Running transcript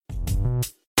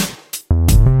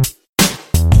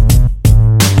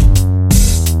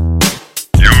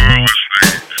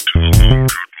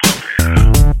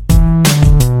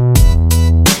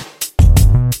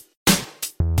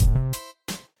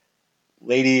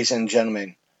ladies and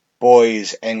gentlemen,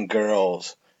 boys and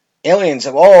girls, aliens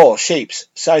of all shapes,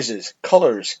 sizes,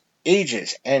 colors,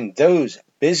 ages, and those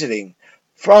visiting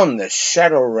from the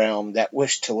shadow realm that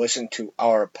wish to listen to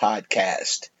our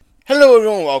podcast. Hello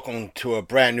everyone, welcome to a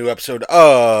brand new episode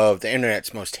of the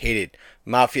internet's most hated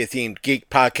Mafia-themed geek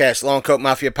podcast, Long Coat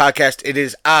Mafia Podcast. It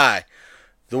is I,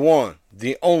 the one,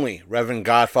 the only Reverend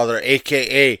Godfather,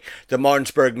 a.k.a. the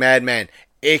Martinsburg Madman,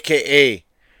 a.k.a.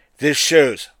 this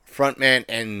show's frontman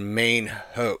and main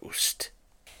host.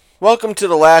 Welcome to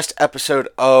the last episode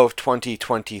of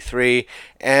 2023,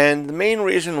 and the main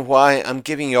reason why I'm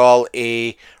giving y'all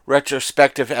a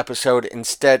retrospective episode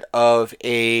instead of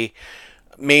a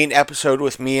main episode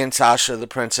with me and Sasha, the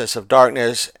Princess of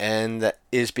Darkness, and that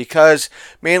is because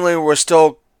mainly we're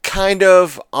still kind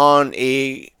of on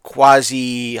a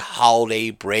quasi holiday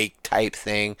break type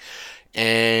thing,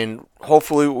 and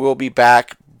hopefully we'll be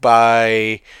back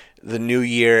by the new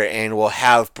year and we'll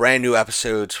have brand new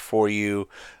episodes for you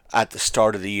at the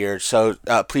start of the year. So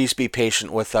please be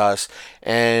patient with us.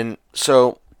 And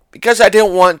so because I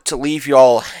didn't want to leave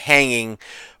y'all hanging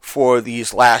for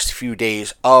these last few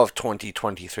days of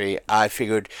 2023, I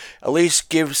figured at least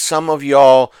give some of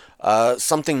y'all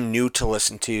something new to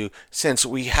listen to, since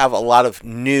we have a lot of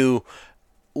new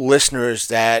listeners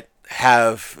that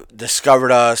have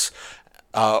discovered us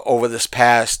over this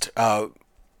past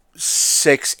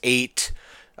 6, 8,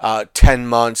 10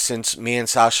 months since me and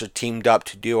Sasha teamed up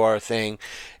to do our thing.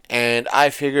 And I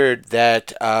figured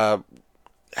that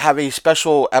have a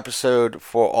special episode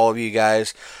for all of you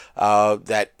guys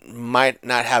that might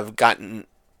not have gotten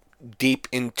deep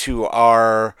into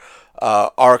our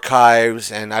archives,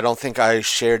 and I don't think I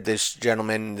shared this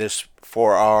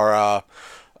for our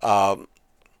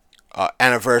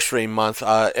anniversary month.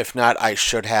 If not, I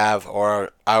should have,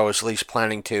 or I was at least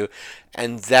planning to,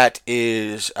 and that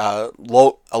is a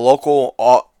local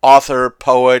author,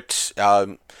 poet,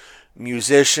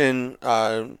 musician,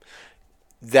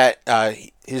 that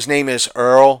his name is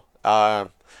Earl. I'm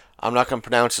not going to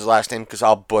pronounce his last name because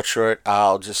I'll butcher it.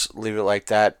 I'll just leave it like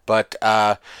that. But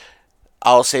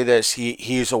I'll say this: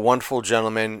 he's a wonderful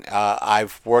gentleman.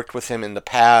 I've worked with him in the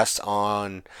past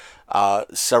on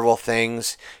several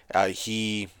things.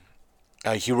 He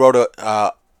wrote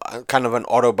a kind of an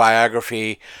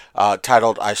autobiography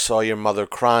titled "I Saw Your Mother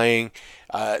Crying."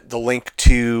 The link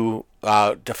to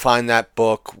find that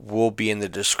book will be in the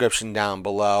description down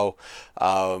below.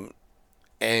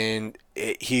 And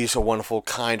he's a wonderful,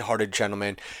 kind-hearted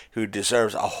gentleman who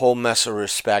deserves a whole mess of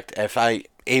respect. If I'm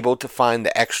able to find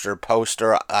the extra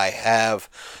poster I have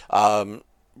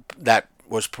that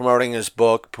was promoting his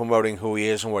book, promoting who he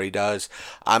is and what he does,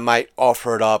 I might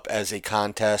offer it up as a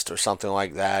contest or something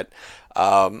like that.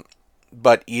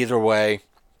 But either way,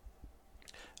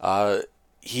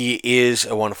 he is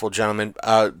a wonderful gentleman.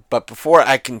 But before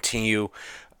I continue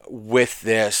with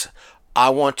this,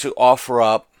 I want to offer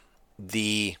up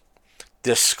the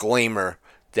disclaimer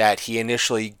that he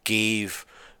initially gave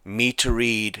me to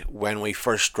read when we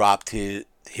first dropped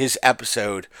his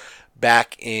episode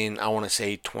back in, I want to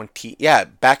say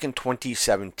back in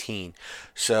 2017.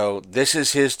 So this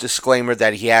is his disclaimer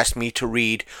that he asked me to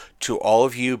read to all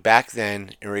of you back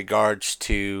then in regards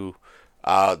to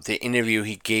the interview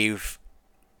he gave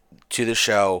to the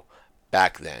show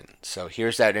back then. So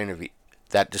here's that interview,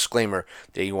 that disclaimer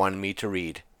that he wanted me to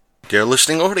read. Dear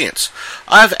listening audience,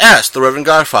 I've asked the Reverend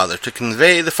Godfather to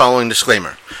convey the following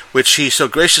disclaimer, which he so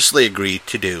graciously agreed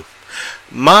to do.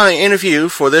 My interview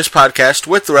for this podcast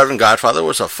with the Reverend Godfather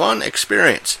was a fun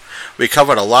experience. We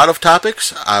covered a lot of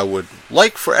topics. I would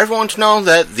like for everyone to know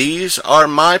that these are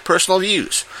my personal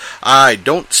views. I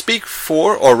don't speak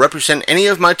for or represent any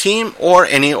of my team or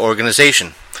any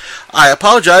organization. I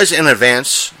apologize in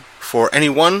advance for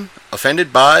anyone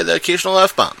offended by the occasional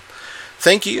F-bomb.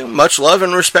 Thank you. Much love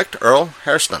and respect, Earl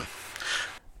Hairston.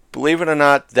 Believe it or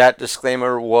not, that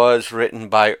disclaimer was written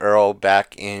by Earl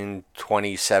back in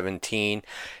 2017.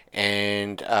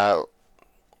 And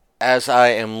as I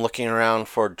am looking around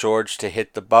for George to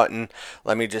hit the button,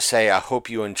 let me just say I hope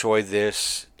you enjoyed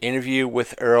this interview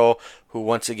with Earl, who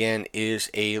once again is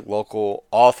a local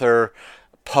author,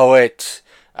 poet,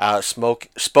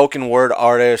 spoken word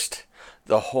artist,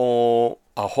 a whole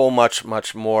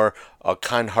much more, a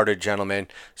kind-hearted gentleman.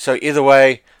 So either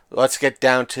way, let's get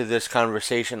down to this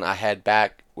conversation I had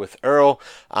back with Earl.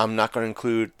 I'm not going to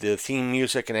include the theme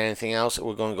music and anything else.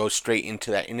 We're going to go straight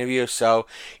into that interview. So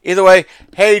either way,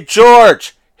 hey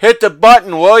George, hit the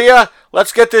button, will ya?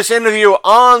 Let's get this interview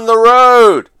on the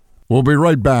road. We'll be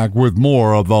right back with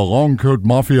more of the Long Coat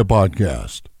Mafia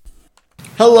Podcast.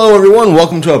 Hello everyone,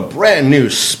 welcome to a brand new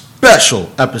special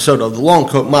episode of the Long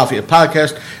Coat Mafia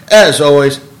podcast. As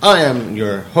always, I am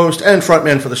your host and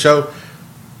frontman for the show,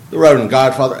 the Reverend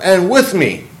Godfather, and with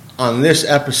me on this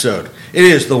episode, it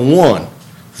is the one,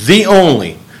 the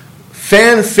only,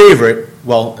 fan favorite,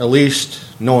 well, at least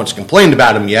no one's complained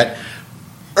about him yet,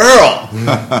 Earl.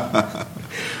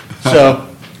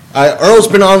 Earl's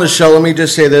been on the show. Let me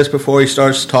just say this before he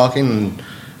starts talking and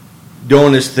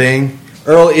doing his thing.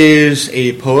 Earl is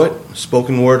a poet,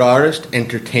 spoken word artist,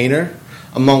 entertainer,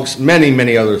 amongst many,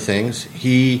 many other things.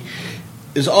 He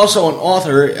is also an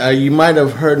author. You might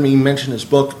have heard me mention his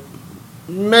book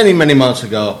many, many months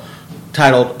ago,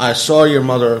 titled I Saw Your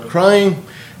Mother Crying.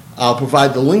 I'll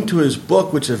provide the link to his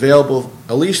book, which is available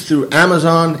at least through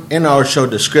Amazon, in our show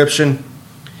description.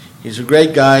 He's a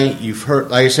great guy. You've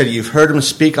heard, like I said, you've heard him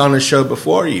speak on the show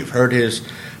before. You've heard his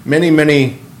many,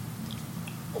 many,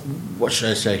 what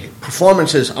should I say,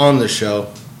 performances on the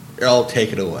show. Earl,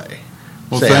 take it away.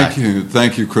 Well,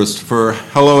 thank you, Christopher.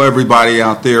 Hello, everybody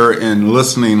out there in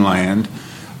listening land.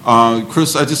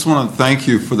 Chris, I just want to thank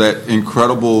you for that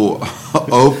incredible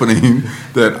opening,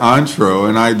 that intro,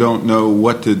 and I don't know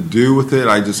what to do with it.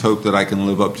 I just hope that I can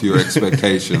live up to your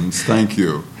expectations. Thank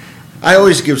you. I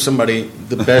always give somebody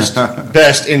the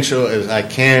best intro as I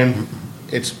can.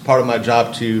 It's part of my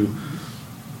job to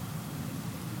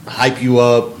hype you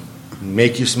up,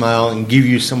 make you smile, and give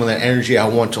you some of that energy I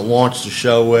want to launch the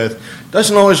show with.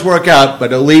 Doesn't always work out,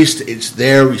 but at least it's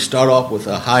there. We start off with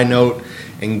a high note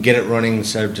and get it running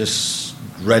instead of just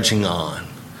dredging on.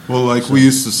 Well, like we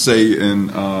used to say in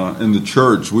the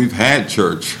church, we've had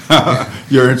church.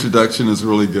 Your introduction is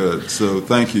really good. So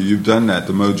thank you. You've done that.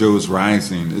 The mojo is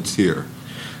rising. It's here.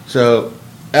 So,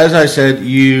 as I said,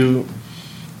 you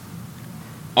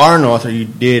are an author. You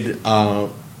did I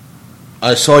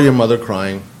Saw Your Mother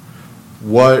Crying.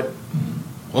 What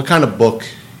kind of book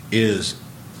is?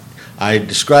 I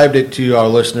described it to our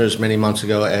listeners many months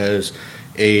ago as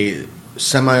a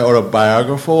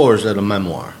semi-autobiographical, or is it a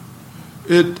memoir?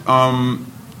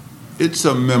 It's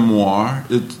a memoir.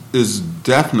 It is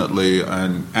definitely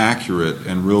an accurate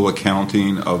and real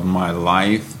accounting of my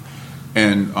life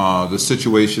and the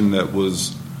situation that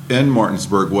was in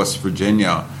Martinsburg, West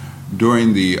Virginia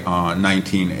during the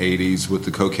 1980s with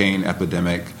the cocaine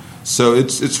epidemic. So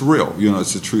it's real.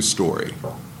 It's a true story.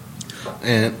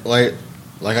 And like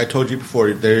I told you before,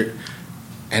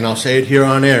 and I'll say it here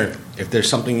on air, if there's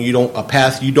something a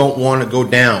path you don't want to go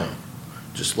down,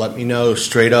 just let me know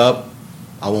straight up.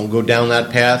 I won't go down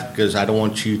that path because I don't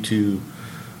want you to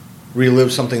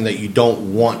relive something that you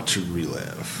don't want to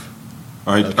relive.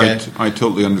 I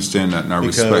totally understand that, and I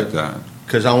respect that.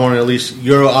 Because I want to, at least,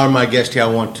 you are my guest here, I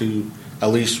want to at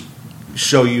least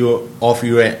offer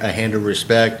you a hand of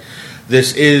respect.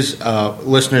 This is,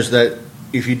 listeners, that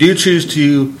if you do choose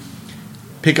to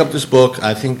pick up this book,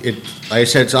 I think like I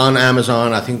said, it's on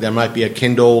Amazon. I think there might be a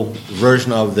Kindle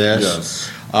version of this.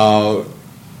 Yes.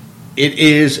 It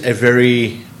is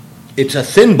it's a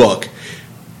thin book,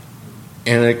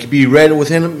 and it can be read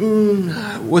within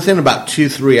about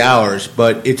 2-3 hours,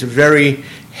 but it's a very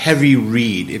heavy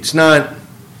read. It's not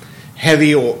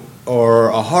heavy or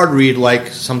a hard read like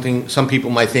some people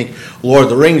might think Lord of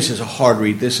the Rings is a hard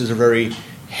read. This is a very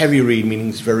heavy read, meaning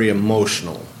it's very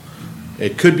emotional.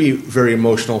 It could be very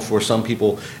emotional for some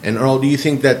people. And Earl, do you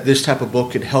think that this type of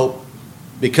book could help,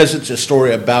 because it's a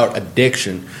story about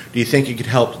addiction, do you think it could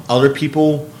help other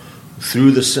people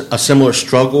through a similar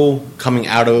struggle coming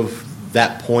out of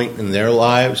that point in their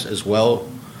lives as well,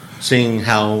 seeing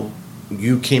how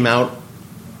you came out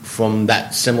from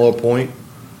that similar point?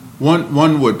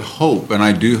 One would hope, and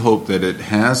I do hope that it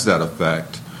has that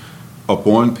effect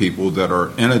upon people that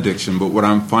are in addiction, but what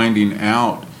I'm finding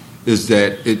out is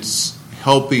that it's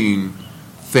helping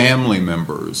family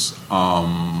members,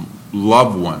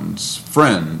 loved ones,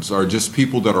 friends, or just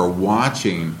people that are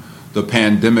watching the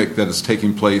pandemic that is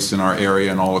taking place in our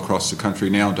area and all across the country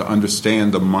now to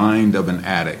understand the mind of an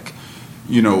addict,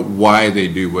 why they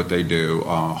do what they do,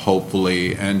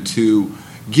 hopefully, and to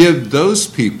give those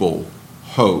people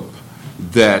hope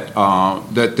that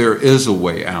there is a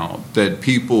way out, that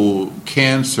people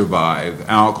can survive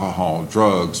alcohol,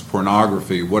 drugs,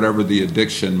 pornography, whatever the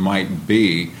addiction might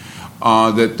be,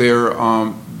 that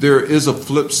there is a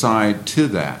flip side to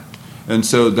that. And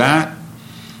so that,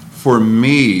 for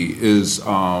me, is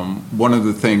one of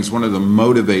the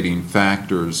motivating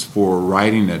factors for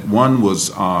writing it. One was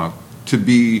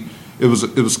it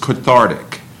was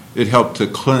cathartic. It helped to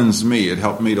cleanse me. It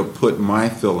helped me to put my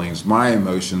feelings, my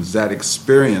emotions, that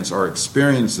experience or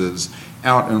experiences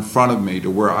out in front of me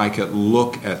to where I could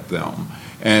look at them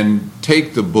and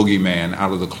take the boogeyman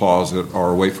out of the closet or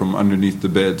away from underneath the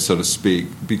bed, so to speak.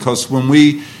 Because when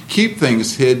we keep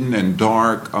things hidden and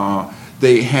dark,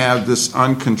 they have this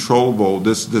uncontrollable,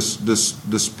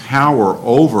 this power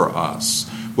over us.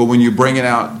 But when you bring it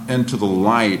out into the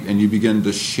light and you begin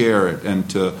to share it and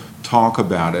to talk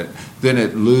about it, then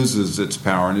it loses its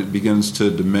power and it begins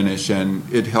to diminish, and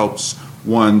it helps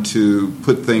one to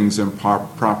put things in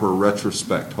proper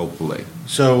retrospect, hopefully.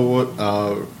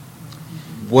 So,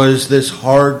 was this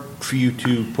hard for you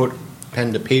to put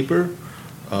pen to paper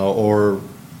or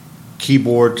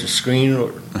keyboard to screen,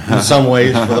 or in some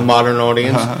ways for the modern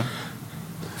audience,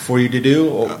 for you to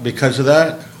do because of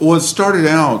that? Well, it started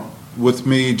out with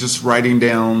me just writing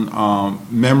down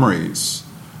memories,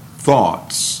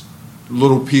 thoughts.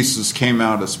 Little pieces came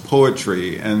out as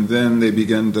poetry, and then they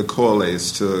began to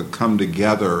coalesce, to come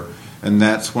together, and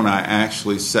that's when I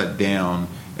actually sat down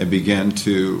and began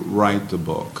to write the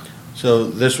book. So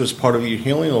this was part of your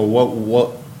healing, or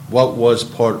what was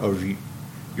part of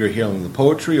your healing, the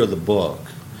poetry or the book?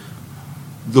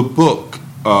 The book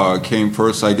came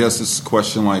first. I guess it's a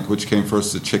question like which came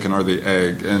first, the chicken or the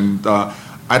egg, and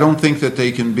I don't think that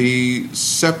they can be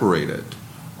separated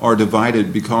or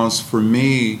divided, because for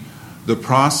me, the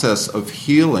process of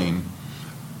healing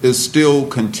is still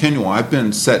continual. I've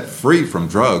been set free from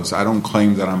drugs. I don't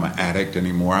claim that I'm an addict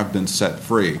anymore. I've been set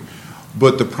free.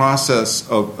 But the process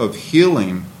of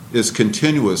healing is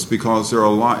continuous, because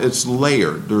it's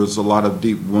layered. There's a lot of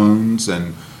deep wounds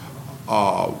and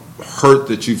hurt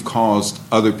that you've caused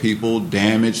other people,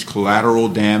 damage, collateral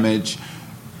damage.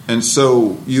 And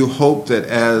so you hope that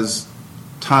as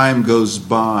time goes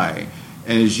by,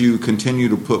 and as you continue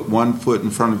to put one foot in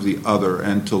front of the other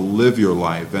and to live your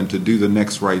life and to do the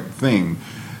next right thing,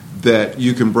 that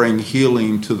you can bring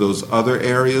healing to those other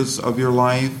areas of your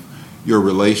life, your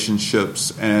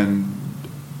relationships, and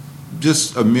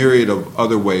just a myriad of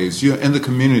other ways. In the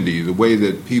community, the way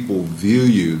that people view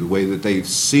you, the way that they've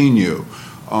seen you,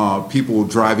 people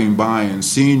driving by and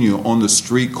seeing you on the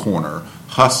street corner,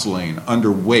 hustling,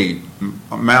 underweight,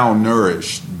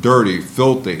 malnourished, dirty,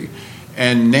 filthy.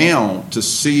 And now to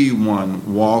see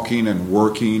one walking and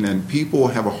working, and people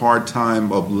have a hard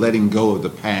time of letting go of the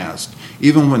past.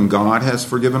 Even when God has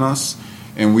forgiven us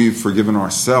and we've forgiven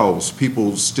ourselves,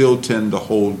 people still tend to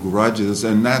hold grudges,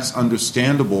 and that's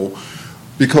understandable,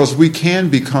 because we can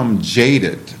become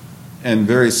jaded and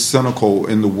very cynical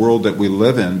in the world that we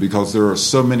live in, because there are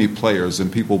so many players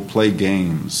and people play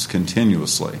games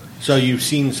continuously. So you've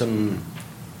seen some,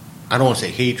 I don't want to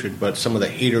say hatred, but some of the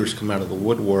haters come out of the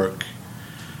woodwork.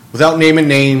 Without naming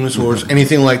names or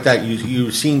anything like that,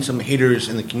 you've seen some haters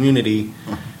in the community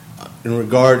in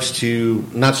regards to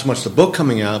not so much the book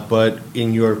coming out, but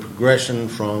in your progression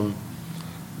from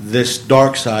this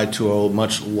dark side to a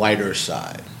much lighter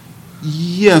side.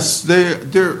 Yes,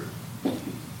 there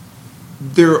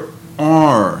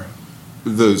are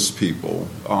those people.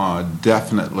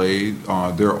 Definitely,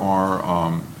 there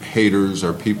are haters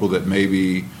or people that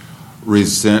maybe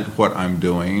resent what I'm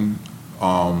doing,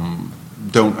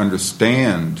 don't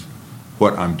understand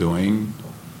what I'm doing.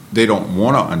 They don't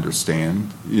want to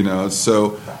understand,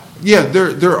 So, yeah,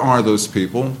 there are those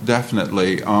people,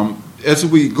 definitely. As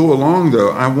we go along,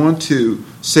 though, I want to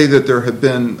say that there have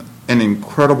been an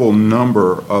incredible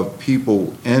number of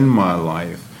people in my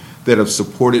life that have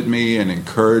supported me and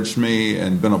encouraged me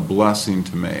and been a blessing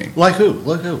to me. Like who?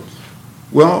 Like who?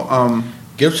 Well,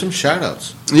 give some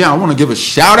shout-outs. Yeah, I want to give a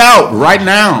shout-out right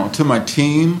now to my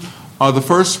team. The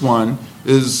first one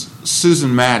is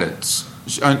Susan Madditz,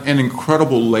 an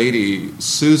incredible lady.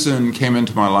 Susan came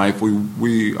into my life.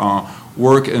 We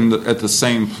work at the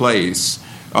same place,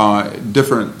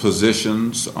 different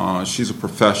positions. She's a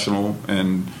professional,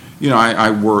 and I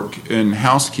work in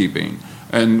housekeeping.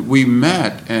 And we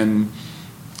met, and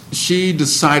she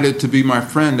decided to be my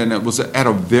friend, and it was at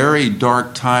a very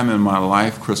dark time in my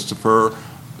life, Christopher.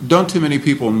 Don't too many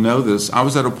people know this. I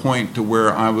was at a point to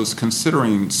where I was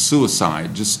considering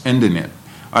suicide, just ending it.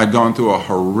 I'd gone through a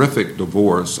horrific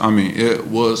divorce. I mean, it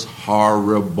was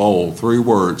horrible. 3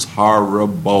 words,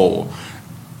 horrible.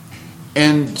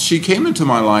 And she came into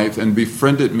my life and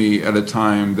befriended me at a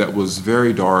time that was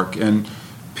very dark. And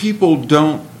people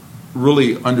don't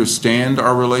really understand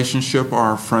our relationship or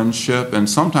our friendship. And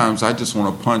sometimes I just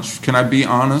want to punch. Can I be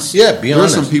honest? Yeah, be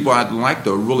honest. There's some people I'd like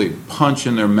to really punch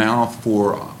in their mouth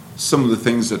for some of the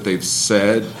things that they've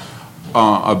said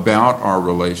about our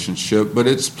relationship, but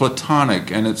it's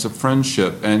platonic and it's a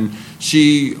friendship. And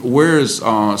she wears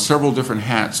several different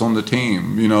hats on the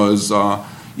team. As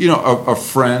a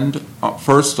friend,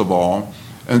 first of all,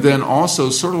 and then also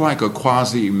sort of like a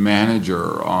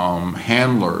quasi-manager,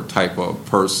 handler type of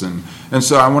person. And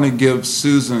so I want to give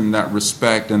Susan that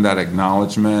respect and that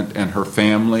acknowledgement, and her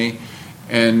family.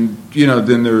 And,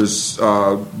 then there's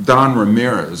Don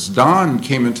Ramirez. Don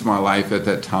came into my life at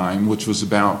that time, which was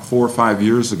about 4 or 5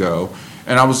 years ago.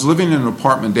 And I was living in an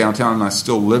apartment downtown, and I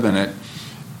still live in it.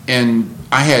 And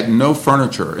I had no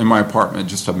furniture in my apartment,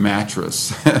 just a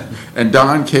mattress. And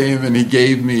Don came and he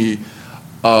gave me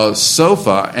a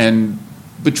sofa. And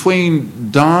between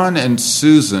Don and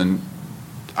Susan,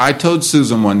 I told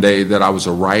Susan one day that I was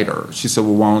a writer. She said,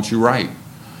 well, why don't you write?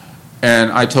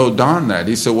 And I told Don that.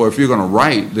 He said, well, if you're going to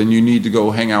write, then you need to go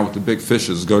hang out with the big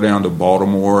fishes, go down to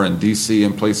Baltimore and D.C.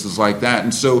 and places like that.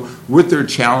 And so with their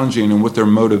challenging and with their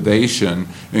motivation,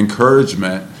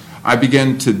 encouragement, I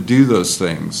began to do those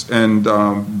things. And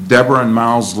Deborah and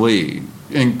Miles Lee,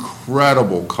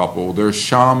 incredible couple. They're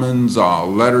shamans,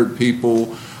 lettered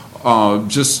people,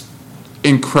 just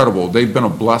incredible. They've been a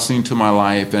blessing to my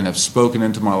life and have spoken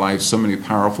into my life so many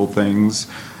powerful things.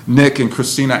 Nick and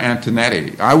Christina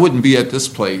Antonetti. I wouldn't be at this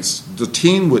place. The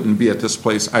team wouldn't be at this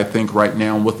place, I think, right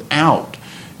now without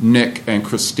Nick and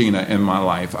Christina in my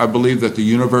life. I believe that the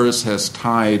universe has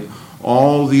tied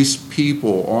all these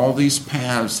people, all these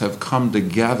paths have come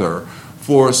together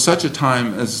for such a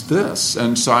time as this.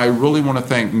 And so I really want to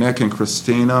thank Nick and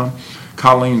Christina,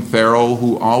 Colleen Farrell,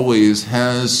 who always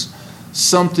has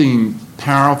something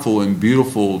powerful and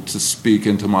beautiful to speak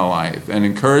into my life, and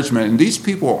encouragement. And these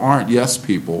people aren't yes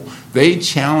people. They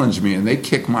challenge me and they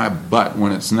kick my butt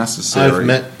when it's necessary.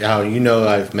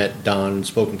 I've met Don and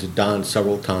spoken to Don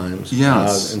several times.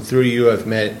 Yes. And through you, I've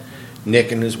met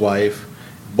Nick and his wife.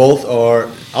 Both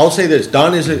are, I'll say this,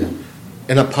 Don is in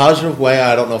a positive way.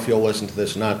 I don't know if you'll listen to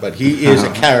this or not, but he is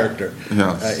a character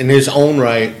in his own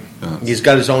right. Yes. He's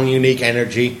got his own unique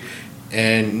energy.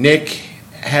 And Nick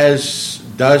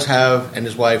does have, and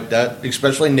his wife does,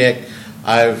 especially Nick.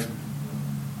 I've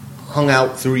hung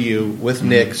out through you with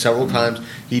Nick several times.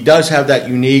 He does have that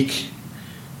unique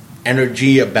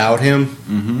energy about him.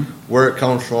 Mm-hmm. Where it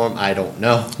comes from, I don't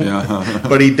know. Yeah.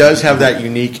 But he does have that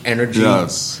unique energy.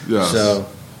 Yes. So,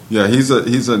 yeah, he's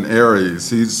an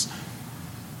Aries.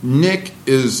 Nick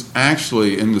is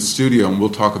actually in the studio, and we'll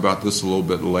talk about this a little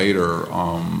bit later,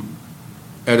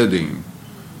 editing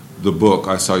the book,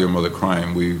 I Saw Your Mother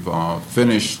Crying. We've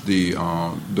finished the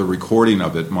recording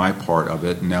of it, my part of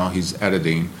it, and now he's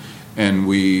editing. And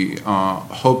we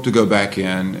hope to go back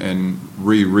in and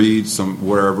reread some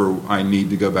wherever I need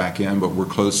to go back in, but we're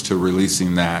close to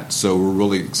releasing that, so we're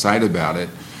really excited about it.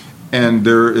 And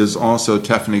there is also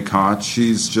Tiffany Koch.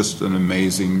 She's just an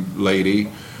amazing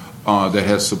lady that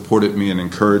has supported me and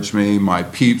encouraged me. My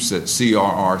peeps at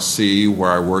CRRC, where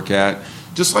I work at,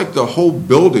 just like the whole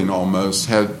building almost,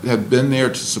 have been there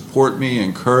to support me,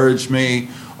 encourage me,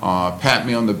 pat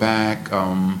me on the back.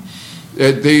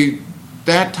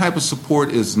 That type of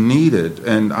support is needed,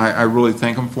 and I really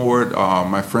thank them for it.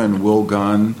 My friend Will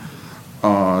Gunn,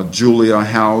 Julia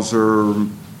Hauser,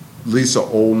 Lisa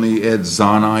Olney, Ed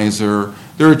Zonizer.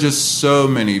 There are just so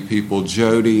many people,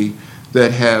 Jody,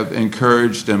 that have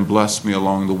encouraged and blessed me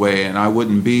along the way, and I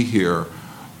wouldn't be here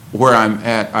where I'm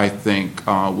at, I think,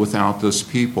 without those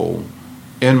people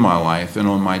in my life and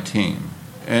on my team.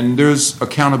 And there's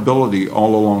accountability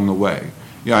all along the way.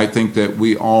 Yeah, I think that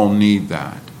we all need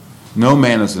that. No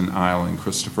man is an island,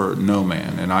 Christopher, no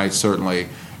man. And I certainly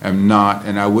am not,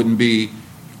 and I wouldn't be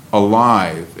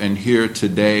alive and here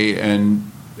today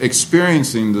and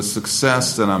experiencing the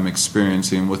success that I'm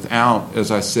experiencing without,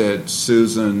 as I said,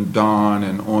 Susan, Don,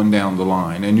 and on down the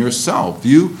line. And yourself,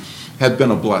 you have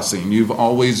been a blessing. You've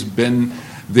always been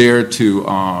there to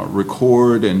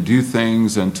record and do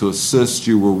things and to assist.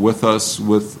 You were with us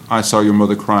with I Saw Your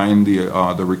Mother Crying, the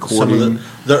recording. Some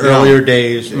of the earlier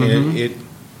days. Mm-hmm.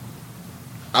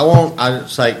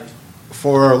 It's like,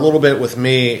 for a little bit with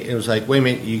me, it was like, wait a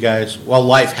minute, you guys, well,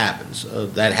 life happens.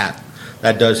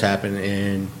 That does happen.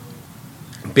 And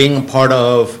being a part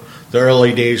of the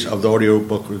early days of the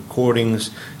audiobook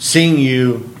recordings, seeing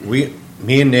you,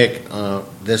 me and Nick,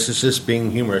 this is just being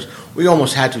humorous, we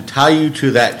almost had to tie you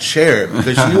to that chair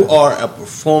because you are a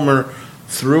performer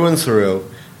through and through.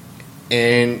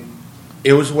 And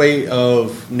it was a way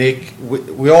of Nick,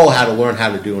 we all had to learn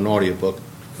how to do an audiobook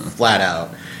flat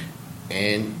out.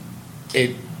 And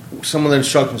some of the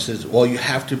instructions says, well, you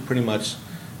have to pretty much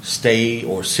stay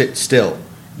or sit still.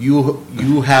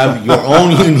 You have your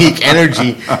own unique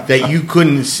energy that you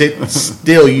couldn't sit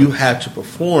still. You had to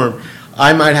perform.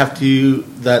 I might have to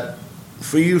that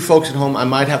for you folks at home. I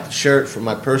might have to share it from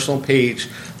my personal page.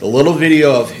 The little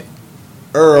video of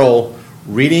Earl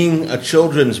reading a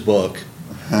children's book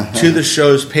to the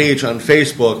show's page on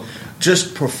Facebook,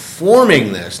 just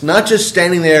performing this, not just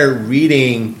standing there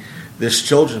reading this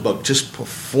children's book, just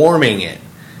performing it.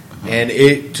 And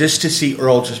it just to see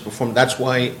Earl just perform. That's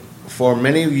why, for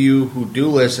many of you who do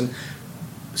listen,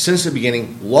 since the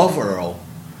beginning, love Earl,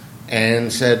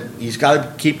 and said he's got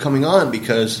to keep coming on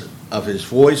because of his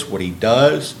voice, what he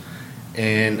does.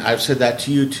 And I've said that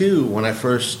to you too when I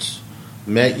first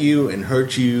met you and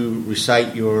heard you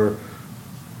recite your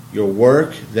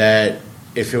work, that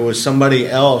if it was somebody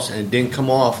else and it didn't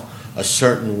come off a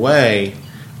certain way,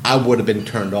 I would have been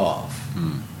turned off.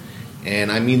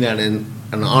 And I mean that in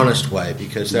an honest way,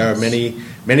 because there are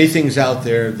many things out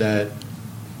there that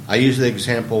I use the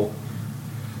example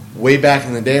way back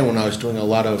in the day when I was doing a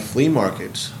lot of flea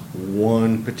markets.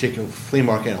 One particular flea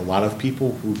market, a lot of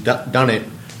people who've done it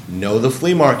know the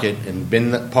flea market and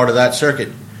been part of that circuit,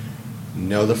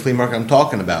 know the flea market I'm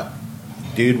talking about.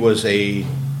 Dude was a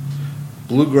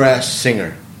bluegrass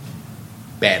singer,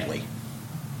 badly.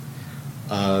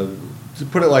 To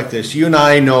put it like this, you and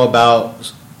I know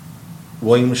about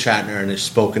William Shatner and his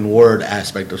spoken word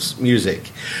aspect of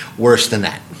music. Worse than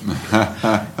that.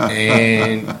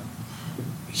 And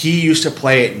he used to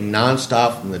play it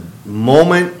nonstop from the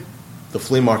moment the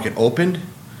flea market opened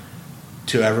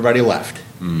to everybody left.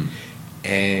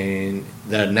 And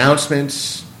the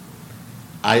announcements,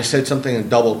 I said something in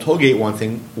Double Tollgate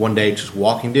one day, just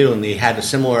walking through, and they had a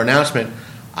similar announcement.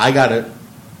 I got a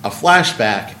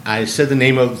flashback. I said the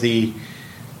name of the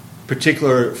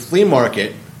particular flea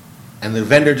market, and the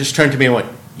vendor just turned to me and went,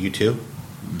 "You too?"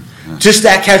 Just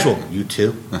that casual, "You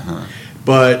too?"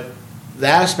 But the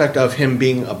aspect of him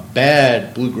being a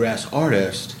bad bluegrass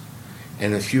artist,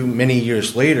 and many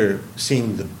years later,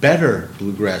 seeing the better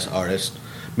bluegrass artist,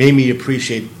 made me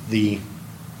appreciate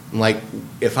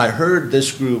if I heard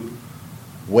this group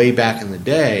way back in the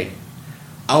day,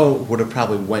 I would have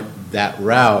probably went that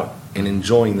route and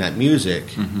enjoying that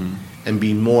music and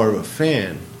be more of a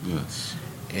fan. Yes.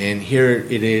 And here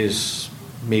it is,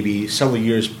 maybe several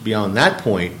years beyond that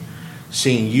point,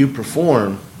 seeing you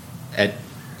perform at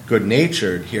Good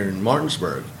Natured here in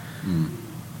Martinsburg,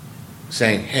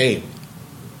 saying, "Hey,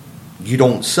 you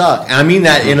don't suck." And I mean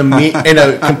that in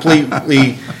a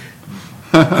completely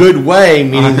good way,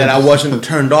 meaning that I wasn't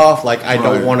turned off, like I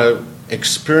don't want to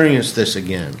experience this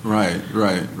again. Right.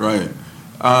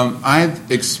 I've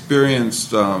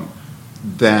experienced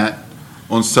that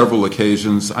on several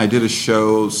occasions. I did a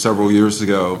show several years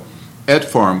ago at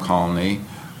Farm Colony.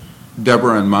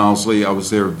 Deborah and Mousley, I was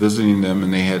there visiting them,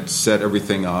 and they had set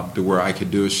everything up to where I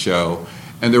could do a show.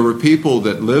 And there were people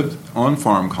that lived on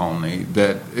Farm Colony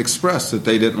that expressed that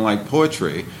they didn't like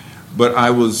poetry. But I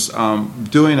was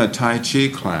doing a Tai Chi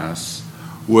class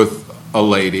with a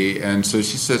lady, and so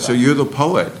she said, "So you're the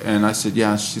poet?" And I said,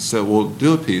 "Yeah." She said, "Well,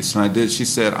 do a piece." And I did. She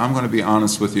said, "I'm going to be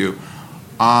honest with you.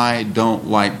 I don't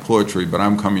like poetry, but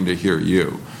I'm coming to hear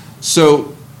you."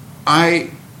 So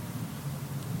I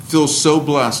feel so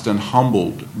blessed and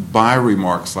humbled by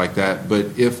remarks like that. But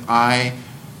if I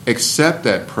accept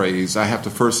that praise, I have to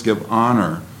first give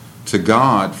honor to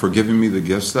God for giving me the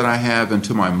gifts that I have, and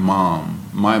to my mom.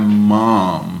 My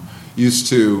mom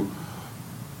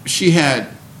she had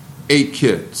 8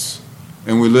 kids,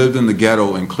 and we lived in the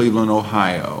ghetto in Cleveland,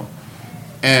 Ohio.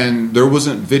 And there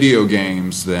wasn't video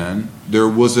games then. There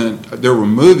were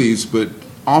movies, but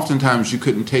oftentimes you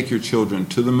couldn't take your children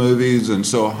to the movies, and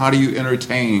so how do you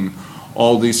entertain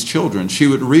all these children? She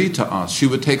would read to us. She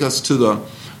would take us to the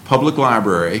public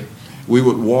library. We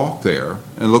would walk there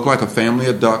and look like a family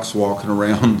of ducks walking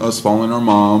around, us following our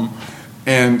mom.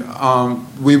 And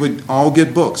we would all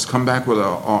get books, come back with an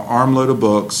armload of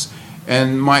books.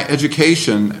 And my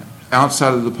education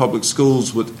outside of the public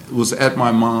schools was at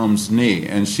my mom's knee.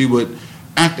 And she would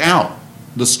act out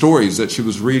the stories that she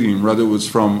was reading, whether it was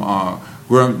from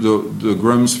the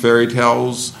Grimm's fairy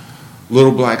tales,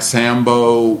 Little Black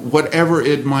Sambo, whatever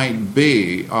it might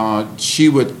be. She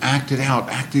would act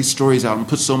these stories out, and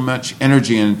put so much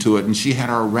energy into it. And she had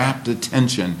our rapt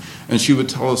attention. And she would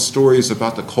tell us stories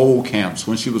about the coal camps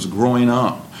when she was growing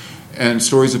up, and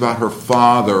stories about her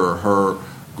father, her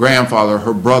grandfather,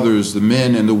 her brothers, the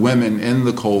men and the women in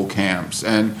the coal camps.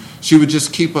 And she would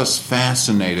just keep us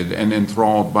fascinated and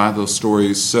enthralled by those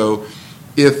stories. So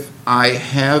if I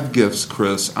have gifts,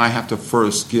 Chris, I have to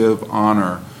first give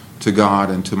honor to God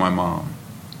and to my mom.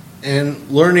 And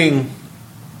learning,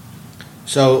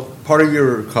 so part of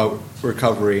your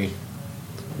recovery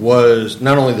was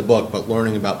not only the book, but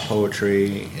learning about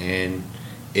poetry and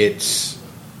its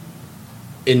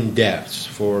in depth.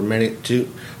 For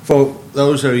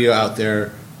those of you out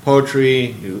there,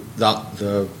 poetry,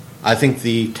 I think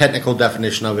the technical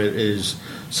definition of it is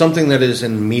something that is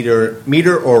in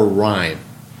meter or rhyme,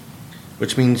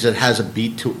 which means it has a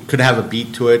beat to, could have a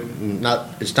beat to it.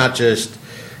 It's not just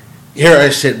here I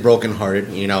sit brokenhearted,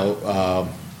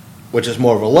 which is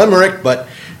more of a limerick, but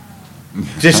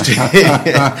just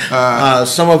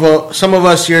some of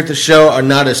us here at the show are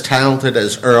not as talented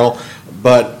as Earl,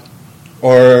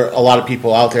 or a lot of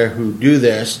people out there who do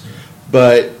this,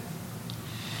 but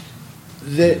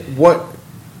what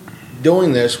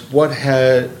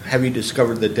have you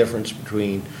discovered the difference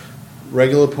between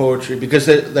regular poetry? Because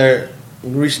in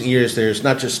recent years there's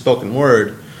not just spoken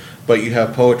word, but you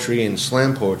have poetry and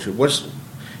slam poetry.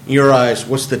 In your eyes,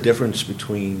 what's the difference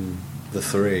between the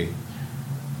three?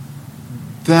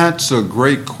 That's a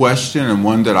great question, and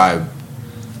one that I've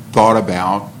thought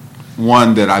about,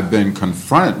 one that I've been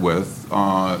confronted with.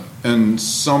 In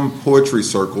some poetry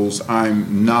circles,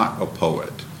 I'm not a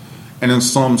poet. And in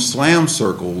some slam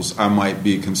circles, I might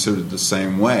be considered the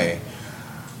same way.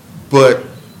 But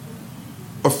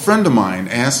a friend of mine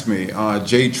asked me,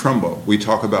 Jay Trumbo, we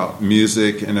talk about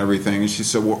music and everything, and she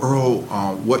said, well, Earl,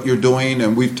 what you're doing,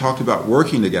 and we've talked about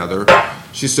working together.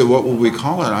 She said, what will we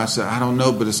call it? I said, I don't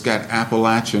know, but it's got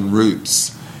Appalachian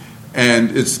roots.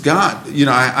 And it's got,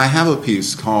 I have a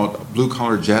piece called Blue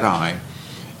Collar Jedi,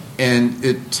 and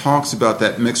it talks about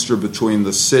that mixture between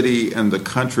the city and the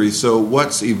country. So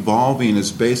what's evolving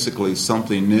is basically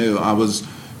something new. I was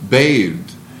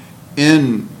bathed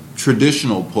in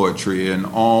traditional poetry and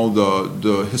all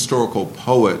the historical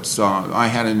poets. I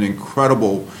had an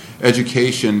incredible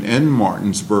education in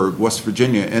Martinsburg, West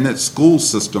Virginia. In its school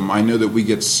system, I know that we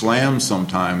get slammed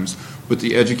sometimes, but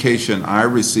the education I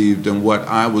received and what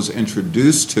I was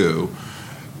introduced to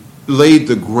laid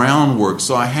the groundwork.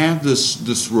 So I have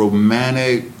this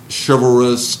romantic,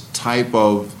 chivalrous type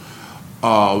of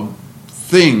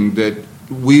thing that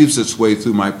weaves its way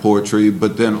through my poetry,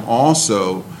 but then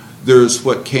also there's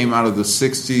what came out of the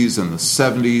 60s and the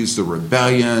 70s, the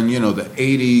rebellion, the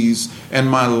 80s, and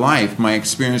my life, my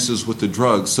experiences with the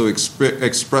drugs. So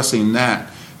expressing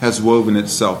that has woven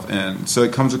itself in. So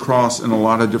it comes across in a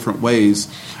lot of different ways.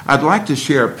 I'd like to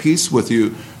share a piece with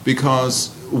you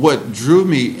because what drew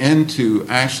me into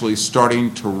actually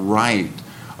starting to write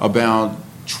about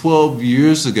 12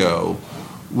 years ago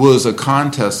was a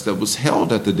contest that was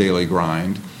held at the Daily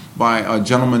Grind by a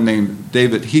gentleman named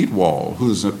David Heatwall,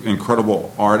 who's an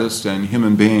incredible artist and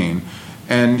human being.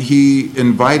 And he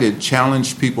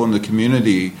challenged people in the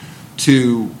community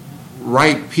to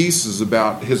write pieces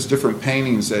about his different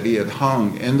paintings that he had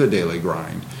hung in the Daily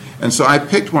Grind. And so I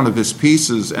picked one of his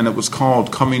pieces, and it was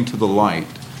called Coming to the Light.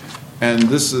 And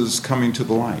this is Coming to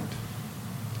the Light.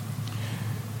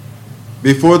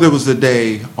 Before there was a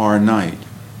day or a night,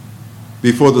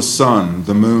 before the sun,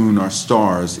 the moon, or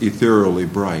stars ethereally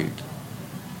bright,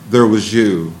 there was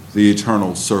you, the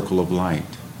eternal circle of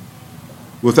light.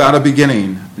 Without a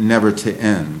beginning, never to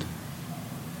end.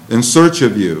 In search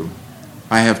of you,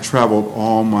 I have traveled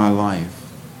all my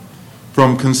life,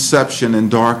 from conception in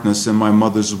darkness in my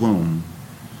mother's womb,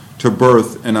 to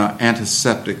birth in an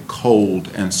antiseptic, cold,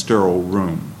 and sterile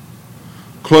room,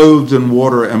 clothed in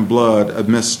water and blood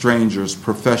amidst strangers,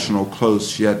 professional,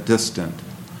 close yet distant,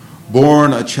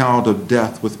 born a child of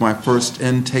death with my first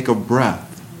intake of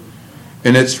breath.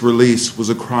 In its release was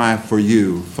a cry for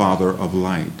you, Father of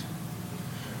Light.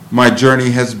 My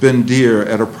journey has been dear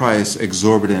at a price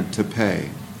exorbitant to pay.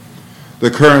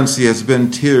 The currency has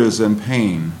been tears and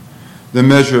pain, the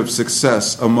measure of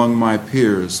success among my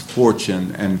peers,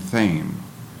 fortune and fame.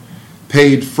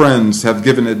 Paid friends have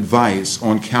given advice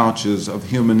on couches of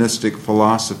humanistic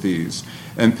philosophies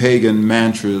and pagan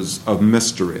mantras of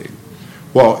mystery,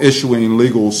 while issuing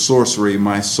legal sorcery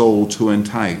my soul to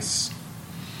entice.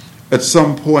 At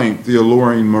some point, the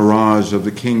alluring mirage of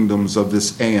the kingdoms of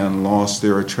this aeon lost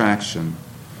their attraction.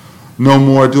 No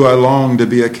more do I long to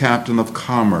be a captain of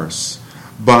commerce,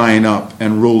 buying up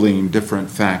and ruling different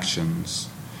factions.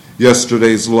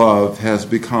 Yesterday's love has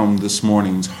become this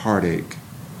morning's heartache.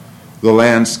 The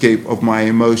landscape of my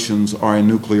emotions are a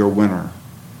nuclear winter.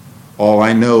 All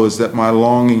I know is that my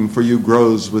longing for you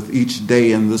grows with each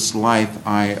day in this life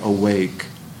I awake.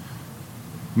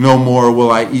 No more will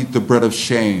I eat the bread of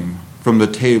shame from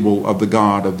the table of the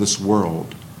God of this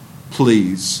world.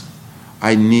 Please,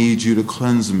 I need you to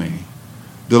cleanse me.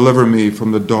 Deliver me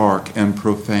from the dark and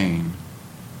profane.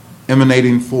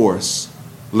 Emanating force,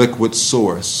 liquid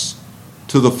source,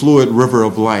 to the fluid river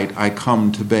of light I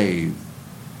come to bathe.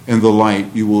 In the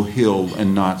light you will heal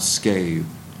and not scathe.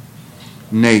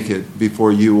 Naked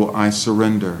before you I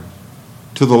surrender.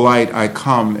 To the light I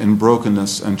come in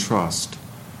brokenness and trust.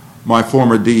 My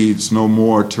former deeds no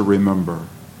more to remember.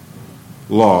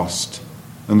 Lost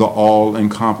in the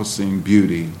all-encompassing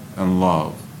beauty and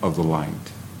love of the light.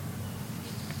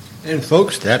 And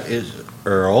folks, that is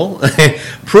Earl,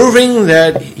 proving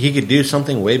that he could do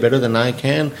something way better than I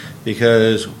can,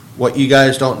 because what you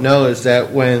guys don't know is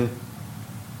that when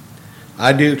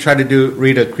I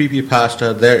read a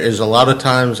creepypasta, there is a lot of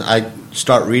times I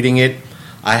start reading it,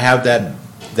 I have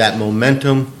that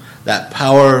momentum, that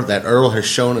power that Earl has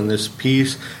shown in this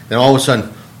piece, then all of a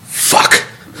sudden, fuck!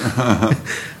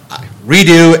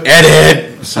 Redo,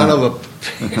 edit, son of a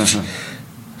bitch.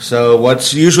 So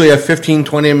what's usually a 15,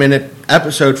 20-minute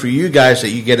episode for you guys that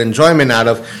you get enjoyment out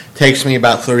of takes me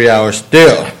about 3 hours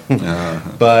still.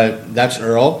 But that's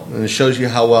Earl, and it shows you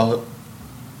how well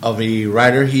of a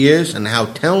writer he is and how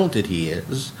talented he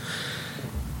is.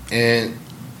 And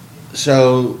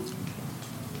so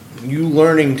you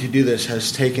learning to do this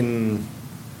has taken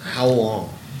how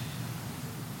long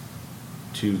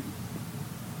to...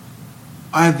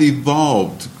 I've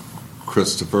evolved,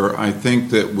 Christopher. I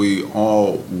think that we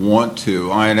all want to.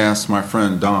 I had asked my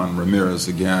friend Don Ramirez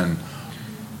again,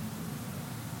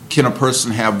 can a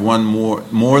person have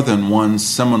more than one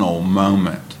seminal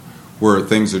moment where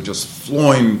things are just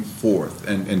flowing forth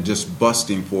and just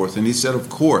busting forth? And he said, of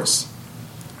course.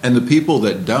 And the people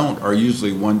that don't are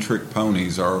usually one-trick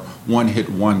ponies or one-hit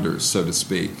wonders, so to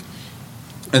speak.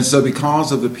 And so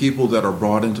because of the people that are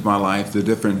brought into my life, the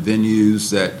different venues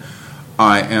that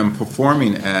I am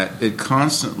performing at, it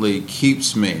constantly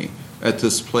keeps me at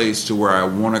this place to where I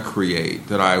want to create,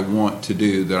 that I want to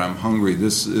do, that I'm hungry.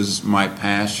 This is my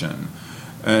passion.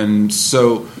 And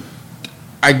so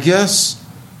I guess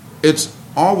it's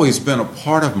always been a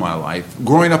part of my life.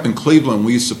 Growing up in Cleveland,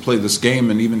 we used to play this game,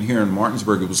 and even here in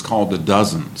Martinsburg, it was called the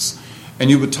Dozens.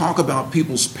 And you would talk about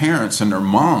people's parents and their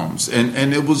moms, and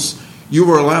it was... You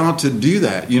were allowed to do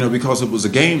that, because it was a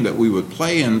game that we would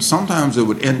play, and sometimes it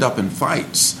would end up in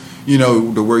fights,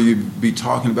 to where you'd be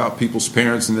talking about people's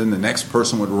parents, and then the next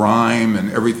person would rhyme and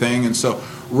everything. And so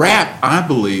rap, I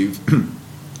believe,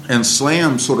 and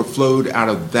slam sort of flowed out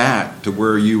of that to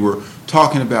where you were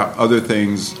talking about other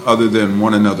things other than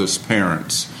one another's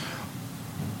parents.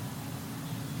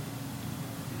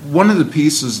 One of the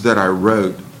pieces that I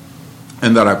wrote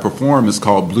and that I perform is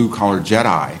called Blue Collar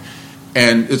Jedi.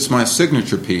 And it's my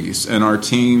signature piece, and our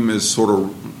team is sort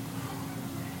of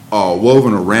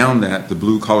woven around that, the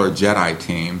Blue Collar Jedi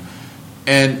team.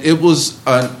 And it was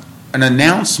an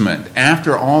announcement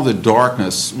after all the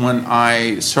darkness, when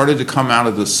I started to come out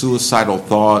of the suicidal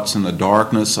thoughts and the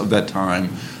darkness of that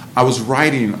time. I was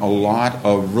writing a lot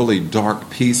of really dark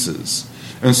pieces.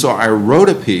 And so I wrote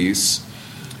a piece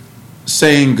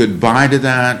saying goodbye to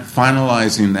that,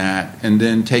 finalizing that, and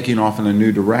then taking off in a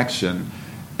new direction.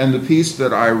 And the piece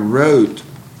that I wrote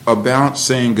about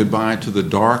saying goodbye to the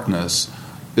darkness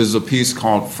is a piece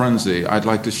called Frenzy. I'd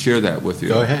like to share that with you.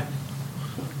 Go ahead.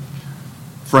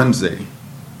 Frenzy.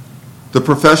 The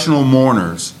professional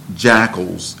mourners,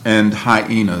 jackals, and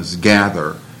hyenas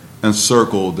gather and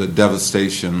circle the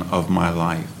devastation of my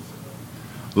life.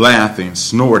 Laughing,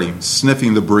 snorting,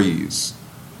 sniffing the breeze.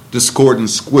 Discordant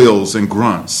squeals and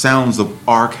grunts, sounds of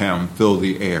Arkham fill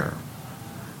the air.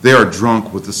 They are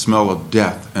drunk with the smell of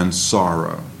death and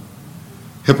sorrow.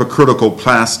 Hypocritical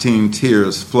plastine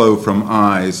tears flow from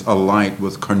eyes alight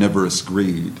with carnivorous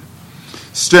greed,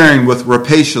 staring with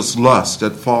rapacious lust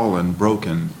at fallen,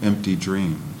 broken, empty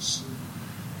dreams.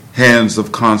 Hands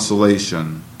of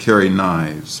consolation carry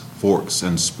knives, forks,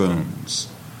 and spoons.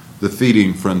 The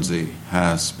feeding frenzy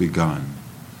has begun.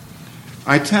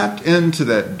 I tapped into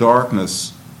that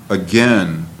darkness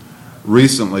again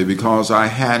recently because I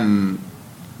hadn't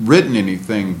written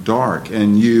anything dark,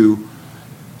 and you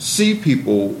see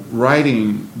people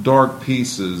writing dark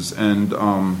pieces and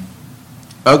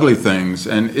ugly things,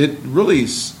 and it really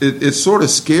it sort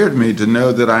of scared me to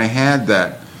know that I had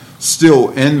that still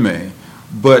in me.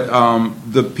 But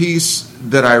the piece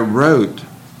that I wrote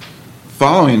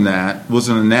following that was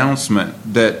an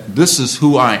announcement that this is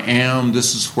who I am,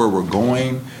 this is where we're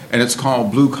going, and it's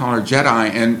called Blue Collar Jedi.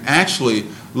 And actually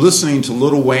listening to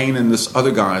Lil Wayne and this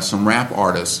other guy, some rap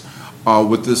artists,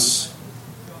 with this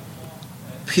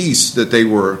piece that they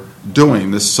were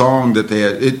doing, this song that they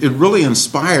had, it really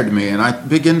inspired me. And I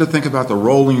began to think about the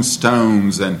Rolling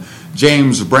Stones and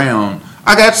James Brown.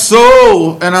 I got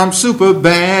soul and I'm super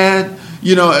bad.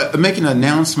 Making an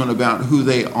announcement about who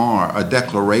they are, a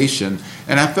declaration.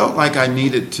 And I felt like I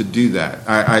needed to do that.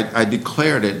 I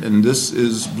declared it, and this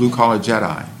is Blue Collar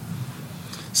Jedi.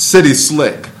 City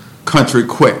slick, country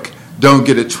quick. Don't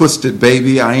get it twisted,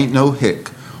 baby, I ain't no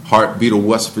hick. Heartbeat of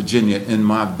West Virginia in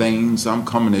my veins. I'm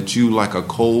coming at you like a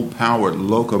coal-powered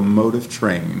locomotive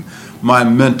train. My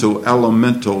mental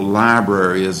elemental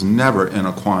library is never in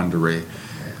a quandary.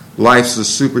 Life's a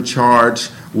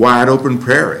supercharged, wide-open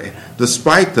prairie,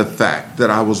 despite the fact that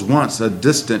I was once a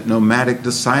distant nomadic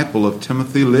disciple of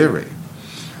Timothy Leary.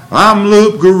 I'm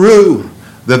Loop Guru,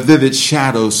 the vivid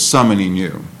shadow summoning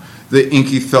you, the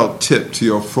inky felt tip to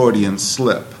your Freudian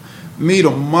slip. Meet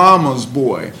a mama's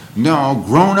boy, now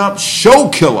grown-up show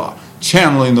killer,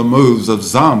 channeling the moves of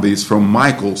zombies from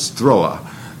Michael's Thriller.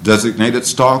 Designated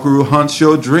stalker who hunts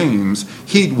your dreams.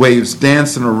 Heat waves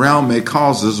dancing around me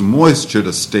causes moisture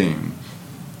to steam.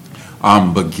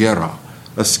 I'm Bagheera,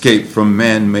 escaped from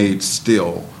man-made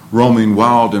still, roaming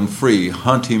wild and free,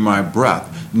 hunting my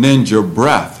breath, ninja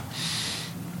breath.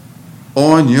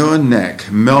 On your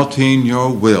neck, melting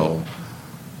your will.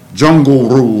 Jungle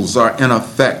rules are in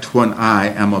effect when I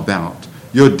am about.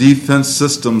 Your defense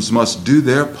systems must do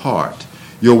their part.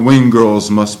 Your wing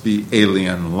girls must be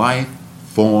alien life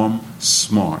form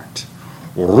smart.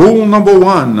 Rule number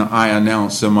 1, I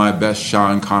announce in my best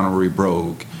Sean Connery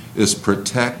brogue, is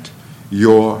protect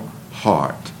your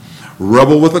heart.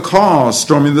 Rebel with a cause,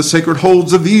 storming the sacred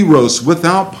holds of Eros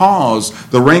without pause.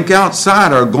 The rank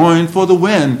outsider going for the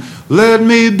win. Let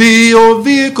me be your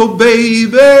vehicle,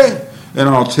 baby, and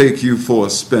I'll take you for a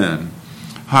spin.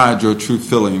 Hide your true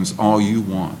feelings all you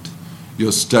want.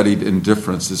 Your studied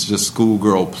indifference is just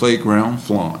schoolgirl playground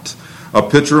flaunt. A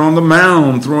pitcher on the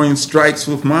mound throwing strikes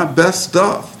with my best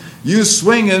stuff. You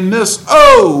swing and miss,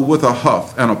 oh, with a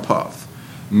huff and a puff.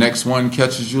 Next one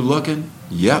catches you looking,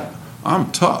 yep,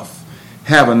 I'm tough.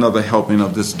 Have another helping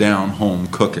of this down-home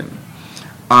cooking.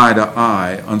 Eye to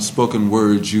eye, unspoken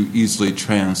words you easily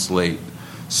translate.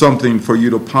 Something for you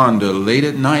to ponder late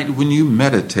at night when you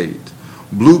meditate.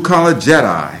 Blue-collar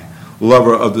Jedi,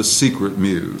 lover of the secret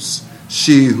muse.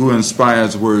 She who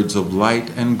inspires words of light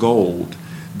and gold.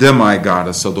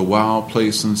 Demi-goddess of the wild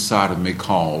place inside of me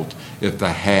called, if the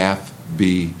half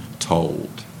be told.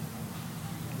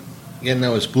 Again, that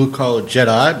was Blue Collar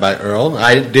Jedi by Earl.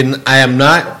 I am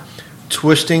not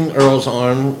twisting Earl's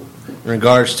arm in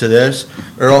regards to this.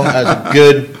 Earl has a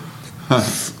good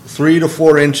 3 to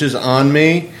 4 inches on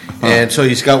me, and so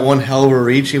he's got one hell of a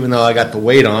reach, even though I got the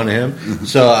weight on him.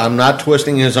 So I'm not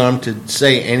twisting his arm to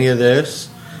say any of this.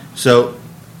 So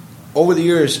over the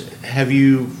years, have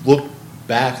you looked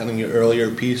back on your earlier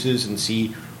pieces and see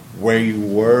where you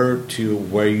were to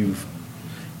where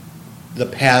the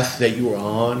path that you were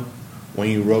on when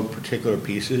you wrote particular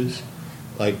pieces,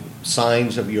 like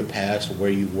signs of your past, where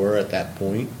you were at that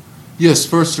point? Yes,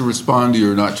 first to respond to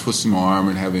your not twisting my arm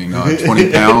and having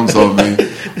 20 pounds on me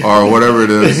or whatever it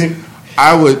is,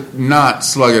 I would not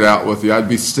slug it out with you. I'd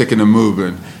be sticking and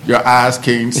moving. Your eyes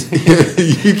can't,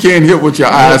 you can't hit what your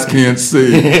eyes can't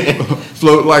see.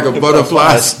 Float like a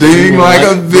butterfly, sting like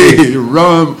a bee.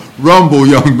 Rumble,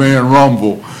 young man,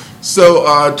 rumble.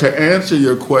 So to answer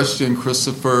your question,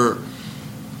 Christopher,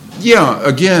 yeah,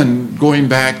 again, going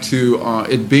back to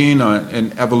it being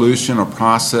an evolution, a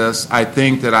process, I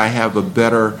think that I have a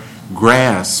better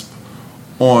grasp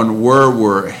on where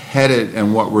we're headed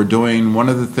and what we're doing. One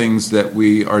of the things that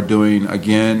we are doing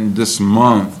again this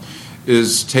month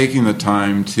is taking the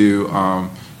time to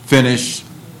finish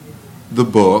the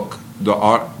book, the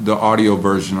audio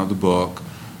version of the book.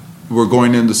 We're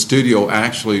going in the studio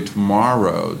actually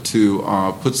tomorrow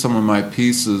to put some of my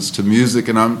pieces to music,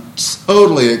 and I'm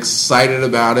totally excited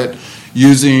about it,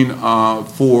 using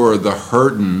for the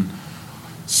Hurtin'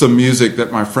 some music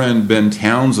that my friend Ben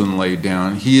Townsend laid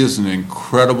down. He is an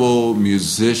incredible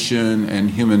musician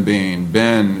and human being.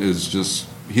 Ben is just,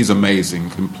 he's amazing,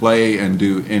 can play and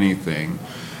do anything.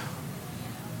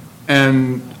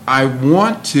 And I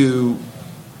want to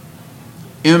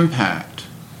impact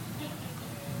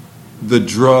the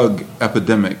drug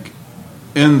epidemic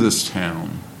in this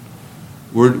town.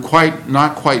 We're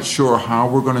not quite sure how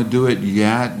we're going to do it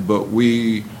yet, but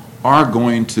we are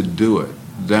going to do it.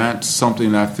 That's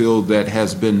something I feel that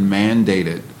has been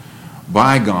mandated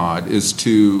by God, is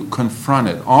to confront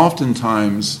it.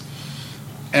 Oftentimes,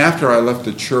 after I left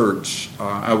the church,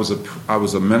 I was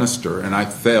a minister, and I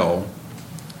fell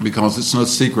because it's no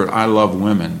secret I love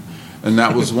women, and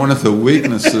that was one of the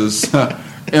weaknesses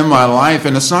in my life.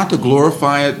 And it's not to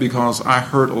glorify it, because I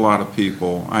hurt a lot of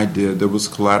people. I did. There was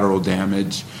collateral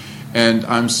damage, and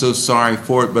I'm so sorry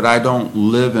for it. But I don't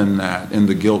live in that, in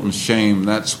the guilt and shame.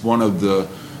 That's some of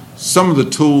the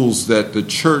tools that the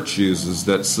church uses,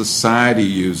 that society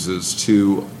uses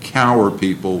to cower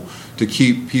people, to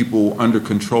keep people under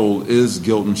control, is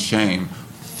guilt and shame.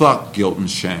 Fuck guilt and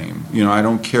shame. I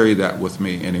don't carry that with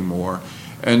me anymore.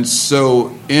 And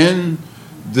so in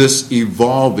this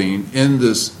evolving in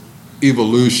this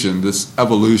evolution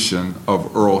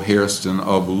of Earl Hairston,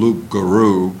 of Loop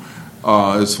Guru.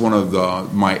 It's one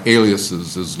of my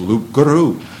aliases is Loop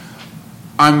Guru.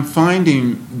 I'm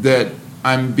finding that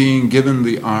I'm being given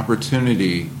the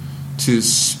opportunity to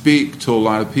speak to a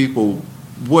lot of people.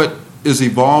 What is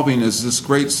evolving is this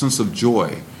great sense of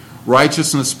joy,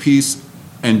 righteousness, peace,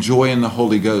 and joy in the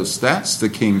Holy Ghost. That's the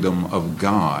kingdom of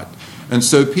God. And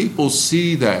so people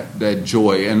see that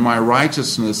joy, and my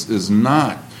righteousness is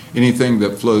not anything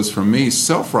that flows from me.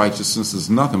 Self-righteousness is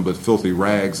nothing but filthy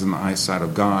rags in the eyesight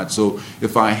of God. So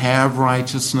if I have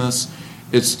righteousness,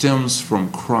 it stems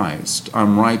from Christ.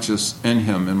 I'm righteous in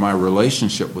him, in my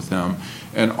relationship with him.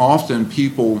 And often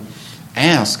people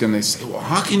ask and they say, well,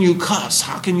 how can you cuss?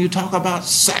 How can you talk about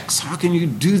sex? How can you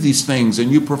do these things?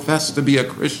 And you profess to be a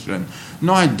Christian.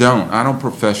 No, I don't. I don't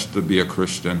profess to be a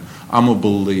Christian. I'm a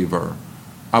believer.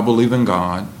 I believe in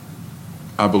God.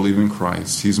 I believe in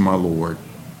Christ. He's my Lord.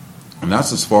 And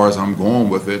that's as far as I'm going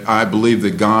with it. I believe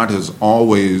that God has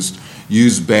always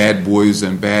used bad boys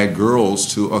and bad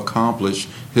girls to accomplish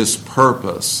his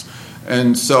purpose.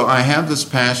 And so I have this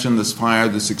passion, this fire,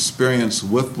 this experience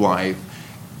with life,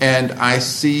 and I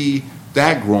see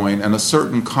that growing and a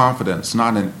certain confidence,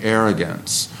 not an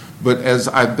arrogance. But as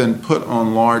I've been put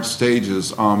on large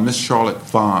stages, Miss Charlotte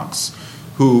Fox,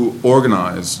 who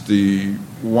organized the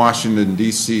Washington,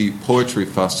 D.C. Poetry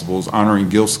Festivals honoring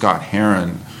Gil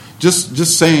Scott-Heron,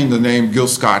 just saying the name Gil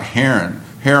Scott-Heron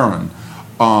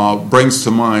brings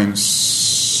to mind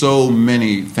so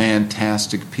many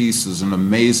fantastic pieces and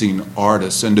amazing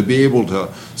artists. And to be able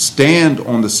to stand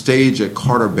on the stage at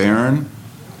Carter Barron,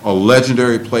 a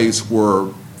legendary place where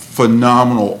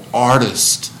phenomenal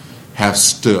artists have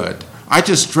stood. I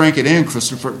just drank it in,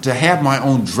 Christopher, to have my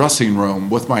own dressing room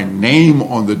with my name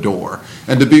on the door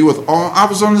and to be with all, I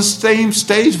was on the same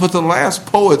stage with the last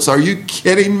poets. Are you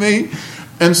kidding me?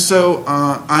 And so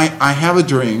I have a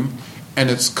dream, and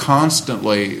it's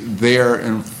constantly there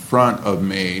in front of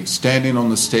me, standing on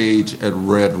the stage at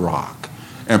Red Rock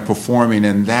and performing,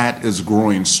 and that is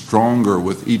growing stronger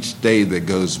with each day that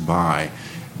goes by.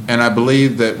 And I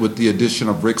believe that with the addition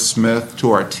of Rick Smith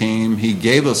to our team, he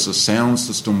gave us a sound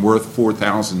system worth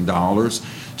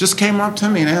 $4,000. Just came up to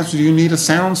me and asked, do you need a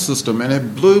sound system? And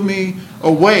it blew me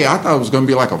away. I thought it was going to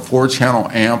be like a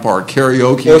 4-channel amp or a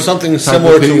karaoke. Or something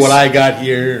similar to what I got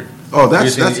here. Oh,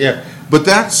 yeah. But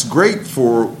that's great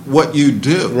for what you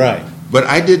do. Right. But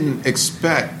I didn't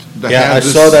expect to have I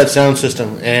this. saw that sound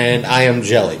system, and I am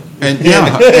jelly. And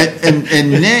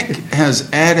and Nick has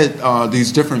added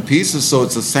these different pieces, so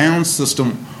it's a sound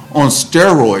system on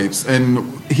steroids.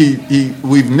 And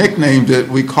we've nicknamed it,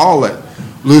 we call it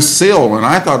Lucille, and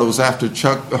I thought it was after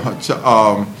Chuck,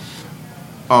 the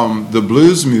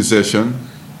blues musician.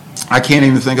 I can't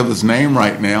even think of his name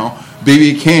right now.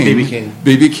 B.B.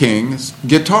 King's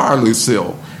guitar,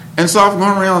 Lucille. And so I've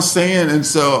gone around saying, and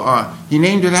so he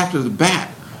named it after the bat.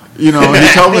 You know,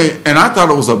 he told me, and I thought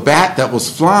it was a bat that was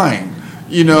flying,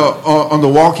 you know, on The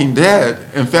Walking Dead,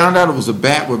 and found out it was a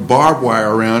bat with barbed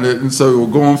wire around it. And so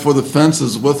we're going for the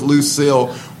fences with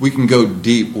Lucille. We can go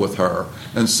deep with her.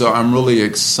 And so I'm really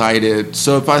excited.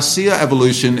 So if I see an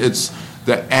evolution, it's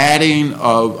the adding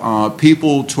of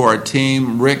people to our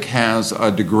team. Rick has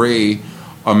a degree,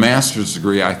 a master's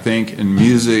degree, I think, in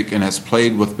music and has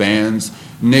played with bands.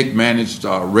 Nick managed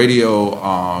a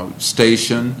radio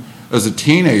station as a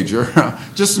teenager.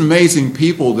 Just amazing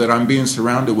people that I'm being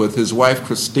surrounded with. His wife,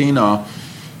 Christina,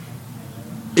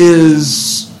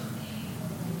 is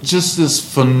just this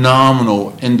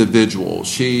phenomenal individual.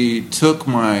 She took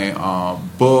my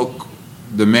book,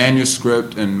 the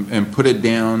manuscript, and put it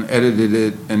down, edited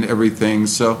it, and everything.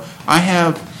 So I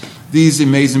have these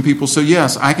amazing people. So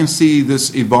yes, I can see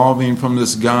this evolving from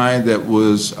this guy that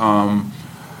was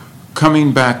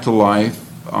coming back to life,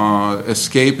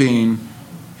 escaping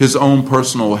his own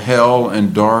personal hell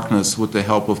and darkness with the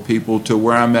help of people, to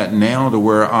where I'm at now, to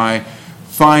where I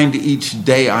find each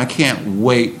day I can't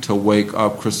wait to wake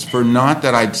up, Christopher. Not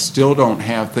that I still don't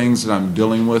have things that I'm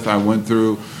dealing with. I went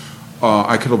through,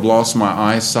 I could have lost my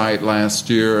eyesight last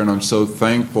year, and I'm so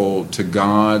thankful to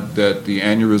God that the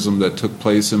aneurysm that took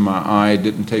place in my eye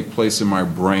didn't take place in my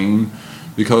brain,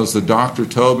 because the doctor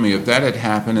told me if that had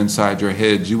happened inside your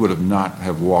head, you would have not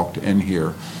have walked in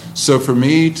here. So for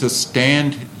me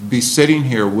to be sitting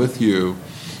here with you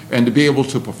and to be able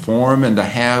to perform and to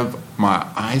have my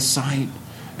eyesight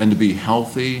and to be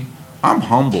healthy, I'm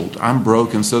humbled, I'm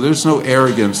broken. So there's no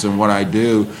arrogance in what I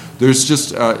do. There's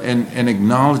just an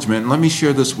acknowledgement. Let me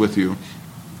share this with you.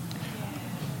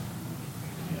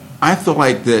 I feel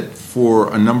like that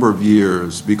for a number of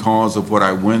years, because of what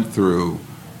I went through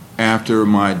after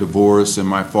my divorce and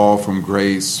my fall from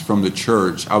grace from the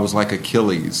church, I was like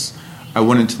Achilles. I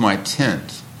went into my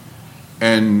tent,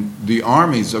 and the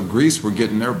armies of Greece were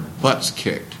getting their butts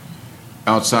kicked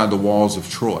outside the walls of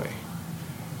Troy.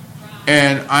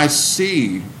 And I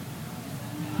see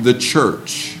the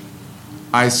church.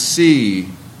 I see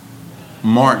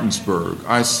Martinsburg.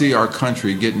 I see our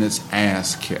country getting its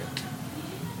ass kicked,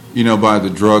 by the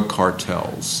drug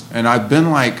cartels. And I've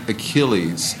been like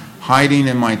Achilles, hiding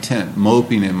in my tent,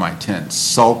 moping in my tent,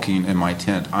 sulking in my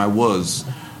tent. I was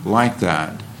like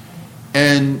that.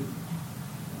 And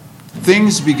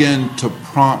things began to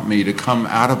prompt me to come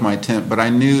out of my tent, but I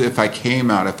knew if I came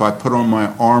out, if I put on my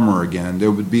armor again,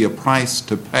 there would be a price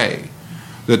to pay,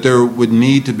 that there would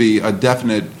need to be a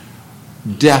definite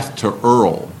death to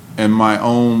Earl and my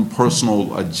own personal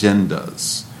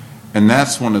agendas. And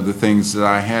that's one of the things that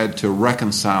I had to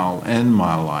reconcile in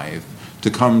my life, to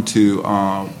come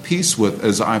to peace with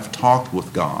as I've talked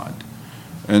with God.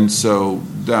 And so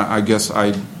I guess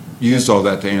I used all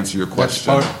that to answer your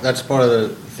question. That's part of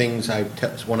the things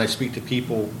when I speak to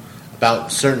people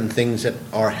about certain things that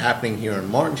are happening here in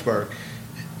Martinsburg,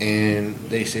 and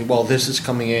they say, well, this is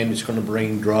coming in, it's going to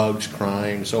bring drugs,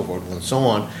 crime, so forth and so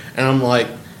on. And I'm like,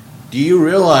 do you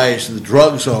realize the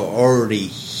drugs are already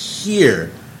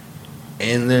here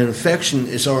and the infection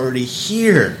is already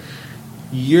here?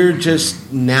 You're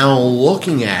just now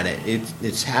looking at it.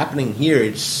 It's happening here.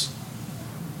 It's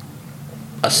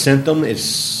a symptom.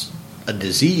 It's a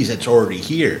disease that's already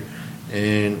here.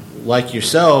 And like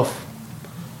yourself,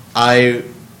 I'm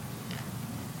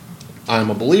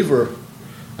a believer.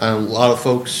 A lot of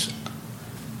folks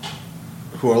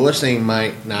who are listening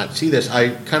might not see this. I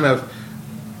kind of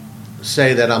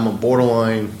say that I'm a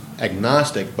borderline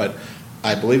agnostic, but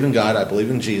I believe in God. I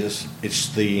believe in Jesus.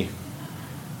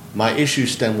 My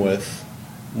issues stem with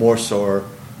more so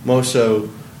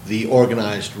the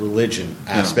organized religion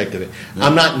aspect of it. Yeah.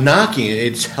 I'm not knocking it.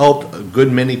 It's helped a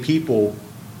good many people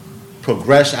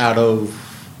progress out of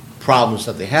problems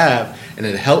that they have, and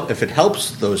if it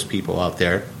helps those people out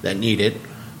there that need it,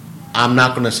 I'm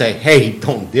not going to say, hey,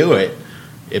 don't do it.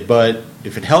 But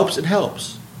if it helps, it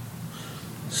helps.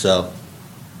 So,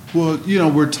 well,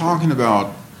 we're talking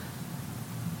about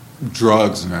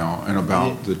drugs now and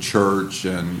about the church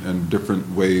and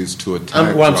different ways to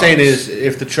attack what I'm saying is,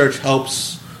 if the church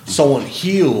helps someone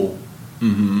heal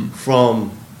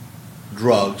from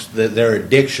drugs, their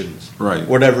addictions, right,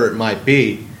 whatever it might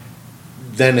be,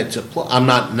 then I'm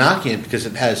not knocking it because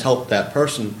it has helped that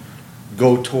person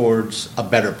go towards a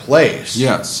better place.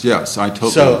 Yes, I totally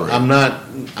agree. So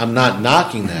I'm not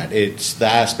knocking that. It's the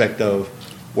aspect of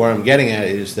where I'm getting at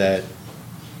is that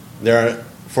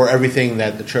for everything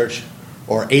that the church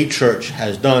or a church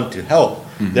has done to help,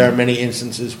 there are many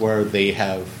instances where they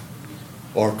have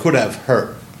or could have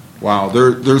hurt. Wow,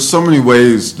 there's so many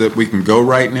ways that we can go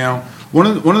right now. One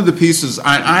of the pieces,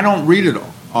 I don't read it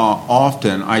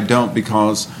often. I don't,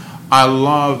 because I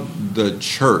love the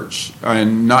church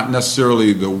and not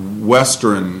necessarily the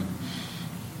Western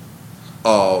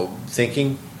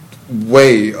thinking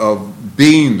way of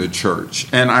being the church.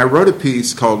 And I wrote a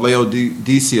piece called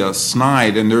Laodicea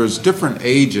Snide, and there's different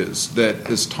ages that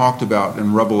is talked about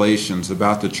in Revelations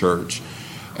about the church.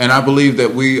 And I believe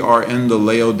that we are in the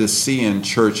Laodicean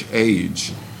church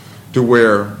age, to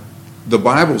where the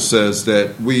Bible says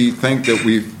that we think that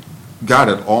we've got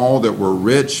it all, that we're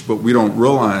rich, but we don't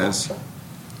realize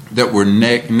that we're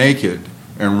naked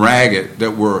and ragged,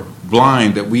 that we're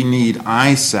blind, that we need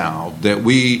eye salve, that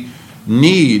we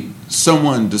need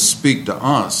someone to speak to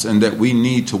us, and that we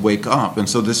need to wake up. And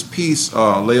so this piece,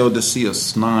 Laodicea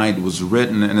Snide, was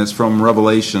written, and it's from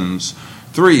Revelations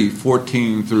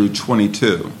 3:14 through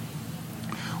 22.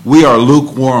 We are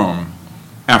lukewarm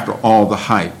after all the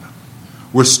hype.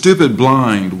 We're stupid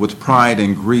blind with pride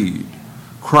and greed.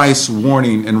 Christ's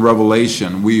warning in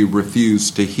Revelation we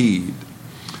refuse to heed.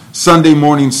 Sunday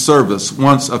morning service,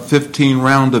 once a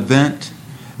 15-round event,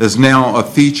 is now a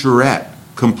featurette,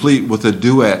 complete with a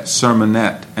duet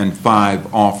sermonette and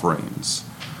 5 offerings.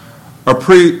 A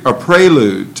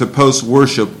prelude to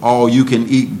post-worship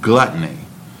all-you-can-eat gluttony.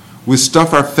 We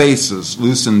stuff our faces,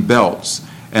 loosen belts,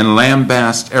 and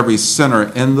lambast every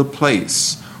sinner in the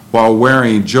place while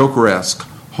wearing Jokeresque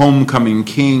homecoming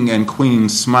king and queen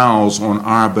smiles on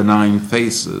our benign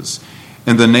faces.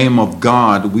 In the name of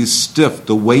God, we stiff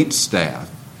the waitstaff.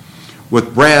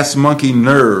 With brass monkey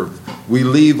nerve, we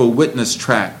leave a witness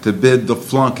track to bid the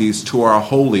flunkies to our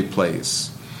holy place.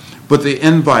 But the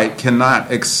invite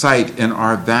cannot excite in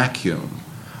our vacuum.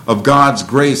 Of God's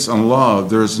grace and love,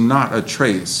 there is not a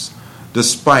trace,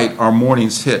 despite our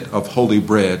morning's hit of holy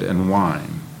bread and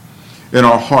wine. In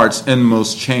our heart's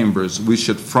inmost chambers, we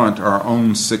should front our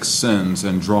own 6 sins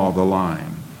and draw the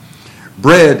line.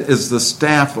 Bread is the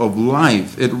staff of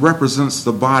life. It represents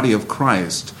the body of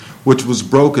Christ, which was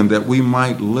broken that we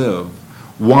might live.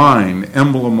 Wine,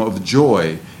 emblem of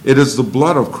joy. It is the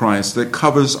blood of Christ that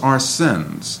covers our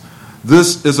sins.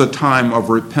 This is a time of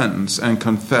repentance and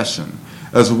confession,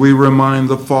 as we remind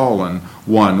the fallen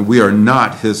one we are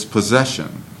not his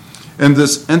possession. In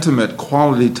this intimate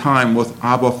quality time with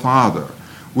Abba Father,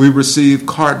 we receive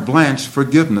carte blanche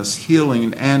forgiveness,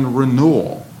 healing, and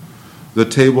renewal. The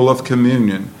table of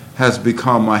communion has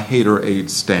become a hater-aid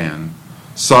stand.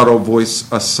 Subtle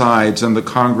voice asides in the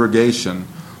congregation.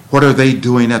 What are they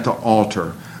doing at the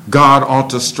altar? God ought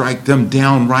to strike them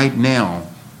down right now.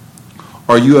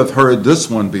 Or you have heard this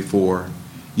one before.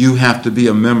 You have to be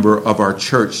a member of our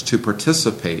church to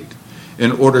participate.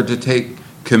 In order to take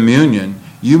communion,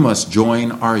 you must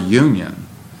join our union.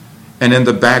 And in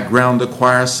the background, the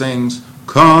choir sings,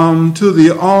 "Come to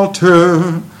the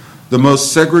altar." The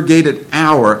most segregated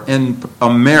hour in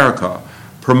America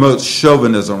promotes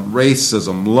chauvinism,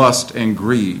 racism, lust, and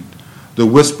greed. The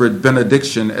whispered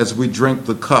benediction as we drink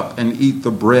the cup and eat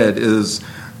the bread is,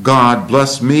 "God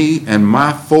bless me and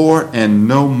my 4 and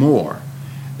no more."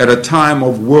 At a time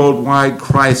of worldwide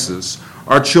crisis,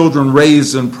 our children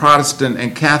raised in Protestant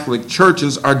and Catholic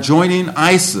churches are joining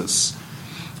ISIS.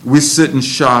 We sit in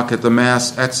shock at the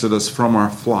mass exodus from our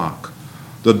flock.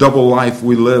 The double life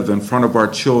we live in front of our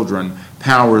children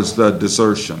powers the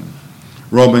desertion.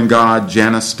 Roman god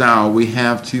Janus style, we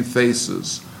have 2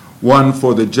 faces, one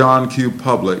for the John Q.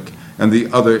 public and the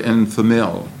other in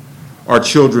famille. Our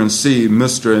children see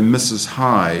Mr. and Mrs.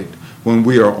 Hyde when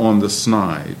we are on the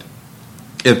snide.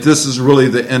 If this is really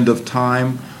the end of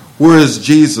time, where is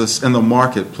Jesus in the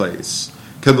marketplace?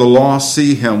 Can the lost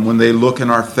see him when they look in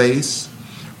our face?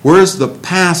 Where is the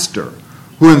pastor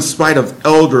who, in spite of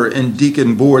elder and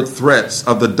deacon board threats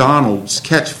of the Donald's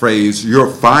catchphrase, "You're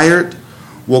fired,"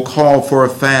 will call for a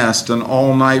fast and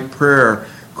all-night prayer,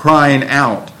 crying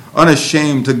out,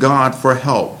 unashamed to God for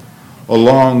help,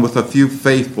 along with a few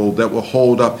faithful that will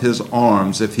hold up his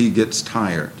arms if he gets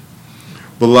tired?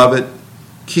 Beloved,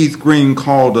 Keith Green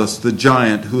called us the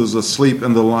giant who is asleep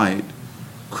in the light.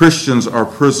 Christians are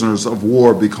prisoners of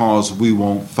war because we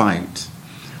won't fight.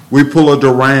 We pull a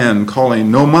Duran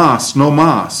calling no mas, no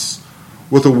mas.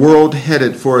 With a world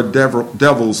headed for a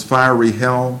devil's fiery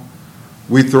hell,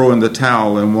 we throw in the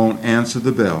towel and won't answer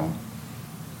the bell.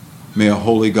 May a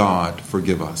holy God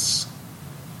forgive us.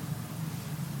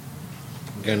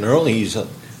 And Earl, he's,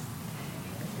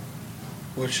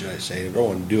 what should I say? I don't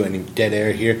want to do any dead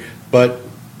air here, but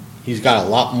he's got a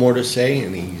lot more to say,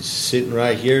 and he's sitting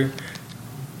right here,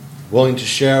 willing to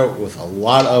share it with a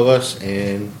lot of us.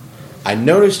 And I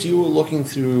noticed you were looking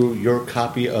through your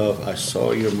copy of I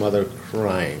Saw Your Mother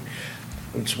Crying.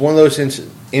 It's one of those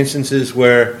instances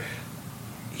where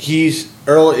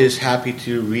Earl is happy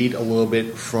to read a little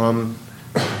bit from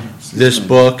this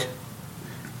book.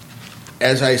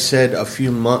 As I said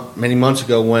many months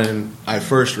ago when I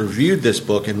first reviewed this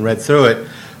book and read through it,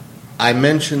 I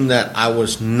mentioned that I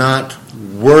was not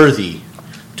worthy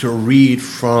to read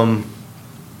from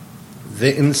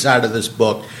the inside of this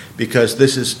book because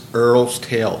this is Earl's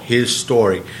tale, his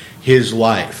story, his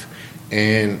life.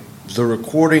 And the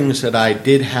recordings that I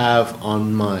did have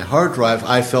on my hard drive,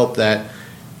 I felt that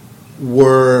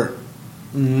were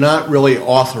not really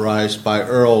authorized by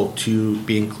Earl to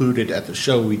be included at the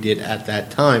show we did at that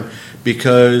time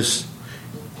because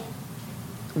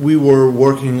we were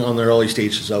working on the early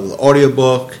stages of the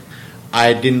audiobook.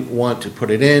 I didn't want to put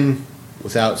it in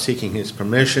without seeking his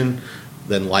permission.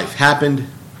 Then life happened.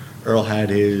 Earl had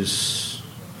his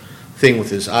thing with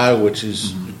his eye, which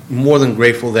is more than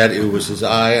grateful that it was his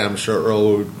eye. I'm sure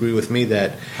Earl would agree with me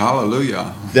that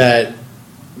Hallelujah. That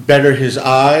better his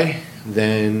eye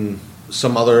than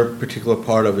some other particular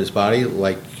part of his body,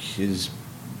 like his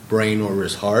brain or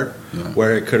his heart,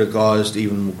 where it could have caused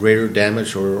even greater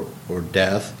damage or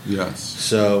death. Yes.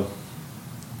 So,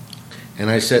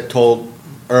 and I told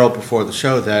Earl before the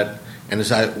show that, and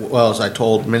as I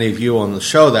told many of you on the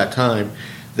show that time,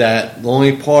 that the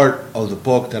only part of the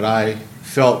book that I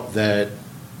felt that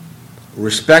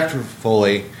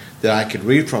respectfully that I could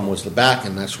read from was the back,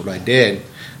 and that's what I did.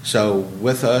 So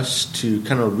with us to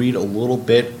kind of read a little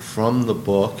bit from the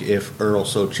book, if Earl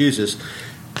so chooses,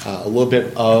 a little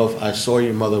bit of I Saw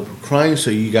Your Mother Crying,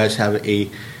 so you guys have a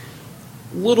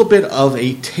little bit of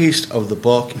a taste of the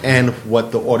book and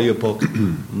what the audiobook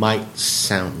might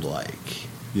sound like.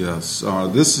 Yes,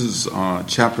 this is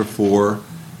chapter 4,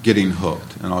 Getting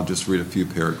Hooked, and I'll just read a few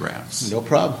paragraphs. No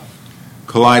problem.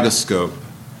 Kaleidoscope,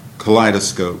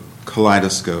 kaleidoscope,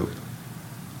 kaleidoscope.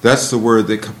 That's the word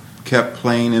that kept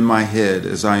playing in my head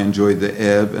as I enjoyed the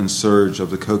ebb and surge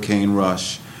of the cocaine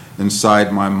rush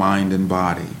inside my mind and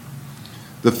body.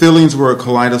 The feelings were a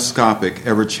kaleidoscopic,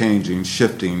 ever-changing,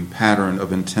 shifting pattern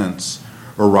of intense,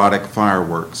 erotic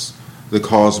fireworks that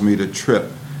caused me to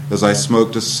trip as I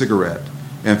smoked a cigarette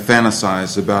and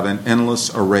fantasized about an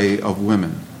endless array of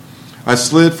women. I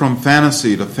slid from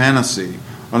fantasy to fantasy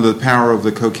under the power of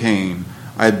the cocaine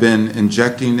I had been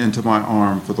injecting into my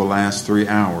arm for the last 3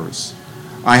 hours.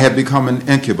 I had become an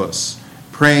incubus,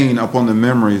 preying upon the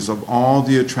memories of all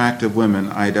the attractive women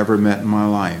I had ever met in my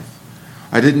life.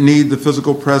 I didn't need the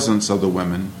physical presence of the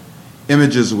women.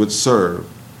 Images would serve.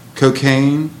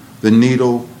 Cocaine, the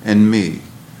needle, and me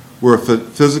were a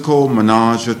physical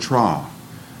menage a trois.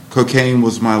 Cocaine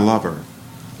was my lover.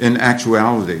 In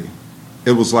actuality,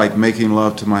 it was like making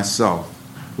love to myself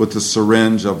with a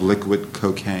syringe of liquid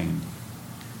cocaine.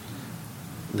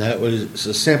 That was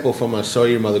a sample from I Saw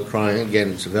Your Mother Crying.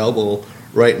 Again, it's available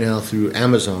right now through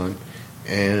Amazon.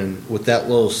 And with that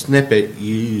little snippet,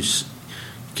 you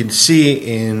can see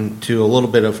into a little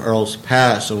bit of Earl's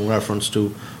past in reference to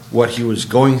what he was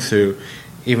going through,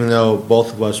 even though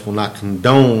both of us will not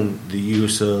condone the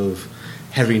use of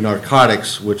heavy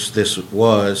narcotics, which this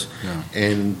was. Yeah.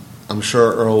 And I'm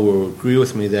sure Earl will agree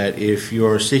with me that if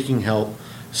you're seeking help,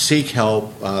 seek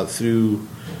help through,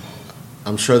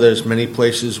 I'm sure there's many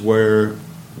places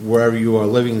wherever you are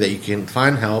living that you can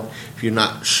find help. If you're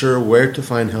not sure where to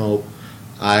find help,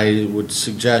 I would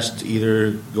suggest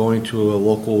either going to a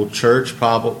local church,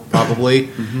 probably.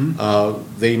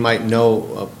 Mm-hmm. They might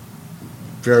know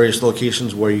various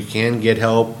locations where you can get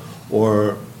help,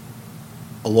 or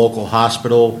a local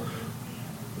hospital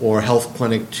or health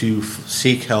clinic to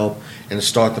seek help and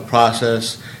start the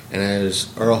process. And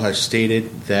as Earl has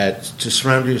stated, that to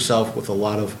surround yourself with a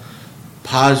lot of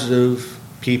positive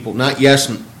people, not yes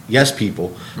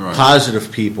people, right.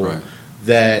 Positive people. Right.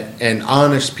 And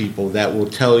honest people that will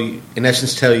tell you, in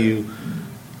essence, tell you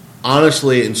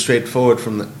honestly and straightforward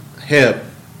from the hip,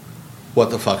 what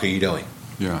the fuck are you doing?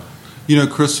 Yeah.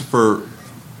 Christopher,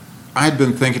 I had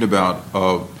been thinking about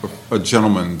a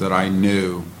gentleman that I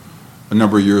knew a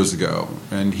number of years ago,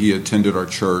 and he attended our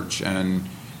church, and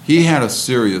he had a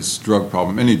serious drug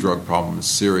problem. Any drug problem is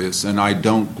serious, and I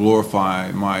don't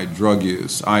glorify my drug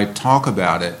use. I talk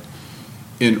about it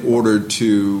in order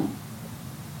to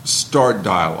start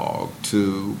dialogue,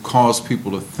 to cause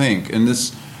people to think. And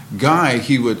this guy,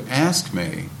 he would ask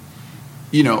me,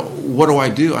 what do I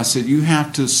do? I said, you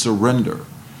have to surrender.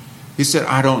 He said,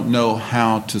 I don't know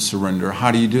how to surrender.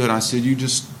 How do you do it? I said, you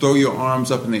just throw your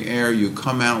arms up in the air, you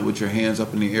come out with your hands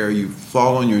up in the air, you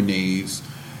fall on your knees,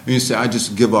 and you say, I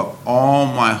just give up all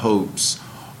my hopes,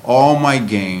 all my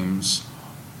games,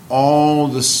 all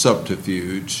the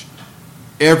subterfuge,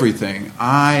 everything.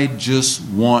 I just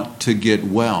want to get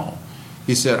well.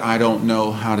 He said, I don't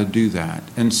know how to do that.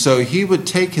 And so he would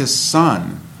take his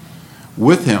son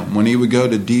with him when he would go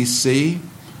to D.C.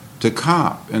 to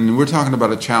cop. And we're talking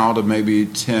about a child of maybe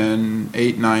 10,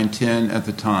 8, 9, 10 at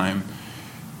the time.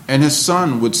 And his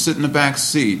son would sit in the back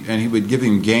seat, and he would give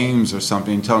him games or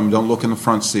something and tell him, don't look in the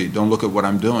front seat, don't look at what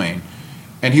I'm doing.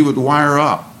 And he would wire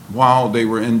up while they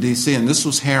were in D.C. And this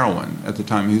was heroin at the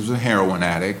time. He was a heroin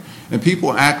addict. And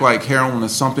people act like heroin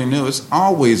is something new. It's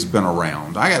always been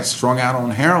around. I got strung out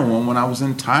on heroin when I was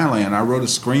in Thailand. I wrote a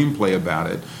screenplay about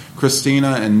it.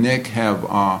 Christina and Nick have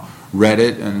read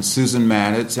it, and Susan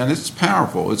Maddox, and it's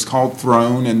powerful. It's called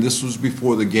Throne, and this was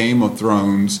before the Game of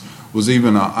Thrones was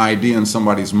even an idea in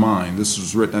somebody's mind. This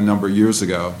was written a number of years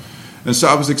ago. And so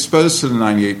I was exposed to the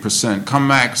 98%, come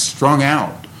back strung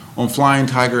out on Flying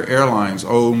Tiger Airlines,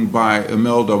 owned by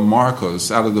Imelda Marcos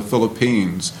out of the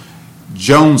Philippines,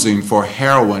 jonesing for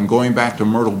heroin, going back to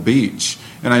Myrtle Beach.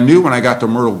 And I knew when I got to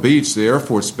Myrtle Beach, the Air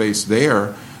Force Base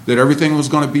there, that everything was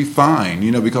going to be fine,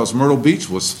 because Myrtle Beach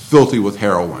was filthy with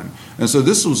heroin. And so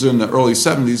this was in the early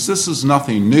 70s. This is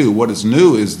nothing new. What is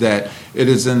new is that it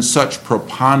is in such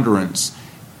preponderance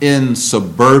in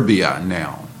suburbia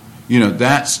now.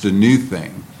 That's the new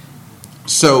thing.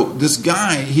 So this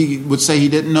guy, he would say he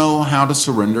didn't know how to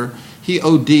surrender. He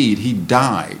OD'd. He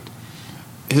died.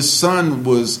 His son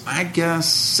was, I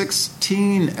guess,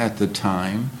 16 at the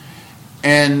time.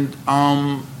 And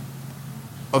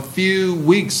a few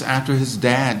weeks after his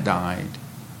dad died,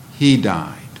 he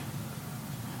died.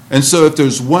 And so if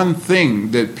there's one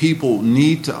thing that people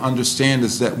need to understand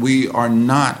is that we are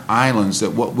not islands,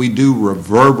 that what we do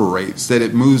reverberates, that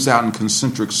it moves out in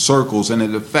concentric circles, and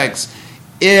it affects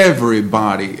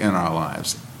everybody in our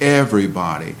lives,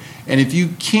 everybody. And if you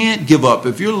can't give up,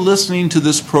 if you're listening to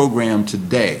this program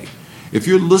today,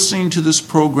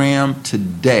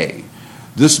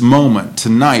 this moment,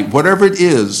 tonight, whatever it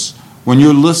is, when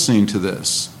you're listening to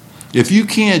this, if you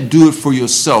can't do it for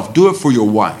yourself, do it for your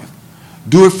wife.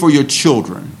 Do it for your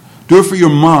children. Do it for your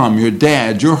mom, your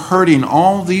dad. You're hurting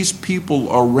all these people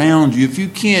around you. If you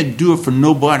can't do it for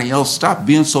nobody else, stop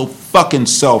being so fucking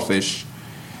selfish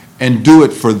and do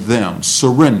it for them.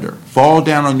 Surrender. Fall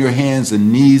down on your hands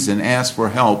and knees and ask for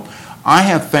help. I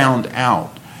have found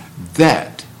out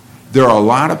that there are a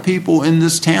lot of people in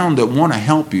this town that want to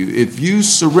help you. If you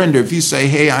surrender, if you say,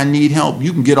 hey, I need help,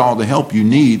 you can get all the help you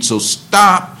need. So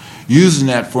stop using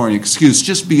that for an excuse.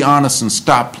 Just be honest and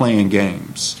stop playing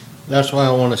games. That's why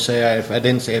I want to say, if I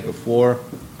didn't say it before,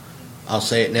 I'll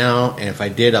say it now, and if I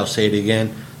did, I'll say it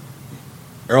again.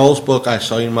 Earl's book, I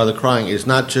Saw Your Mother Crying, is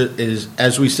not just, is,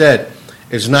 as we said,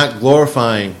 is not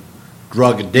glorifying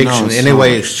drug addiction in any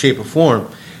way, shape, or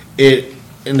form. It,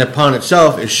 in upon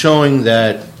itself, is showing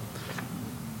that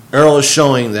Earl is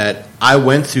showing that I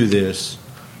went through this.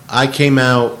 I came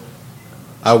out.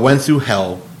 I went through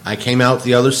hell. I came out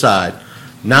the other side,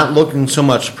 not looking so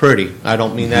much pretty. I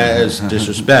don't mean that as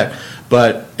disrespect,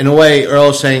 but in a way,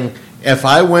 Earl is saying, if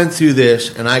I went through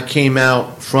this and I came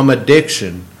out from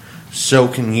addiction, so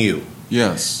can you.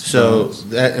 Yes. So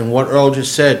that, and what Earl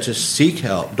just said, just seek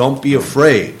help. Don't be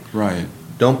afraid. Right.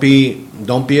 Don't be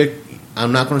a,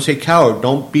 I'm not going to say coward.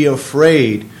 Don't be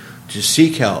afraid to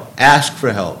seek help. Ask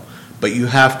for help. But you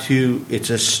have to, it's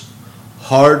just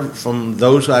hard from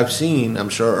those I've seen. I'm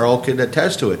sure Earl could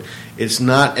attest to it. It's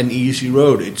not an easy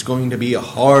road. It's going to be a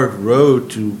hard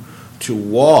road to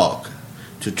walk,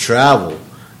 to travel.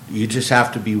 You just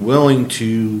have to be willing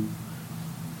to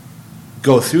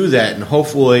go through that, and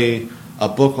hopefully a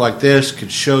book like this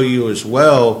could show you as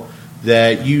well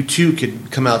that you too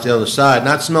could come out the other side,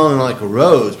 not smelling like a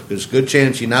rose, because there's a good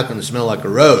chance you're not going to smell like a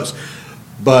rose,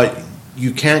 but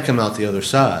you can come out the other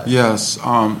side. Yes.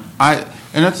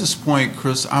 And at this point,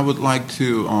 Chris, I would like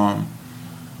to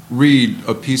read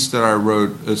a piece that I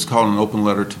wrote. It's called An Open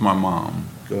Letter to My Mom.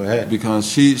 Go ahead. Because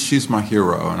she's my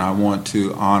hero, and I want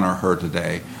to honor her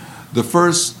today. The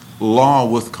first law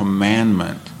with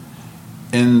commandment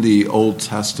in the Old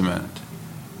Testament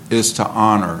is to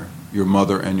honor your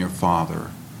mother and your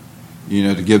father,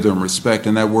 to give them respect.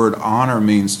 And that word honor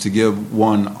means to give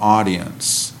one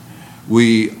audience.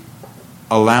 We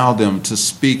allow them to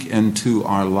speak into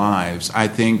our lives. I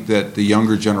think that the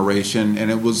younger generation, and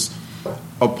it was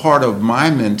a part of my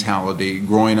mentality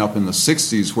growing up in the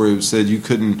 60s, where it said you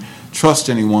couldn't trust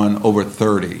anyone over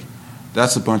 30.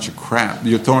 That's a bunch of crap.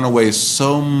 You're throwing away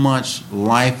so much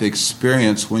life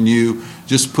experience when you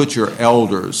just put your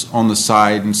elders on the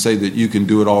side and say that you can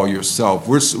do it all yourself.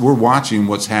 We're watching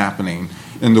what's happening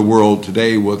in the world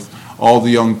today with all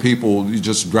the young people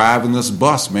just driving this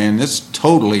bus, man. It's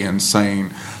totally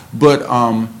insane. But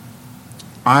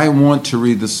I want to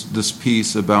read this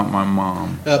piece about my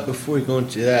mom. Before we go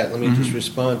into that, let me just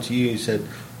respond to you. You said,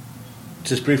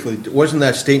 just briefly, wasn't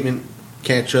that statement,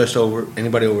 can't trust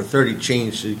anybody over 30,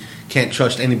 changed to can't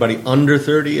trust anybody under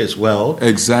 30 as well?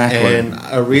 Exactly. And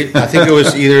I think it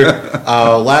was either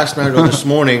last night or this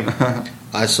morning,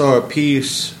 I saw a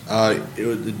piece.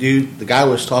 The guy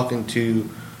was talking to,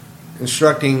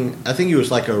 instructing, I think he was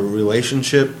like a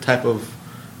relationship type of,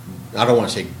 I don't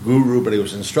want to say guru, but he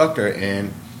was an instructor,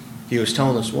 and he was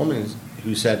telling this woman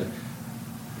who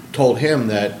told him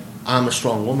that I'm a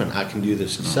strong woman, I can do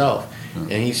this myself. And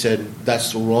he said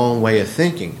that's the wrong way of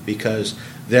thinking, because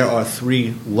there are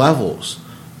 3 levels.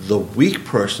 The weak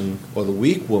person or the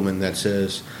weak woman that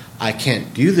says, I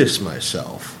can't do this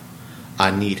myself,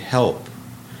 I need help.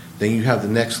 Then you have the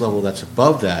next level that's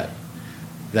above that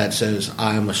says,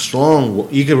 I'm a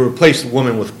strong, you can replace the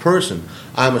woman with person.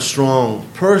 I'm a strong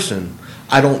person,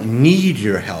 I don't need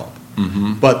your help.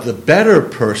 Mm-hmm. But the better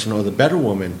person or the better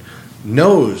woman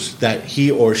knows that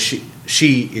he or she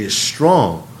is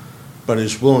strong, but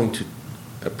is willing to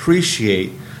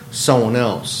appreciate someone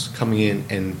else coming in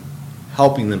and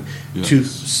helping them, to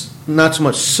not so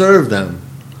much serve them,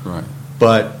 right,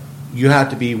 but you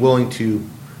have to be willing to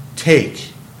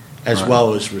take as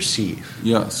well as receive.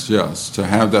 Yes, to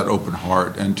have that open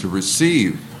heart and to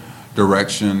receive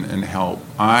direction and help.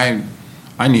 I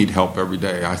need help every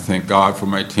day. I thank God for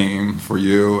my team, for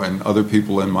you, and other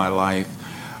people in my life.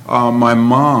 My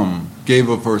mom gave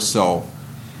of herself,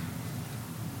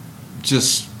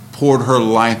 just poured her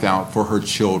life out for her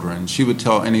children. She would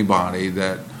tell anybody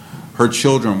that her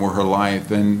children were her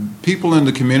life. And people in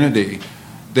the community,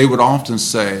 they would often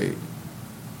say,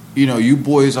 you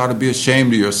boys ought to be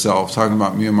ashamed of yourselves, talking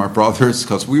about me and my brothers,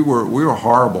 because we were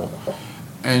horrible.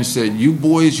 And she said, you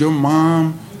boys, your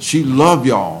mom, she loved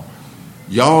y'all.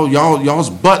 Y'all's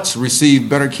butts receive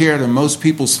better care than most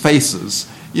people's faces.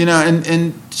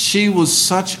 And she was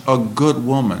such a good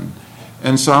woman.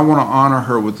 And so I want to honor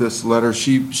her with this letter.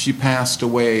 She passed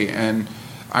away, and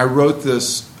I wrote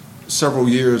this several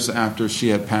years after she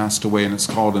had passed away, and it's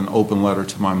called An Open Letter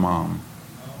to My Mom.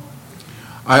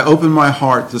 I open my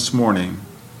heart this morning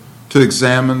to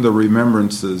examine the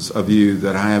remembrances of you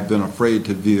that I have been afraid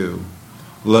to view,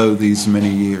 lo, these many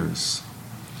years.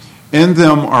 In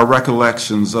them are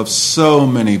recollections of so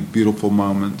many beautiful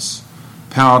moments,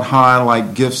 piled high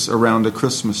like gifts around a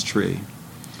Christmas tree.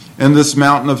 And this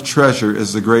mountain of treasure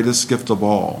is the greatest gift of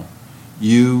all.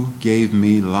 You gave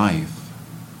me life.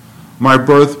 My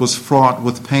birth was fraught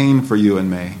with pain for you and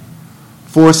me.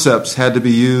 Forceps had to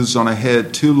be used on a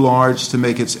head too large to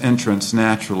make its entrance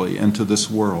naturally into this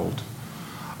world.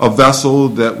 A vessel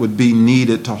that would be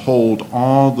needed to hold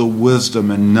all the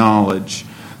wisdom and knowledge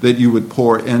that you would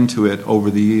pour into it over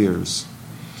the years.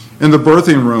 In the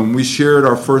birthing room, we shared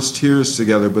our first tears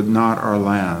together, but not our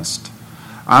last.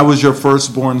 I was your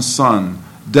firstborn son,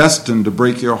 destined to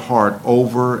break your heart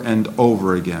over and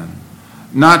over again,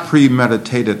 not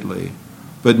premeditatedly,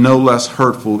 but no less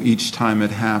hurtful each time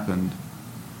it happened.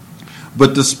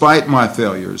 But despite my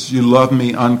failures, you loved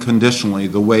me unconditionally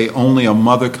the way only a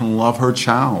mother can love her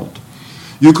child.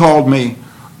 You called me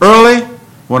Early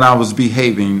when I was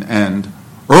behaving and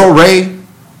Earl Ray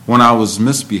when I was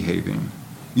misbehaving.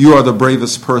 You are the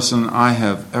bravest person I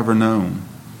have ever known.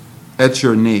 At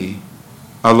your knee,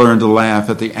 I learned to laugh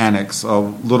at the antics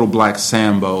of Little Black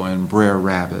Sambo and Brer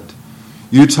Rabbit.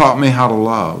 You taught me how to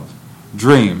love,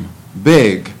 dream,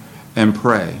 big, and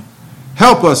pray.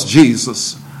 Help us,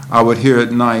 Jesus, I would hear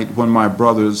at night when my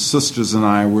brothers, sisters, and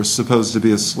I were supposed to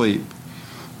be asleep,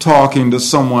 talking to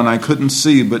someone I couldn't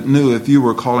see but knew if you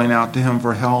were calling out to him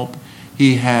for help,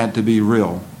 he had to be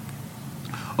real.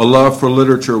 A love for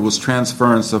literature was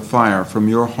transference of fire from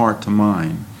your heart to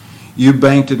mine. You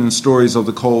banked it in stories of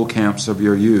the coal camps of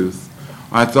your youth.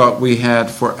 I thought we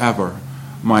had forever,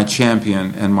 my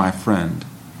champion and my friend.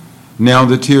 Now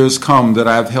the tears come that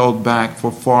I've held back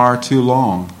for far too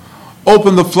long.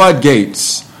 Open the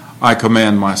floodgates, I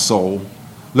command my soul.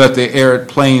 Let the arid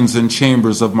plains and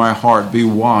chambers of my heart be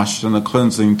washed in a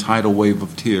cleansing tidal wave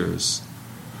of tears.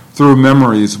 Through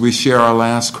memories, we share our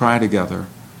last cry together.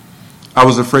 I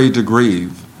was afraid to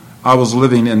grieve. I was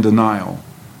living in denial.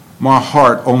 My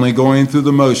heart only going through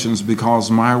the motions because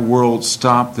my world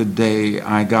stopped the day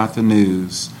I got the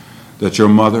news that your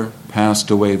mother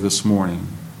passed away this morning.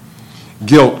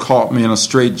 Guilt caught me in a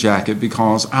straitjacket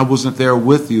because I wasn't there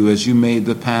with you as you made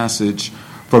the passage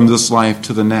from this life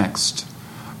to the next.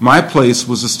 My place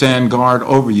was to stand guard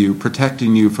over you,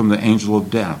 protecting you from the angel of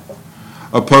death,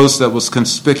 a post that was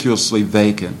conspicuously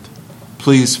vacant.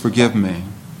 Please forgive me.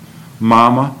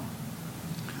 Mama,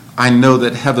 I know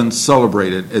that heaven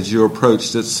celebrated as you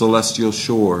approached its celestial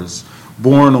shores,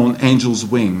 borne on angels'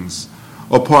 wings,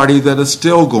 a party that is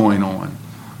still going on,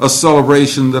 a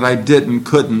celebration that I didn't,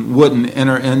 couldn't, wouldn't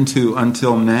enter into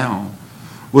until now.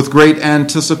 With great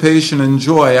anticipation and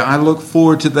joy, I look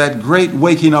forward to that great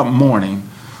waking up morning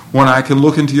when I can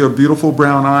look into your beautiful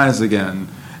brown eyes again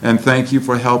and thank you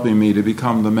for helping me to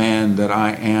become the man that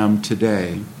I am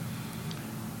today.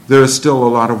 There is still a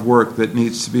lot of work that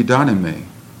needs to be done in me,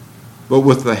 but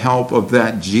with the help of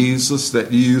that Jesus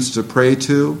that you used to pray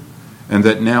to and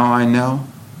that now I know,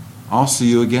 I'll see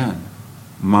you again.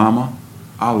 Mama,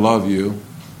 I love you.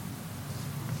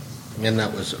 And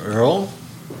that was Earl,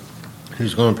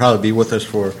 who's going to probably be with us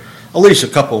for at least a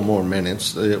couple more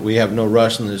minutes. We have no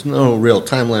rush and there's no real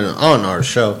time limit on our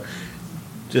show.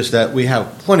 Just that we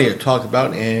have plenty to talk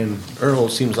about, and Earl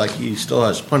seems like he still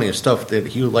has plenty of stuff that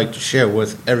he would like to share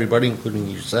with everybody, including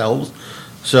yourselves.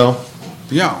 So,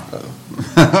 yeah.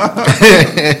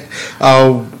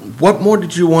 What more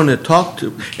did you want to talk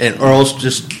to? And Earl's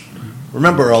just,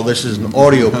 remember, Earl, this is an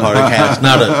audio podcast,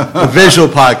 not a visual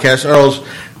podcast. Earl's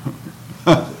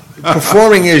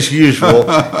performing as usual,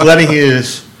 letting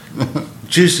his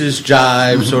juices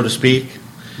jive, so to speak.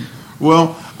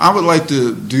 Well, I would like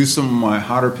to do some of my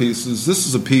hotter pieces. This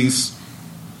is a piece,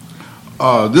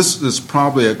 this is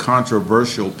probably a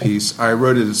controversial piece. I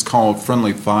wrote it, it's called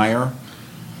Friendly Fire.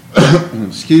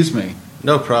 Excuse me.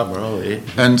 No problem, Earl.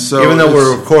 And so even though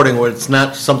we're recording, it's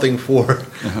not something for,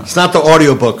 it's not the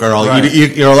audiobook, Earl. Right.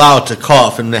 You're allowed to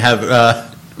cough and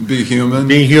have... be human?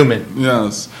 Be human.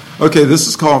 Yes. Okay, this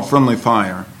is called Friendly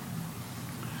Fire.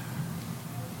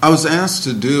 I was asked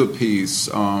to do a piece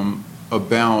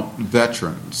about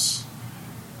veterans.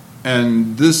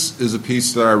 And this is a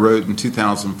piece that I wrote in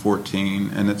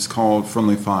 2014, and it's called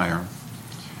Friendly Fire.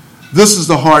 This is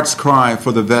the heart's cry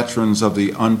for the veterans of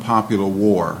the unpopular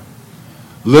war,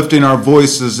 lifting our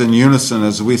voices in unison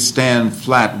as we stand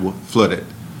flat-footed,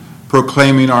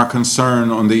 proclaiming our concern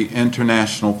on the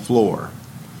international floor.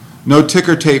 No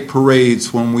ticker tape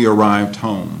parades when we arrived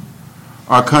home.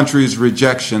 Our country's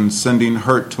rejection sending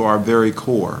hurt to our very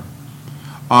core.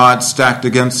 Odds stacked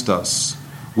against us.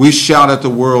 We shout at the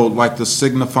world like the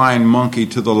signifying monkey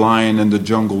to the lion in the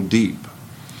jungle deep.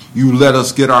 You let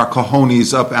us get our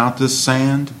cojones up out this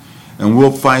sand, and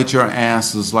we'll fight your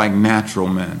asses like natural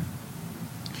men.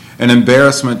 An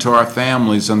embarrassment to our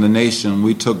families and the nation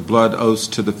we took blood oaths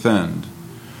to defend.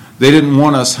 They didn't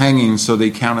want us hanging, so they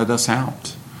counted us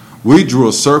out. We drew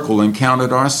a circle and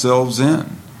counted ourselves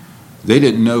in. They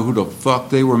didn't know who the fuck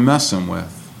they were messing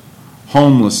with.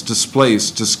 Homeless,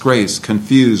 displaced, disgraced,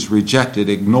 confused, rejected,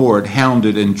 ignored,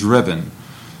 hounded, and driven,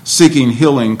 seeking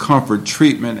healing, comfort,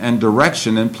 treatment, and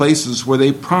direction in places where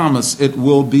they promise it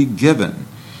will be given.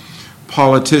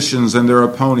 Politicians and their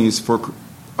appointees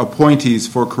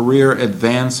for career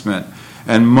advancement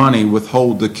and money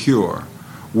withhold the cure.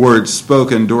 Words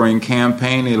spoken during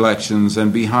campaign elections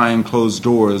and behind closed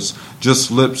doors, just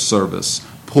lip service,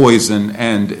 poison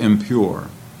and impure.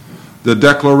 The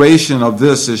declaration of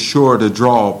this is sure to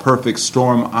draw perfect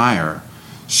storm ire.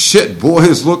 Shit,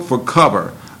 boys, look for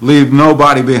cover. Leave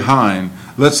nobody behind.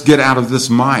 Let's get out of this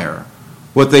mire.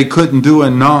 What they couldn't do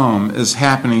in Nam is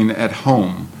happening at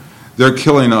home. They're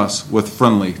killing us with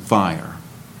friendly fire.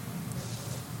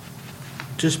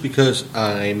 Just because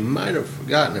I might have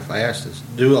forgotten if I asked this,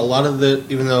 do a lot of the,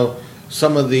 even though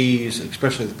some of these,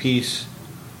 especially the piece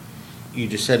you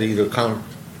just said,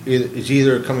 is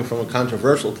either coming from a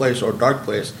controversial place or a dark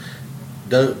place,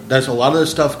 does a lot of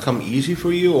this stuff come easy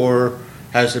for you, or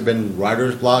has there been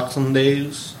writer's block some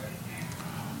days?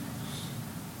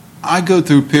 I go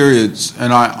through periods,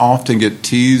 and I often get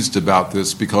teased about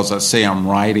this because I say I'm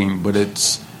writing, but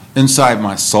it's inside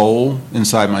my soul,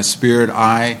 inside my spirit.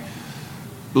 I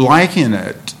liken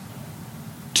it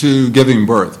to giving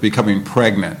birth, becoming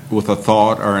pregnant with a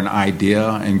thought or an idea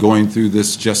and going through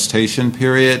this gestation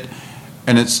period.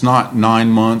 And it's not 9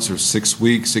 months or 6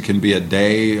 weeks. It can be a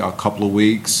day, a couple of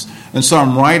weeks. And so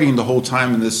I'm writing the whole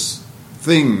time, and this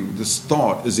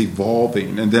thought is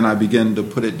evolving. And then I begin to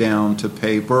put it down to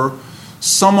paper.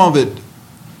 Some of it,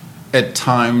 at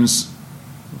times,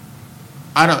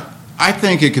 I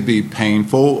think it could be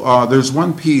painful. There's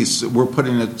one piece, we're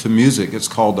putting it to music. It's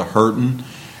called The Hurtin'.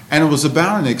 And it was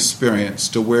about an experience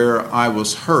to where I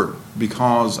was hurt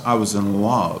because I was in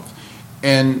love.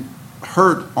 And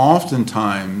hurt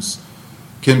oftentimes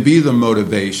can be the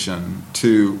motivation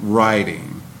to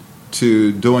writing,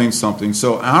 to doing something.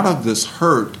 So out of this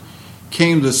hurt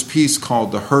came this piece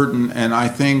called The Hurtin', and I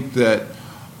think that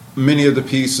many of the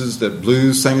pieces that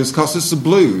blues singers, because it's the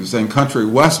blues and country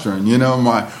western,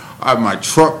 my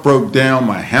truck broke down,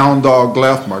 my hound dog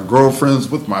left, my girlfriend's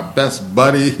with my best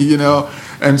buddy,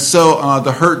 and so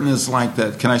The Hurtin' is like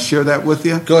that. Can I share that with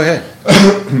you? Go ahead.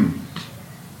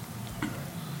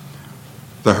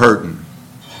 The Hurtin'.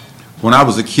 When I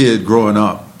was a kid growing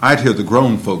up, I'd hear the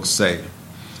grown folks say,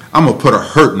 "I'm going to put a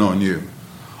hurtin' on you."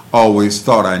 Always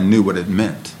thought I knew what it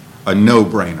meant. A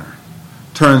no-brainer.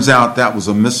 Turns out that was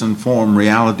a misinformed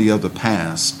reality of the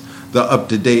past. The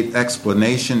up-to-date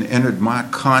explanation entered my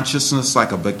consciousness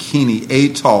like a bikini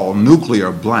atoll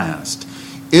nuclear blast.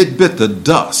 It bit the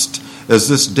dust as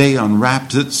this day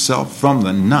unwrapped itself from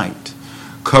the night,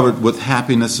 covered with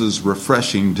happiness's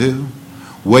refreshing dew.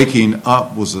 Waking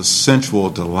up was a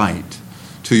sensual delight.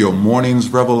 To your morning's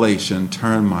revelation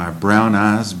turned my brown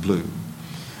eyes blue.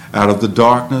 Out of the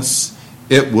darkness,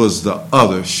 it was the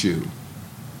other shoe.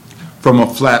 From a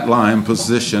flatline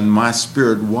position, my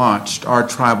spirit watched our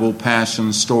tribal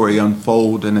passion story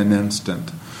unfold in an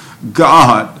instant.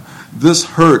 God, this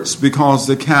hurts because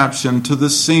the caption to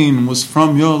the scene was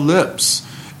from your lips.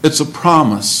 It's a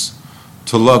promise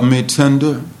to love me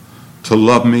tender, to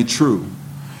love me true.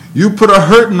 You put a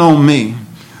hurtin' on me,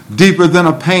 deeper than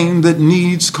a pain that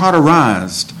needs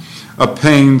cauterized, a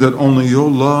pain that only your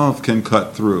love can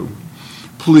cut through.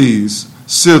 Please,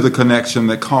 sear the connection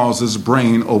that causes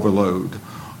brain overload.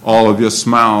 All of your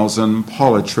smiles and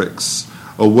politricks,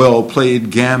 a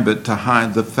well-played gambit to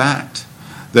hide the fact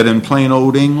that in plain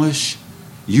old English,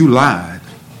 you lied.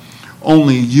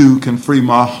 Only you can free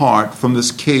my heart from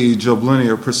this cage of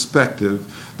linear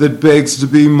perspective that begs to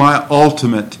be my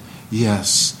ultimate.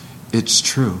 Yes, it's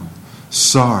true.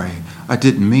 Sorry, I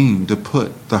didn't mean to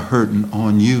put the hurtin'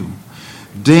 on you.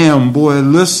 Damn, boy,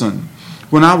 listen.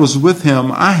 When I was with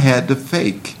him, I had to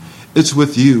fake. It's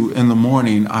with you in the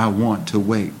morning I want to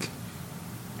wake.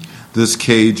 This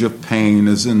cage of pain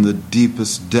is in the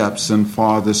deepest depths and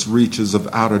farthest reaches of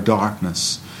outer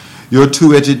darkness. Your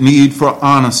two-edged need for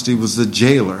honesty was the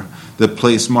jailer that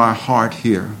placed my heart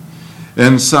here.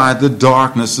 Inside the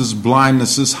darkness is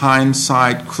blindness, is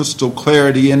hindsight, crystal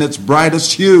clarity in its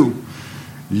brightest hue.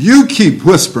 You keep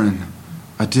whispering,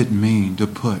 I didn't mean to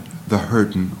put the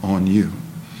hurting on you.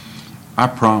 I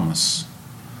promise,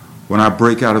 when I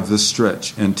break out of this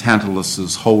stretch in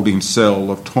Tantalus's holding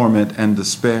cell of torment and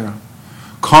despair,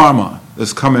 karma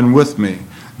is coming with me,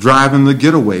 driving the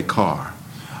getaway car.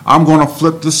 I'm going to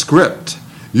flip the script.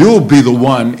 You'll be the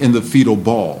one in the fetal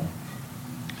ball.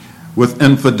 With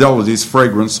infidelity's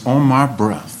fragrance on my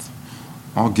breath,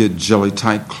 I'll get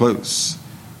jelly-tight close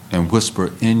and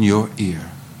whisper in your ear,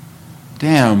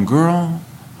 damn, girl,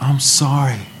 I'm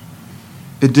sorry.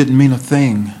 It didn't mean a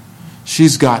thing.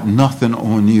 She's got nothing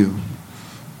on you.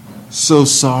 So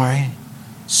sorry,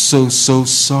 so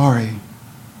sorry.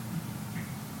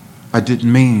 I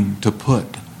didn't mean to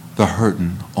put the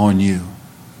hurting on you.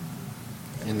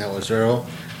 And that was Earl.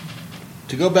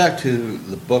 To go back to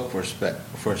the book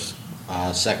for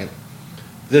a second,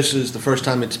 this is the first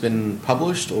time it's been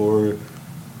published, or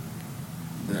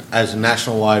as a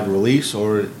national-wide release,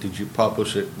 or did you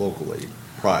publish it locally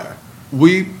prior?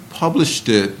 We published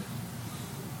it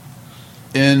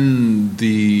in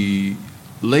the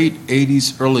late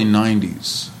 80s, early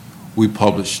 90s. We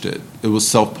published it. It was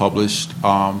self-published.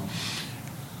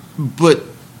 But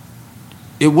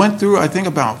it went through, I think,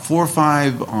 about 4 or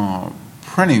 5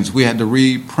 printings. We had to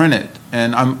reprint it.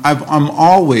 And I'm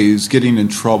always getting in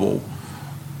trouble.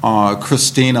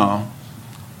 Christina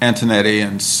Antonetti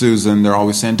and Susan, they're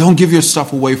always saying, don't give your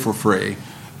stuff away for free.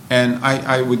 And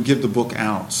I would give the book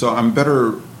out. So I'm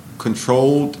better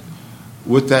controlled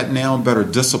with that now, better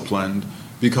disciplined,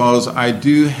 because I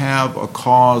do have a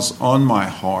cause on my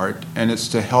heart, and it's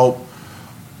to help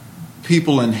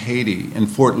people in Haiti, in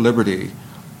Fort Liberty,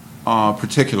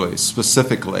 particularly,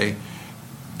 specifically.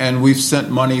 And we've sent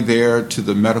money there to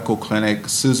the medical clinic.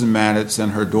 Susan Maddox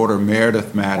and her daughter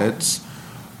Meredith Maddox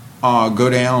go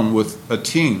down with a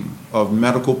team of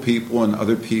medical people and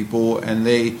other people, and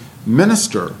they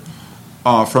minister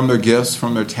from their gifts,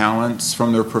 from their talents,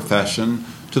 from their profession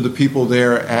to the people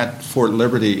there at Fort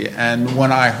Liberty. And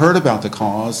when I heard about the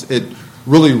cause, it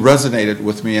really resonated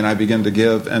with me, and I began to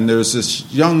give. And there's this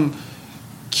young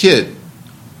kid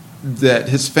that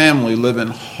his family live in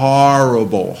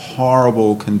horrible,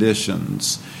 horrible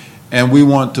conditions, and we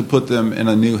want to put them in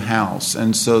a new house.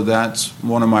 And so that's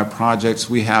one of my projects.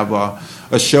 We have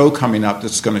a show coming up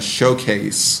that's going to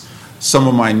showcase some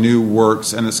of my new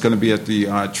works, and it's going to be at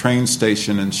the train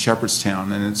station in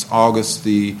Shepherdstown, and it's August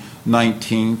the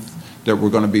 19th that we're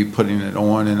going to be putting it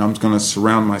on, and I'm going to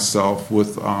surround myself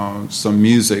with some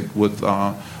music, with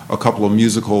a couple of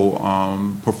musical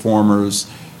performers,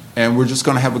 and we're just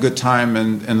going to have a good time,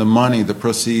 and the money, the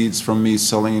proceeds from me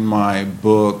selling my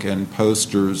book and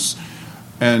posters,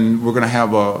 and we're going to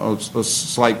have a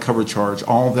slight cover charge.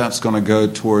 All of that's going to go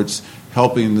towards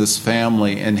helping this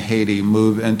family in Haiti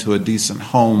move into a decent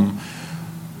home.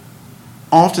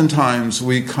 Oftentimes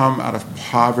we come out of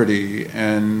poverty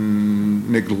and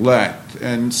neglect,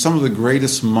 and some of the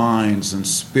greatest minds and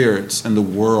spirits in the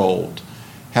world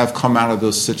have come out of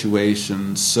those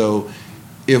situations. So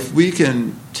if we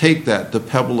can take that, the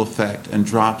pebble effect, and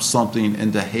drop something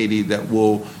into Haiti that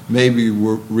will maybe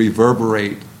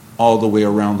reverberate all the way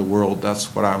around the world,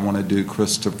 that's what I want to do,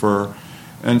 Christopher.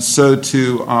 And so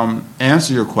to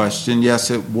answer your question, yes,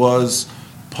 it was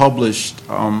published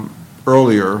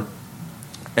earlier,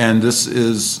 and this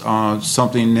is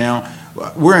something now.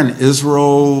 We're in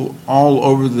Israel, all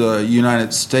over the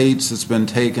United States. It's been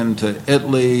taken to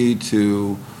Italy,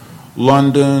 to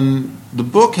London. The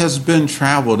book has been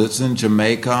traveled. It's in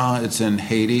Jamaica, it's in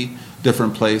Haiti,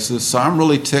 different places. So I'm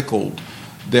really tickled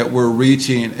that we're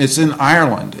reaching. It's in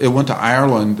Ireland. It went to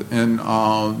Ireland in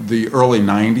the early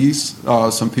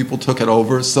 90s. Some people took it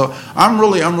over. So I'm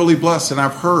really blessed, and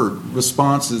I've heard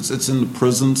responses. It's in the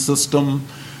prison system.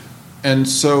 And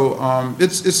so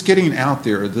it's getting out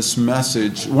there, this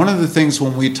message. One of the things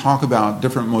when we talk about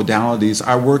different modalities,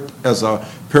 I worked as a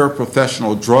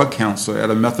paraprofessional drug counselor at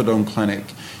a methadone clinic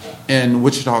in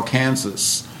Wichita,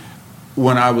 Kansas.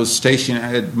 When I was stationed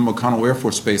at McConnell Air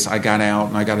Force Base, I got out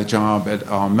and I got a job at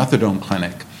a methadone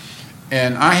clinic.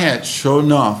 And I had, sure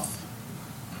enough,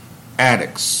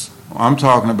 addicts. I'm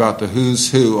talking about the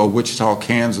who's who of Wichita,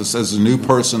 Kansas. As a new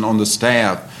person on the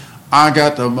staff, I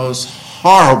got the most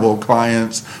horrible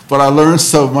clients, but I learned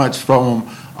so much from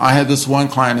them. I had this one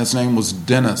client, his name was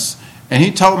Dennis, and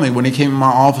he told me when he came in my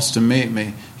office to meet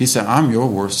me, he said, I'm your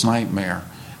worst nightmare.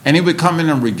 And he would come in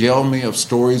and regale me of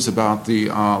stories about the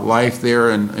life there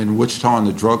in Wichita and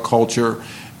the drug culture.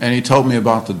 And he told me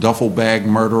about the duffel bag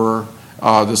murderer,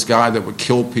 this guy that would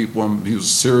kill people, and he was a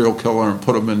serial killer and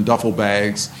put them in duffel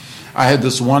bags. I had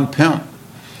this one pimp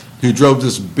who drove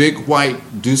this big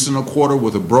white deuce and a quarter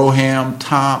with a Broham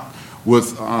top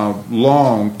with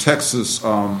long Texas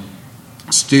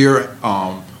steer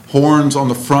horns on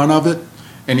the front of it.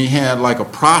 And he had like a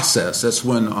process. That's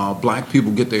when black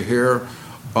people get their hair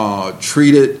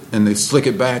treated and they slick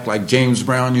it back like James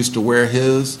Brown used to wear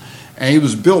his. And he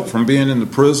was built from being in the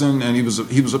prison, and he was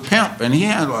a pimp. And he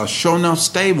had a show enough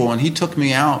stable, and he took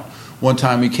me out one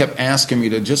time. He kept asking me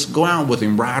to just go out with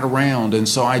him, ride around. And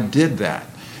so I did that.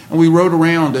 And we rode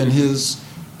around in his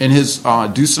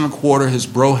deuce and a quarter, his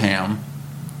Broham,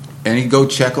 and he'd go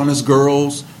check on his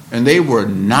girls, and they were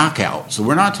knockouts. So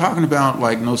we're not talking about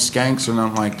like no skanks or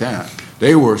nothing like that.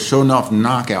 They were sure enough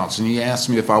knockouts. And he asked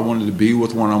me if I wanted to be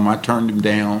with one of them. I turned him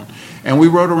down. And we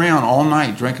rode around all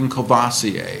night drinking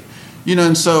Cavassier.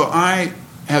 And so I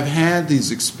have had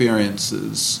these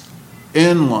experiences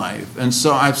in life. And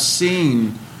so I've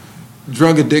seen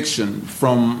drug addiction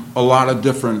from a lot of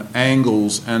different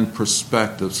angles and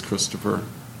perspectives, Christopher.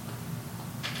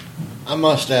 I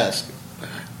must ask,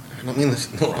 I don't mean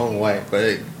this in the wrong way, but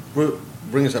it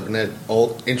brings up an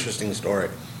old interesting story.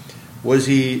 Was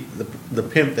he, the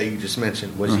pimp that you just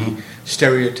mentioned, was he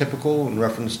stereotypical in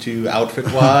reference to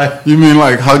outfit-wise? You mean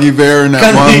like Huggy Bear in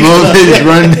that one movie? He's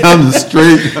running down the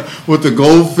street with the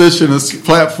goldfish in his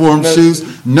platform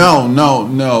shoes?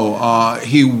 No.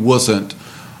 He wasn't.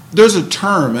 There's a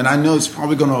term, and I know it's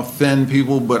probably going to offend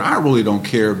people, but I really don't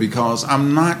care because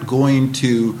I'm not going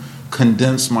to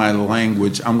condense my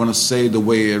language. I'm going to say the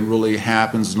way it really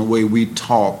happens and the way we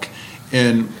talk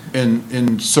in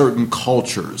certain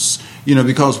cultures,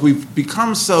 because we've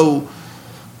become so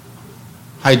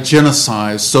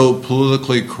hygienicized, so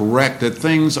politically correct that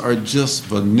things are just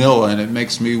vanilla, and it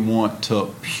makes me want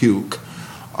to puke.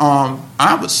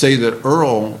 I would say that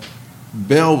Earl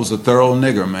Bell was a thorough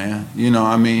nigger, man.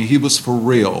 He was for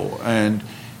real, and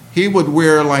he would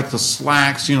wear like the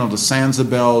slacks, the Sansa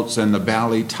belts and the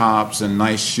ballet tops and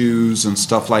nice shoes and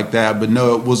stuff like that. But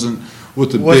no, it wasn't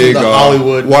with the big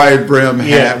Hollywood wide brim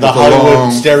hat the with Hollywood a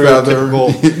long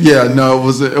stereotypical feather. Yeah, no,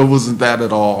 it wasn't that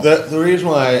at all. The reason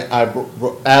why I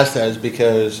asked that is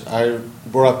because I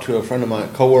brought up to a friend of mine,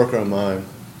 coworker of mine,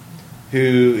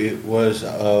 who was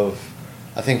of,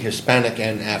 I think, Hispanic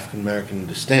and African American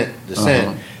descent,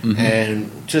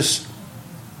 and just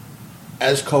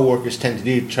as coworkers tend to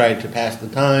do, try to pass the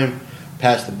time,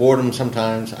 pass the boredom.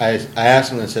 Sometimes I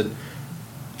asked him, I said,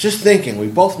 just thinking, we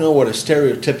both know what a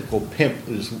stereotypical pimp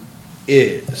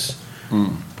is.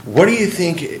 What do you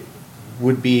think it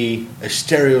would be a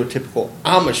stereotypical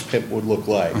Amish pimp would look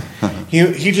like?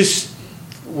 He just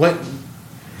went,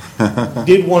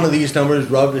 did one of these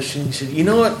numbers, rubbed his shin, he said, you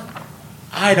know what?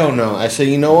 I don't know. I said,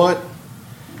 you know what?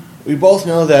 We both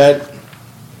know that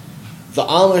the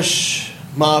Amish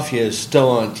Mafia is still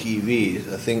on TV.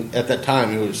 I think at that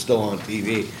time it was still on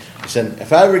TV. I said,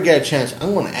 if I ever get a chance,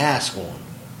 I'm going to ask one.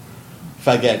 If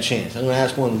I get a chance, I'm going to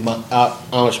ask one of the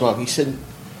Amish Mafia. He said,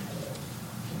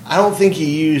 I don't think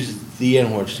he used the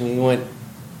N-word. And he went,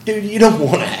 dude, you don't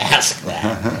want to ask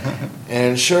that.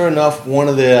 And sure enough, one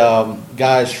of the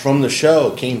guys from the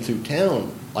show came through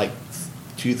town like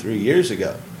 2-3 years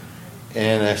ago.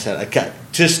 And I said, I got,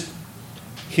 just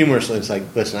humorously, it's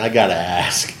like, listen, I got to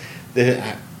ask.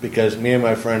 Because me and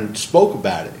my friend spoke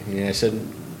about it. And I said,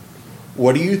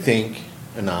 what do you think,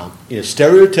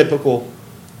 stereotypical,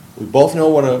 we both know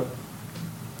what a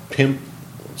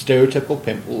stereotypical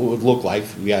pimp would look like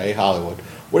via Hollywood.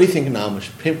 What do you think an Amish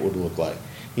pimp would look like?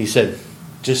 He said,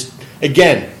 just,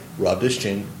 again, rubbed his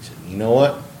chin. He said, you know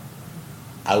what?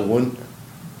 I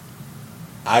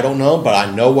don't know, but I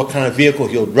know what kind of vehicle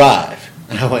he'll drive.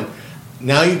 And I went,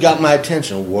 now you got my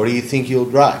attention. What do you think he'll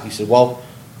drive? He said, well,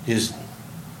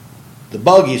 the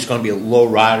buggy is going to be a low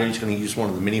rider. He's going to use one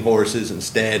of the mini horses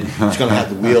instead. He's going to have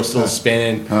the wheels still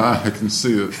spinning. I can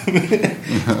see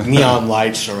it. Neon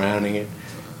lights surrounding it.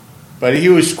 But he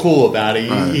was cool about it.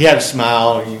 He had a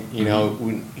smile. He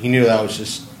knew that was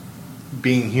just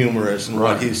being humorous and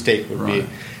what his take would be. Right.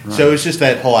 So it's just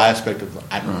that whole aspect of,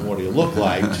 I don't know what he'll look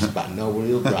like, just about know what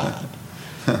he'll drive.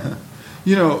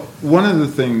 One of the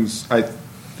things I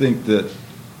think that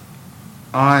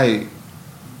I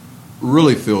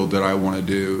really feel that I want to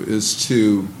do is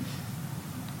to,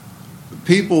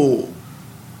 people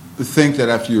think that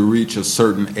after you reach a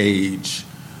certain age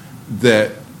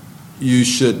that you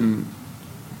shouldn't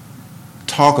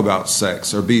talk about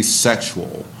sex or be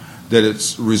sexual, that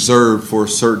it's reserved for a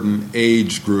certain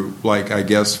age group, like I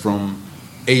guess from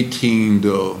 18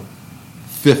 to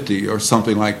 50 or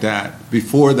something like that.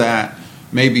 Before that,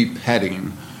 maybe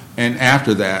petting, and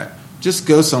after that, just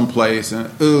go someplace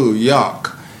and, ooh,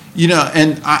 yuck.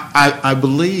 And I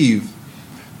believe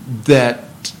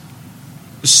that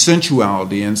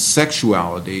sensuality and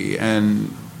sexuality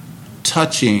and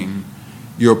touching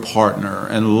your partner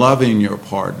and loving your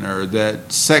partner,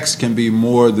 that sex can be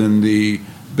more than the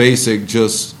basic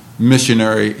just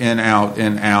missionary in, out,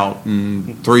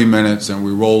 and 3 minutes and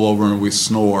we roll over and we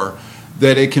snore.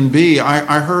 That it can be,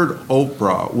 I heard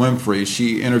Oprah Winfrey,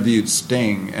 she interviewed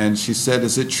Sting, and she said,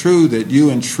 is it true that you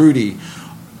and Trudy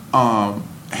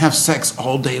have sex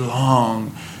all day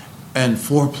long and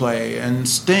foreplay? And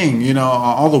Sting, you know,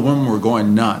 all the women were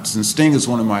going nuts. And Sting is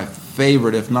one of my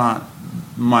favorite, if not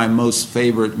my most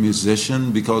favorite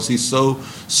musician, because he's so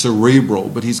cerebral,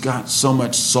 but he's got so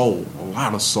much soul, a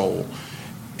lot of soul.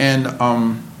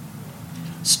 And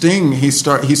Sting, he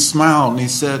smiled and he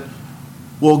said,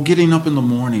 well, getting up in the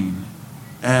morning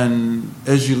and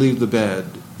as you leave the bed,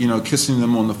 you know, kissing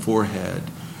them on the forehead,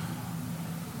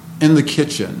 in the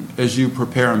kitchen as you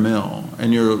prepare a meal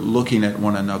and you're looking at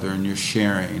one another and you're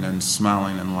sharing and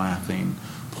smiling and laughing,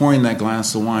 pouring that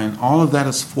glass of wine, all of that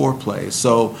is foreplay.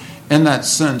 So in that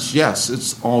sense, yes,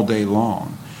 it's all day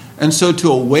long. And so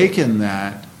to awaken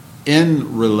that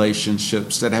in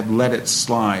relationships that have let it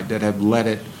slide, that have let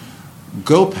it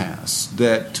go past,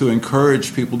 that to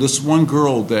encourage people. This one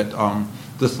girl that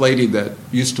this lady that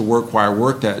used to work where I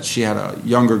worked at, she had a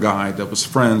younger guy that was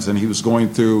friends, and he was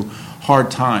going through hard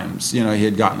times. You know, he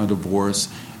had gotten a divorce,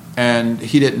 and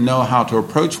he didn't know how to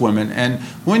approach women. And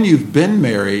when you've been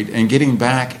married and getting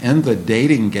back in the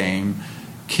dating game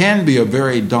can be a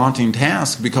very daunting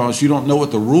task, because you don't know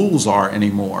what the rules are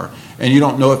anymore. And you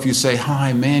don't know if you say,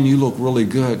 hi, man, you look really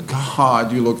good.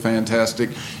 God, you look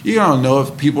fantastic. You don't know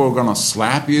if people are going to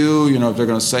slap you, you know, if they're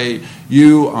going to say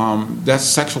that's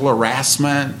sexual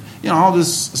harassment. You know, all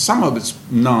this, some of it's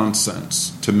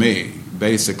nonsense to me,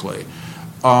 basically.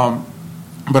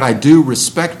 But I do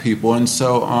respect people. And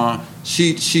so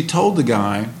she told the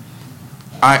guy,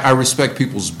 I respect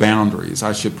people's boundaries,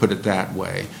 I should put it that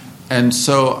way. And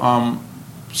so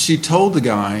she told the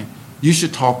guy, you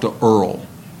should talk to Earl.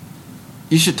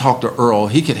 You should talk to Earl.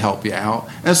 He could help you out.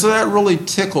 And so that really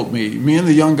tickled me. Me and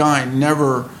the young guy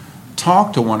never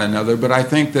talked to one another, but I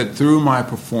think that through my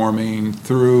performing,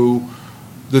 through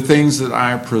the things that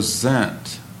I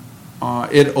present,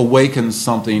 it awakens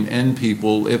something in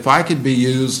people. If I could be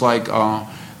used like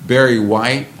Barry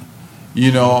White,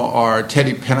 you know, or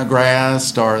Teddy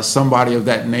Pendergrast, or somebody of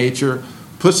that nature,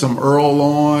 put some Earl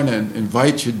on and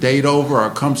invite your date over or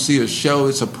come see a show,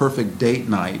 it's a perfect date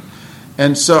night.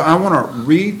 And so I want to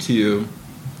read to you,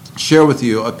 share with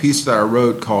you a piece that I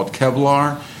wrote called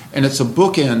Kevlar, and it's a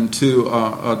bookend to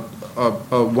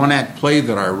a one-act play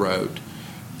that I wrote.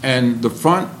 And the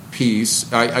front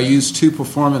piece, I used two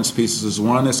performance pieces.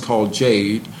 One is called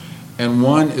Jade, and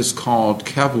one is called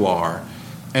Kevlar.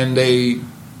 And they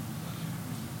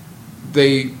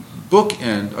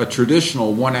bookend a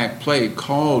traditional one-act play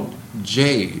called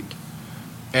Jade.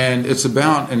 And it's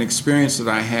about an experience that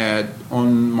I had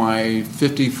on my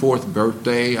 54th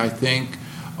birthday, I think.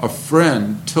 A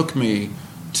friend took me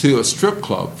to a strip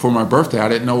club for my birthday. I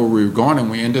didn't know where we were going,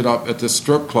 and we ended up at this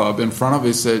strip club. In front of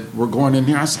me said, we're going in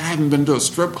here. I said, I haven't been to a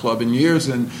strip club in years.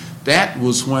 And that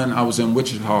was when I was in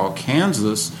Wichita,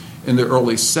 Kansas in the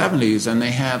early 70s, and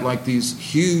they had like these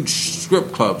huge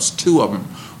strip clubs, two of them.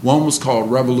 One was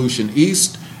called Revolution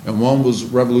East, and one was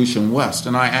Revolution West.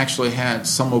 And I actually had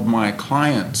some of my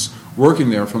clients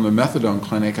working there from the methadone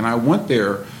clinic, and I went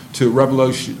there to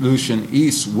Revolution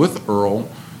East with Earl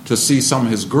to see some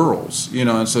of his girls, you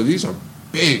know. And so these are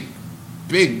big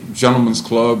gentlemen's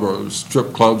club or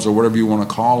strip clubs or whatever you want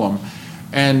to call them.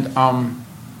 And,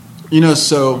 you know,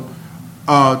 so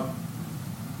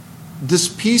this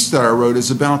piece that I wrote is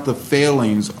about the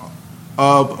failings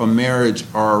of a marriage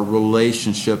or a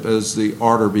relationship as the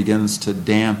ardor begins to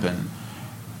dampen.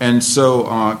 And so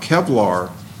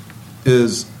Kevlar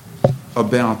is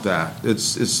about that. It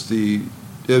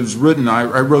was written,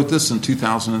 I wrote this in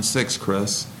 2006,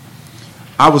 Chris.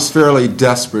 I was fairly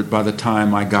desperate by the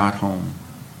time I got home.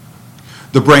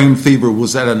 The brain fever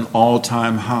was at an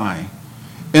all-time high.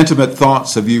 Intimate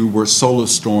thoughts of you were solar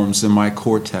storms in my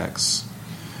cortex.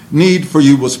 Need for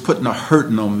you was putting a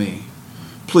hurting on me.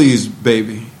 Please,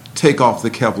 baby, take off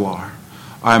the Kevlar.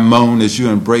 I moan as you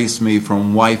embrace me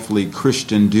from wifely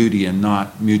Christian duty and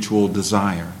not mutual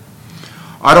desire.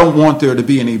 I don't want there to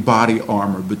be any body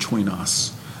armor between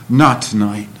us. Not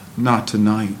tonight, not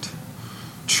tonight.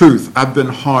 Truth, I've been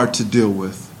hard to deal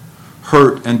with.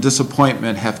 Hurt and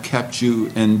disappointment have kept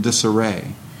you in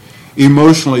disarray,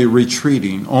 emotionally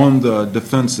retreating on the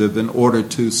defensive in order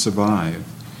to survive.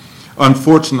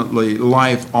 Unfortunately,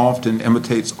 life often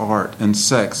imitates art, and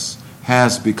sex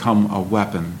has become a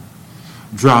weapon.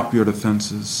 Drop your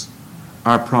defenses.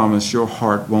 I promise your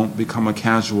heart won't become a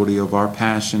casualty of our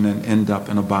passion and end up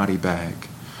in a body bag.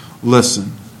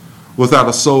 Listen, without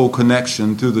a soul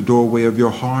connection through the doorway of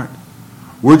your heart,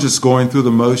 we're just going through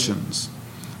the motions,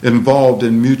 involved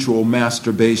in mutual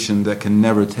masturbation that can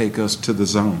never take us to the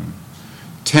zone.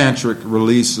 Tantric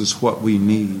release is what we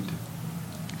need.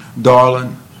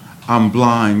 Darling, I'm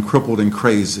blind, crippled, and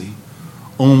crazy.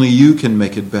 Only you can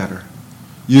make it better.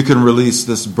 You can release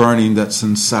this burning that's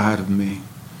inside of me.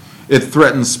 It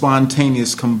threatens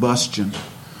spontaneous combustion.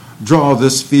 Draw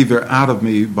this fever out of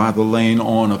me by the laying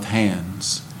on of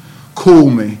hands. Cool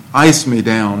me, ice me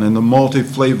down in the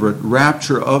multi-flavored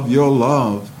rapture of your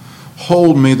love.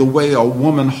 Hold me the way a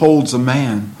woman holds a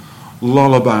man.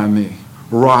 Lullaby me,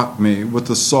 rock me with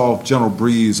the soft, gentle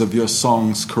breeze of your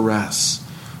song's caress.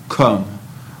 Come,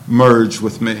 merge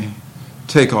with me.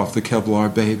 Take off the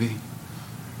Kevlar, baby.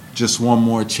 Just one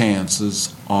more chance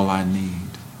is all I need.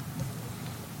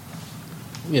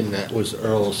 And that was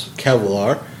Earl's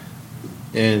Kevlar.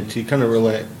 And to kind of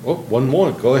relate, one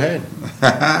more, go ahead.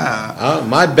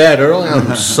 My bad, Earl.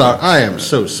 I'm sorry. I am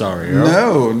so sorry,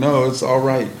 Earl. No, it's all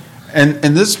right. And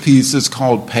this piece is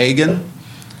called Pagan,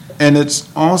 and it's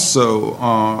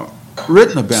also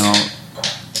written about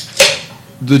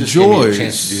the Just joys. Give me a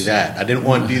chance to do that. I didn't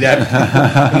want to do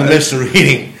that in the midst of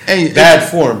reading. Hey, bad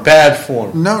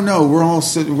form. No, we're all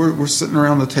sitting. We're sitting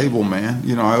around the table, man.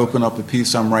 You know, I open up a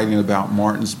piece I'm writing about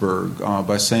Martinsburg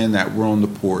by saying that we're on the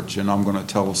porch, and I'm going to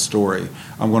tell a story.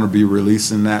 I'm going to be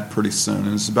releasing that pretty soon,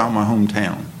 and it's about my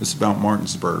hometown. It's about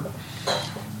Martinsburg,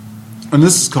 and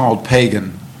this is called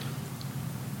Pagan.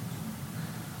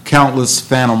 Countless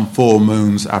phantom full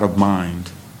moons out of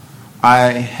mind,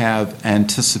 I have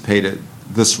anticipated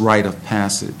this rite of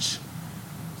passage.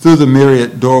 Through the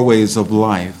myriad doorways of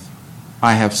life,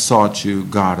 I have sought you,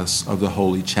 goddess of the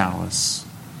holy chalice.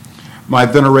 My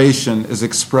veneration is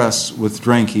expressed with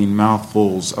drinking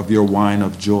mouthfuls of your wine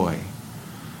of joy,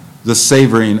 the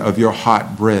savoring of your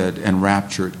hot bread and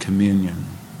raptured communion.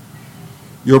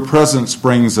 Your presence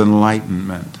brings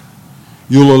enlightenment.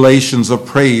 Ululations of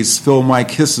praise fill my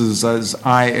kisses as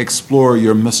I explore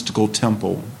your mystical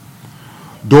temple.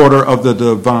 Daughter of the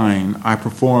divine, I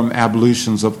perform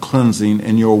ablutions of cleansing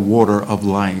in your water of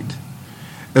light.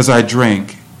 As I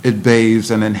drink, it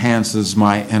bathes and enhances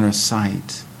my inner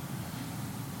sight.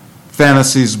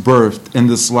 Fantasies birthed in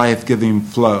this life-giving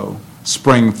flow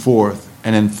spring forth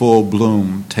and in full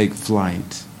bloom take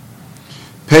flight.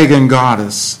 Pagan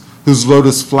goddess, whose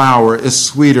lotus flower is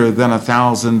sweeter than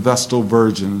 1,000 Vestal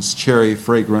virgins'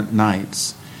 cherry-fragrant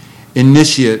nights.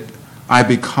 Initiate I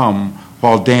become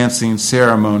while dancing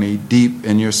ceremony deep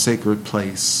in your sacred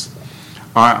place.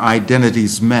 Our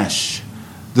identities mesh.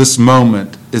 This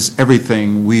moment is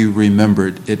everything we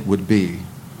remembered it would be.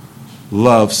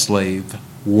 Love slave,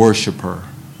 worshiper,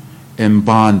 in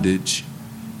bondage,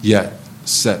 yet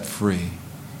set free.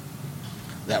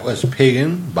 That was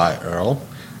Pagan by Earl.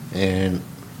 And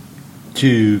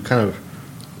to kind of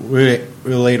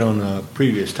relate on a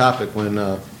previous topic,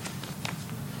 when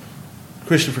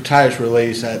Christopher Titus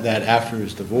relays that after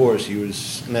his divorce, he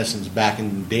was in essence back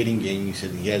in the dating game. He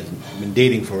said he hasn't been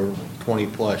dating for 20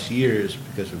 plus years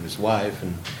because of his wife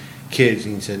and kids.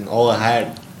 And he said, all I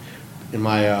had in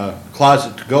my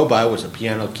closet to go by was a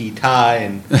piano key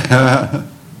tie,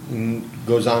 and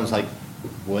goes on, it's like,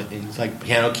 what? It's like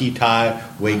piano key tie,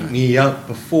 wake me up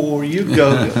before you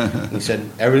go. He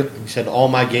said all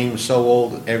my game is so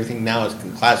old, everything now is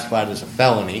classified as a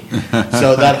felony.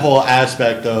 So that whole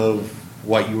aspect of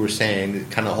what you were saying,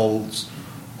 it kind of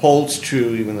holds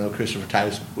true, even though Christopher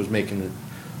Titus was making an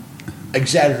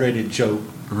exaggerated joke,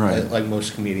 right, like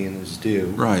most comedians do.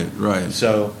 Right.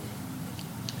 So,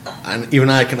 and even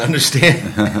I can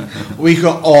understand. We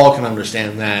all can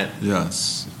understand that.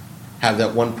 Yes. Have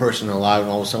that one person alive, and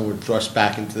all of a sudden we're thrust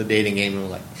back into the dating game, and we're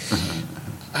like,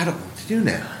 I don't know what to do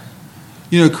now.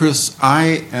 You know, Chris,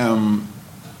 I am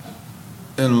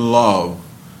in love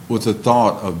with the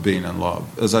thought of being in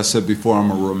love. As I said before, I'm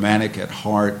a romantic at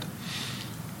heart.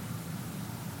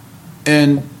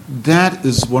 And that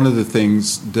is one of the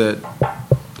things that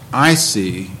I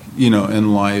see,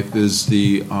 in life is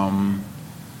the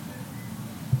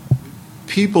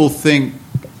people think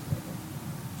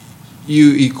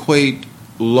you equate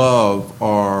love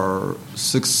or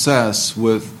success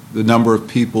with the number of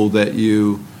people that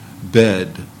you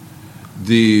bed,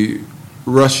 the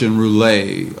Russian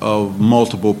roulette of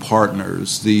multiple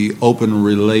partners, the open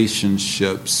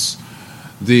relationships,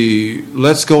 the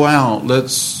let's go out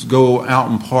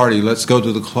and party, let's go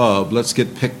to the club, let's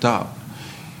get picked up.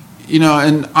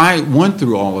 And I went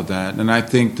through all of that, and I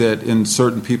think that in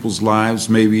certain people's lives,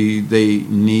 maybe they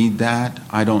need that.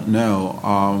 I don't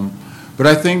know. But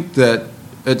I think that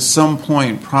at some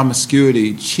point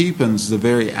promiscuity cheapens the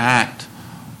very act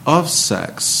of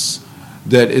sex,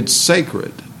 that it's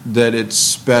sacred, that it's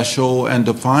special, and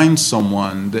to find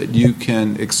someone that you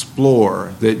can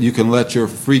explore, that you can let your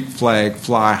freak flag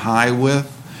fly high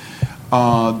with,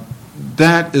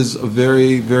 that is a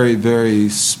very, very, very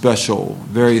special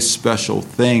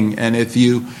thing. And if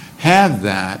you have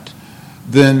that,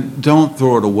 then don't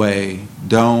throw it away.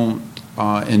 Don't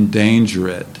endanger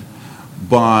it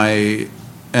by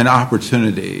an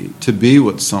opportunity to be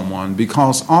with someone,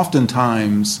 because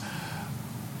oftentimes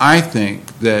I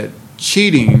think that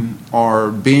cheating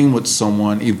or being with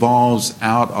someone evolves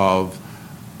out of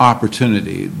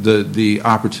opportunity, the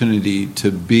opportunity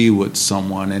to be with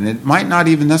someone, and it might not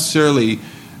even necessarily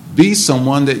be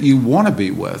someone that you want to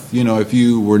be with. You know, if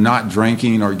you were not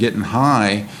drinking or getting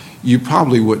high, you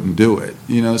probably wouldn't do it.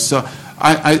 You know, so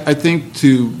I think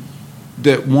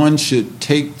that one should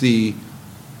take the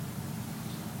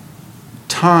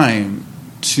time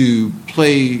to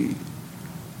play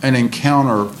an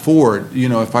encounter forward. You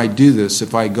know, if I do this,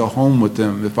 if I go home with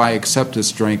them, if I accept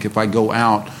this drink, if I go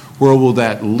out, where will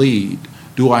that lead?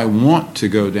 Do I want to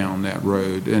go down that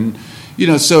road? And, you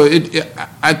know, so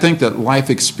I think that life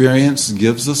experience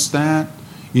gives us that,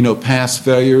 you know, past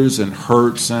failures and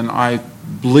hurts, and I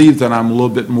believe that I'm a little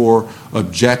bit more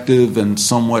objective and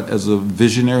somewhat as a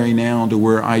visionary now, to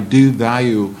where I do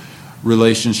value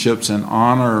relationships and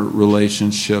honor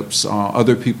relationships,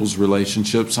 other people's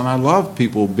relationships, and I love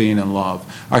people being in love.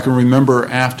 I can remember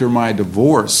after my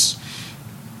divorce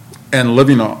and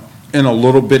living in a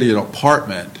little bitty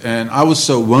apartment, and I was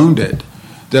so wounded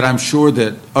that I'm sure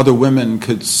that other women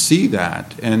could see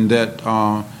that, and that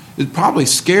it probably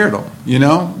scared them, you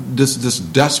know, this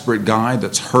desperate guy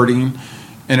that's hurting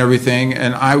and everything.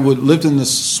 And I lived in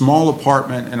this small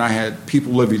apartment, and I had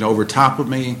people living over top of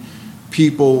me,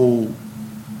 people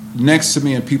next to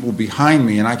me, and people behind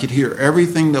me, and I could hear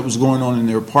everything that was going on in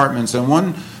their apartments. And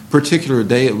one particular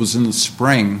day, it was in the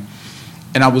spring,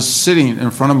 and I was sitting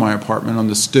in front of my apartment on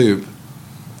the stoop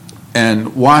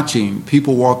and watching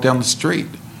people walk down the street.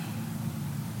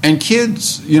 And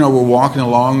kids, you know, were walking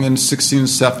along in 16,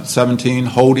 17,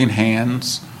 holding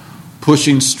hands,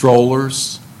 pushing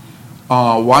strollers,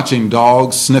 watching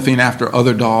dogs sniffing after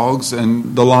other dogs,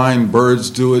 and the line, birds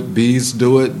do it, bees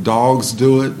do it, dogs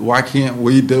do it, why can't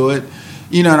we do it?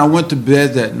 You know, and I went to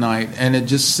bed that night, and it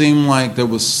just seemed like there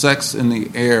was sex in the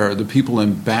air. The people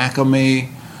in back of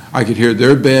me, I could hear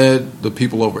their bed. The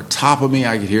people over top of me,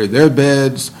 I could hear their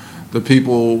beds. The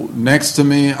people next to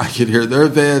me, I could hear their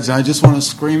beds. And I just want to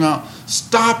scream out,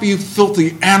 "Stop, you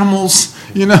filthy animals!"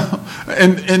 You know,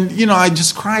 and you know, I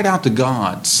just cried out to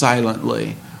God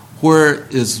silently, "Where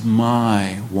is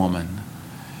my woman?"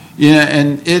 You know,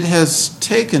 and it has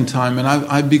taken time, and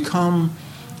I've become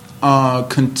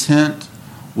content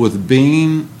with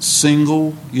being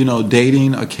single, you know,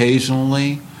 dating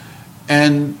occasionally,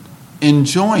 and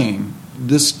enjoying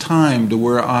this time to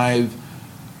where I've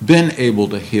been able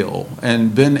to heal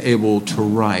and been able to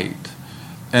write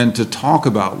and to talk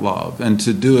about love and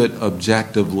to do it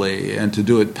objectively and to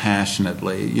do it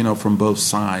passionately, you know, from both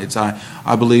sides.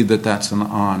 I believe that that's an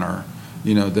honor,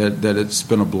 you know, that it's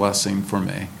been a blessing for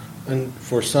me. And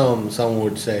for some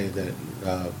would say that,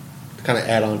 to kind of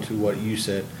add on to what you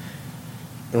said,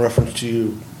 in reference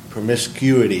to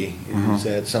promiscuity, is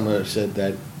that some have said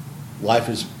that life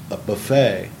is a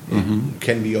buffet. It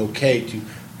can be okay to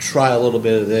try a little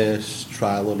bit of this,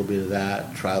 try a little bit of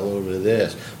that, try a little bit of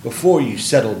this, before you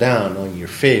settle down on your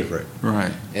favorite.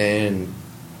 Right. And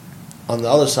on the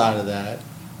other side of that,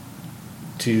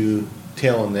 to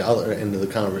tail on the other end of the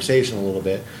conversation a little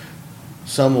bit,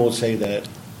 some will say that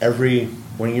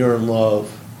when you're in love,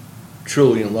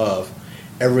 truly in love,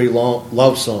 every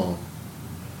love song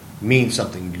means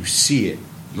something. You see it,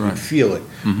 you feel it,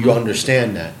 you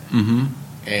understand that.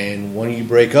 And when you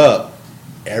break up,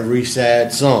 every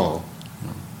sad song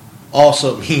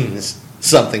also means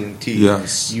something to you.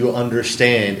 Yes. You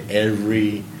understand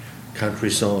every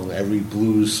country song, every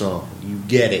blues song. You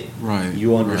get it. Right.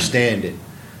 You understand it.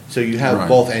 So you have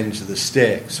both ends of the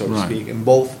stick, so to speak, and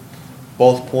both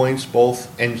points, both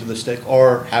ends of the stick,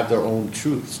 have their own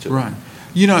truths to it. Right.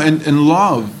 You know, in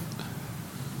love,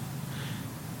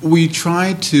 we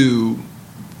try to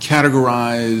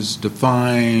categorize,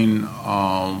 define,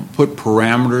 put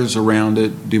parameters around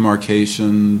it,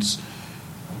 demarcations.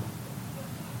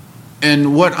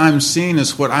 And what I'm seeing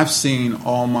is what I've seen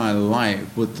all my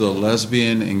life with the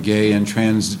lesbian and gay and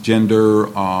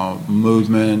transgender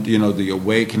movement, you know, the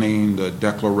awakening, the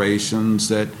declarations,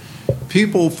 that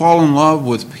people fall in love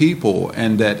with people,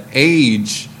 and that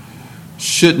age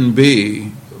shouldn't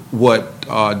be what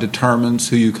determines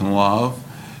who you can love.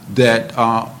 That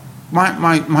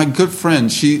my good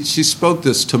friend, she spoke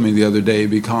this to me the other day,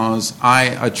 because I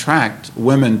attract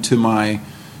women to my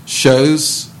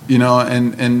shows,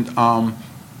 and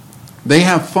they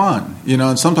have fun,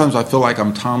 and sometimes I feel like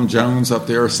I'm Tom Jones up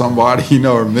there or somebody,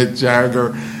 or Mick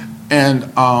Jagger, and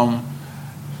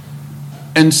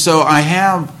so I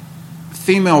have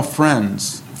female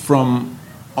friends from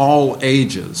all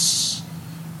ages,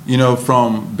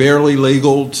 from barely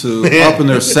legal to up in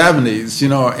their 70s,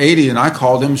 or 80, and I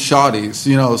call them shawties,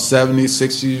 70,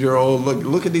 60-year-old.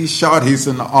 Look at these shawties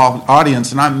in the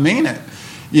audience, and I mean it,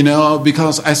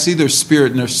 because I see their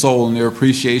spirit and their soul and their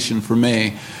appreciation for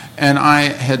me. And I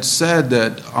had said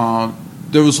that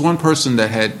there was one person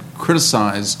that had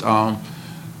criticized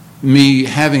me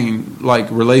having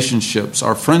relationships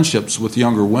or friendships with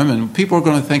younger women. People are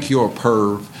going to think you're a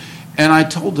perv. And I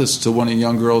told this to one of the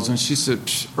young girls, and she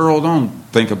said, Earl, don't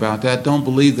think about that. Don't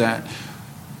believe that.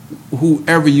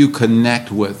 Whoever you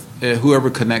connect with, whoever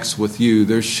connects with you,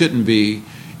 there shouldn't be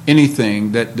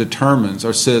anything that determines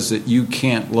or says that you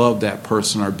can't love that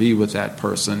person or be with that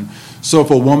person. So if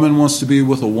a woman wants to be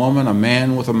with a woman, a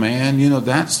man with a man,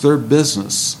 that's their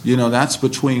business.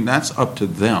 That's up to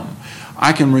them.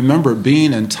 I can remember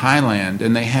being in Thailand,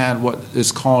 and they had what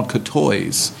is called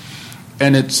katoys.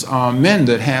 And it's men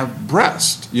that have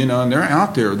breasts, and they're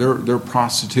out there. They're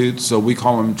prostitutes, so we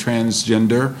call them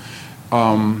transgender.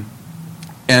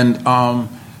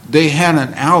 They had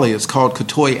an alley. It's called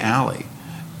Katoy Alley.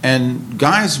 And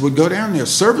guys would go down there,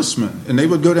 servicemen, and they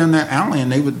would go down that alley,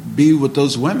 and they would be with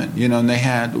those women, and they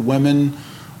had women,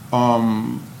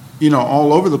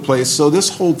 all over the place. So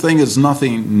this whole thing is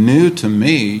nothing new to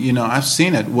me. I've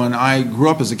seen it. When I grew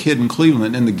up as a kid in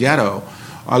Cleveland, in the ghetto,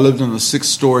 I lived in a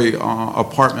 6-story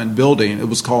apartment building. It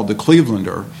was called the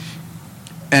Clevelander.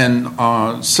 And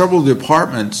several of the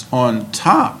apartments on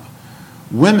top,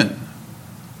 women,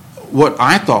 what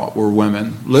I thought were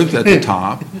women, lived at the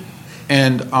top.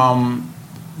 And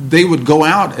they would go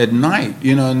out at night,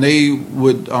 and they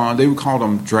would call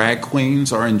them drag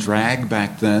queens, or in drag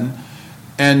back then.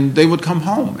 And they would come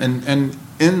home. And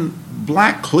in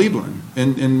Black Cleveland,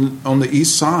 on the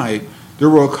east side, there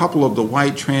were a couple of the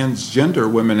white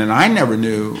transgender women, and I never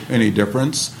knew any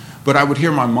difference. But I would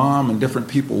hear my mom and different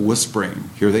people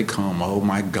whispering, "Here they come! Oh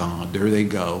my God, there they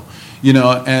go!"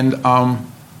 And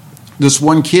this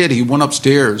one kid, he went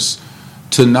upstairs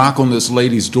to knock on this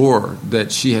lady's door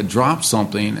that she had dropped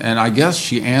something, and I guess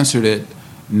she answered it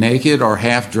naked or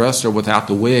half dressed or without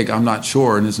the wig. I'm not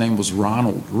sure. And his name was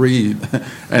Ronald Reed,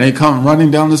 and he come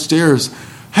running down the stairs.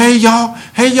 Hey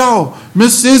y'all,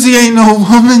 Miss Susie ain't no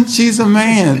woman, she's a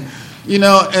man.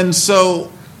 And so,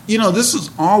 this has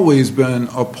always been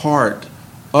a part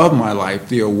of my life,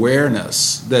 the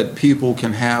awareness that people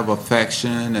can have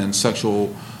affection and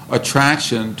sexual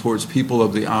attraction towards people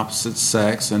of the opposite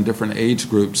sex and different age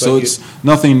groups. So it's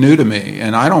nothing new to me,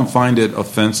 and I don't find it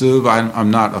offensive. I'm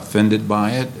not offended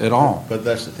by it at all. But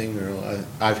that's the thing, Earl.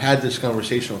 I've had this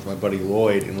conversation with my buddy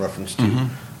Lloyd in reference to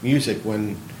music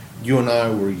when you and I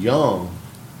were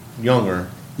younger.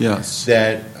 Yes.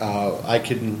 That I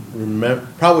can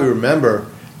probably remember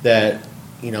that,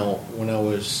 when I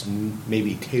was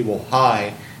maybe table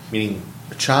high, meaning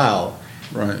a child,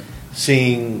 right,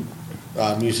 seeing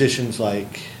musicians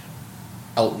like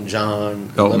Elton John,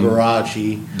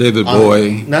 Liberace, David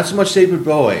Bowie. Not so much David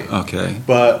Bowie, okay,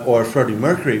 or Freddie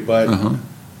Mercury, but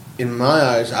in my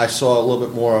eyes, I saw a little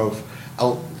bit more of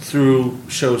through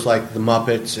shows like The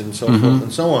Muppets and so forth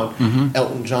and so on.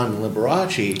 Elton John and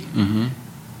Liberace,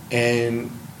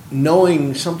 and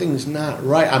knowing something's not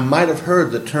right. I might have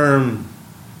heard the term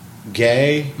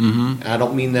gay. I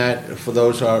don't mean that for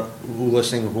those who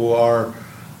listening who are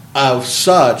of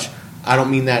such. I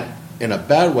don't mean that in a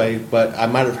bad way, but I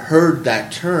might have heard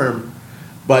that term,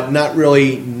 but not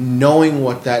really knowing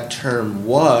what that term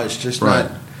was. Just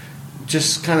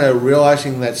kind of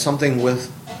realizing that something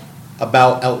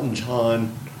about Elton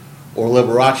John or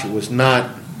Liberace was not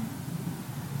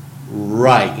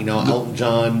right. Elton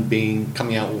John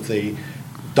coming out with a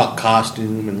duck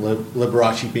costume, and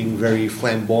Liberace being very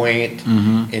flamboyant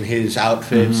in his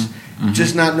outfits.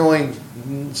 Just not knowing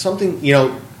something,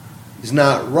 is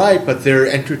not right, but they're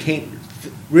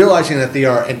realizing that they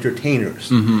are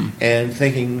entertainers, and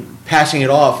passing it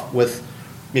off with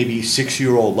maybe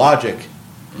 6-year-old logic.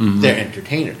 They're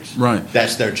entertainers. Right.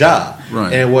 That's their job.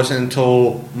 Right. And it wasn't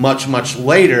until much, much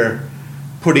later,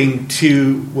 putting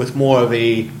with more of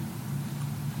a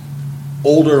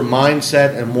older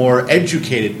mindset and more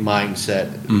educated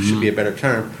mindset, should be a better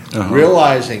term,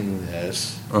 realizing that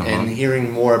this and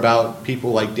hearing more about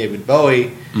people like David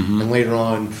Bowie and later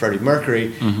on Freddie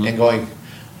Mercury and going,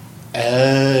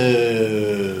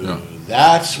 oh,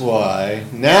 that's why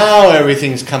now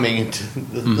everything's coming into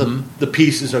the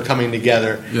pieces are coming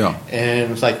together. Yeah.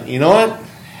 And it's like, you know what?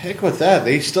 Heck with that.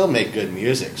 They still make good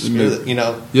music. You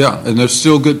know. Yeah, and they're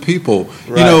still good people.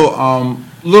 Right. You know,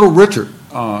 Little Richard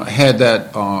had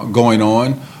that going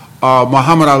on.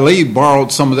 Muhammad Ali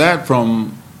borrowed some of that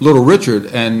from Little Richard,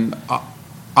 and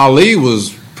Ali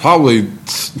was probably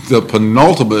the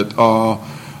penultimate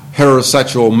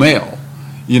heterosexual male.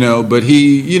 You know, but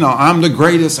he, you know, I'm the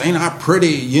greatest, ain't I pretty,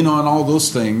 you know, and all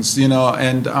those things, you know,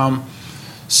 and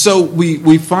so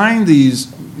we find these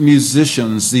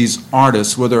musicians, these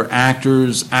artists, whether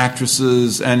actors,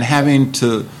 actresses, and having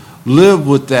to live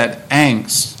with that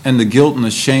angst and the guilt and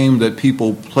the shame that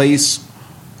people place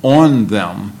on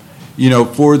them, you know,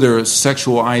 for their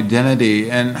sexual identity,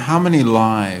 and how many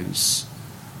lives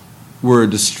were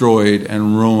destroyed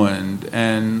and ruined,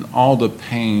 and all the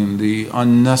pain, the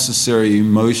unnecessary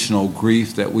emotional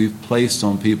grief that we've placed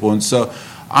on people. And so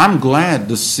I'm glad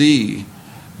to see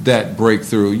that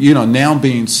breakthrough. You know, now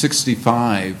being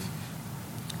 65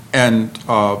 and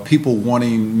people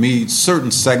wanting me, certain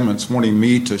segments wanting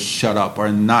me to shut up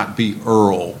or not be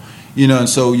Earl. You know, and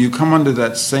so you come under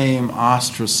that same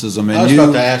ostracism. And I was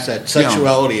about to ask that,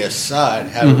 sexuality aside,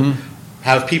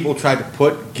 have people tried to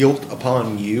put guilt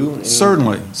upon you?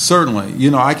 Certainly. You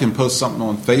know, I can post something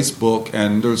on Facebook,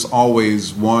 and there's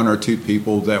always one or two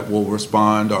people that will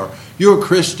respond, or, you're a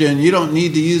Christian, you don't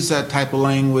need to use that type of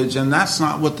language, and that's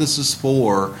not what this is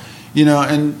for. You know,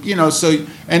 and, you know, so,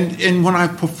 and when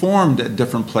I've performed at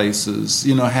different places,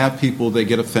 you know, have people that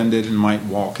get offended and might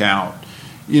walk out.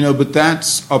 You know, but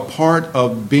that's a part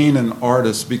of being an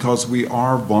artist, because we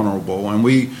are vulnerable and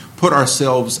we put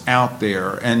ourselves out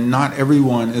there, and not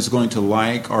everyone is going to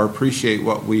like or appreciate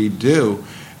what we do.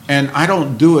 And I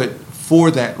don't do it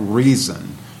for that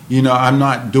reason. You know, I'm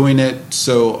not doing it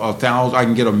so I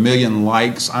can get 1 million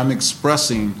likes. I'm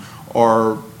expressing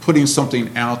or putting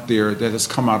something out there that has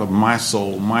come out of my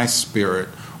soul, my spirit,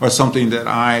 or something that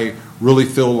I really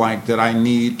feel like that I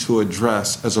need to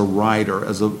address as a writer,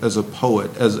 as a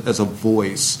poet, as a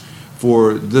voice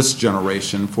for this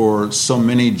generation, for so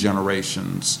many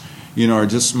generations, you know, or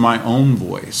just my own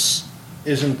voice.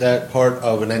 Isn't that part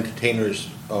of an entertainer's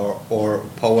or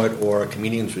poet or a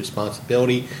comedian's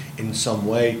responsibility in some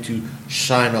way to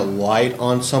shine a light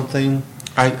on something?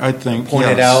 I think point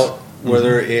it out,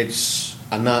 whether it's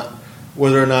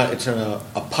whether or not it's a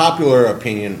popular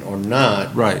opinion or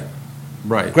not. Right.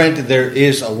 Granted, there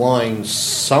is a line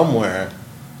somewhere,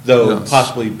 though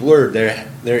possibly blurred.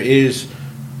 There is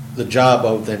the job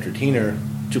of the entertainer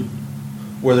to,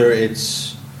 whether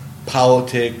it's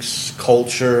politics,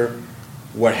 culture,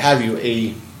 what have you.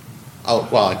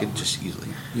 I could just easily.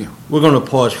 Yeah. We're going to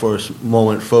pause for a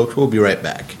moment, folks. We'll be right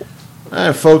back. All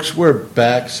right, folks, we're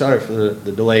back. Sorry for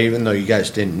the delay, even though you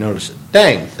guys didn't notice a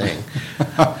dang thing.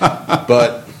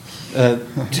 But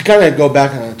to kind of go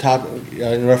back on the topic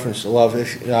in reference to love,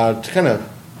 to kind of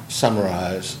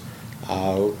summarize,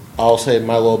 I'll say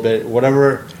my little bit.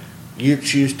 Whatever you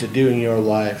choose to do in your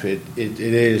life, it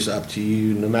is up to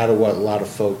you, no matter what a lot of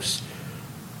folks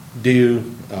do.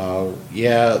 There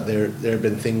have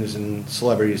been things and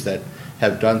celebrities that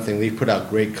have done things. They put out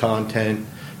great content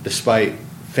despite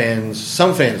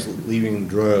some fans leaving in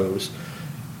droves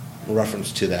in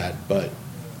reference to that. But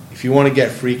if you want to get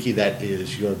freaky, that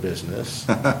is your business.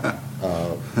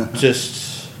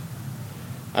 Just,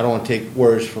 I don't want to take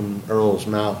words from Earl's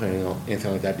mouth or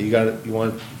anything like that. But you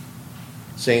want to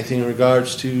say anything in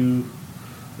regards to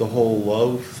the whole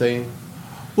love thing?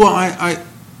 Well,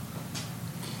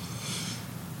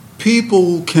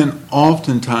 people can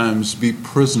oftentimes be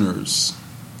prisoners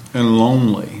and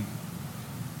lonely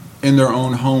in their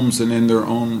own homes and in their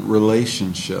own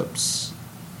relationships.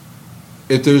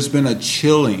 If there's been a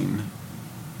chilling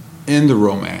in the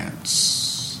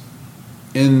romance,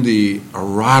 in the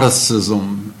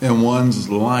eroticism in one's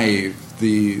life,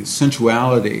 the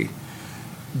sensuality,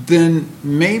 then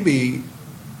maybe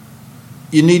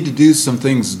you need to do some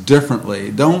things differently.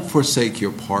 Don't forsake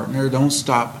your partner. Don't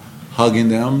stop hugging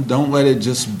them. Don't let it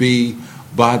just be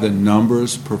by the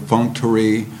numbers,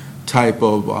 perfunctory type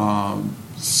of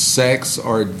sex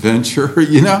or adventure.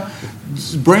 You know,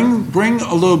 bring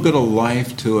a little bit of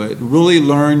life to it. Really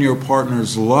learn your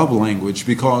partner's love language,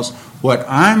 because what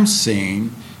I'm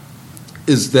seeing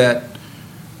is that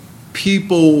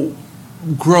people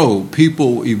grow,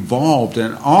 people evolved,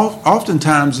 and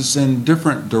oftentimes it's in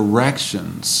different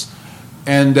directions.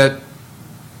 And that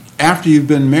after you've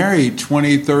been married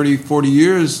 20, 30, 40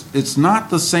 years, it's not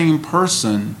the same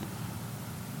person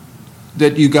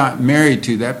that you got married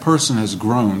to, that person has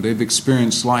grown. They've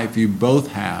experienced life. You both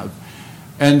have.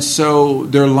 And so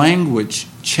their language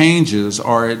changes,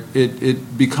 or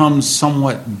it becomes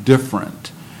somewhat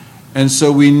different. And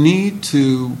so we need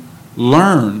to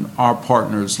learn our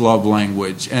partner's love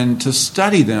language and to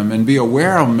study them and be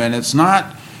aware of them. And it's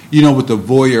not, with the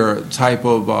voyeur type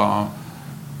of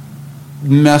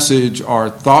message or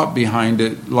thought behind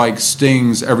it, like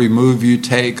Sting's every move you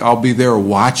take, I'll be there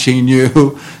watching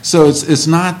you. So it's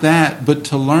not that, but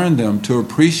to learn them, to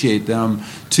appreciate them,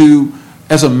 to,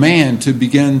 as a man, to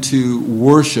begin to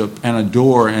worship and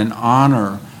adore and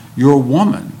honor your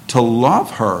woman, to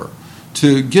love her,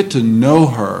 to get to know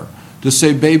her, to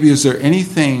say, baby, is there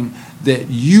anything that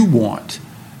you want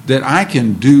that I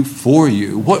can do for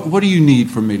you? What do you need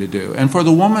for me to do? And for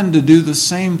the woman to do the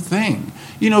same thing.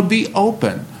 Be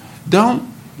open.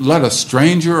 Don't let a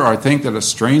stranger, or think that a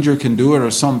stranger can do it,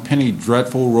 or some penny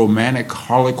dreadful romantic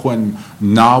harlequin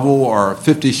novel or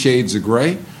 50 Shades of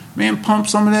Grey. Man, pump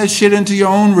some of that shit into your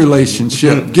own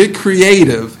relationship. Get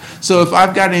creative. So if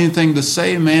I've got anything to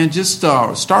say, man, just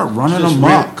start running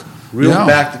amok. Reel it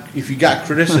back. If you got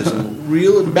criticism,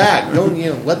 reel it back.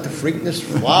 Don't let the freakness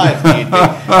fly.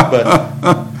 But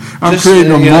I'm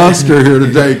creating a monster here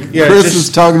today. Chris is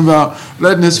talking about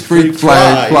letting his freak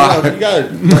flag fly. You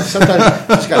gotta sometimes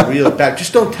you just gotta reel it back.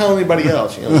 Just don't tell anybody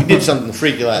else. We did something to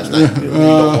freak you last night. We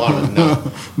don't want to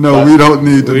know. No, we don't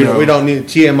need to know. We don't need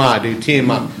TMI, dude.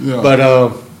 TMI. Yeah. But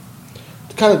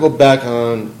to kind of go back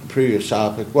on the previous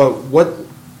topic, well,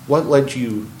 what led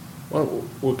you?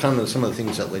 What kind of some of the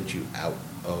things that led you out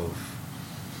of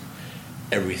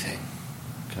everything?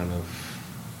 Kind of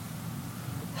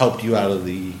helped you out of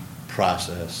the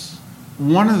process?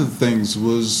 One of the things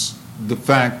was the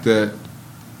fact that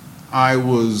I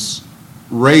was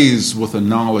raised with a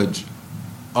knowledge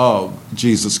of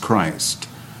Jesus Christ.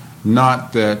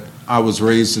 Not that I was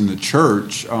raised in the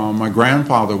church. My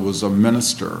grandfather was a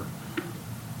minister,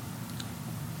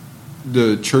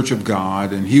 the Church of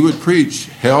God, and he would preach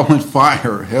hell and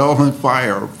fire,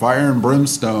 fire and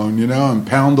brimstone, and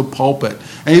pound the pulpit.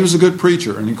 And he was a good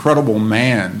preacher, an incredible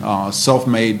man,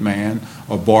 self-made man,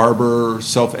 a barber,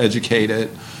 self-educated.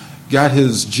 Got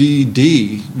his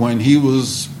GED when he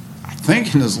was, I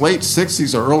think, in his late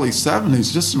 60s or early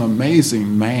 70s, just an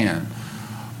amazing man.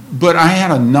 But I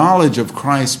had a knowledge of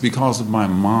Christ because of my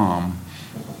mom.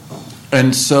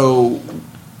 And so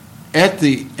at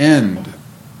the end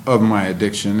of my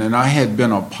addiction, and I had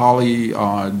been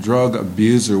a drug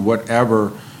abuser,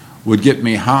 whatever would get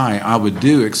me high, I would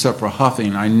do, except for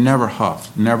huffing. I never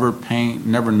huffed, never paint,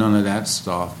 never none of that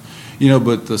stuff.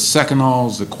 But the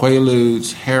Secanols, the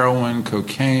Quaaludes, heroin,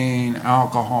 cocaine,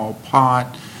 alcohol,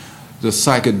 pot, the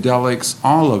psychedelics,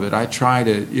 all of it. I tried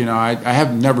it. I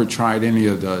have never tried any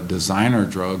of the designer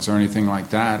drugs or anything like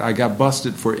that. I got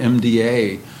busted for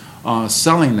MDA,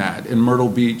 selling that in Myrtle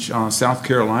Beach, South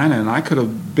Carolina, and I could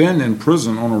have been in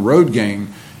prison on a road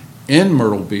gang in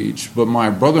Myrtle Beach, but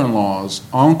my brother-in-law's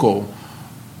uncle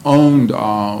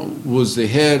was the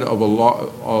head of a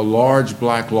large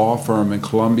black law firm in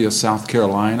Columbia, South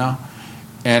Carolina,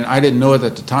 and I didn't know it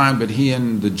at the time, but he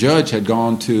and the judge had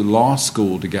gone to law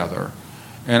school together,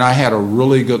 and I had a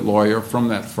really good lawyer from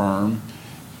that firm,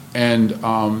 and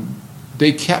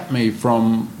they kept me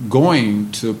from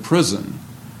going to prison.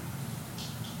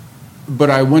 But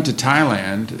I went to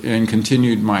Thailand and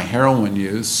continued my heroin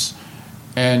use,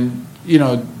 and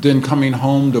then coming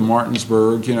home to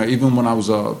Martinsburg, even when I was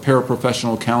a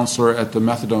paraprofessional counselor at the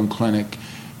methadone clinic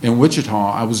in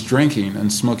Wichita, I was drinking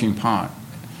and smoking pot.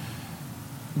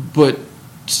 But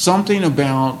something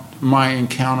about my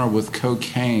encounter with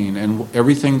cocaine and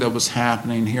everything that was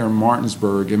happening here in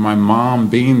Martinsburg, and my mom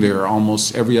being there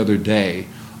almost every other day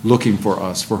looking for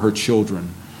us, for her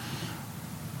children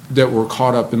that were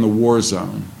caught up in the war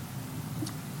zone,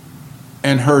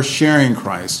 and her sharing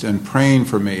Christ and praying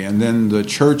for me, and then the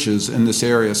churches in this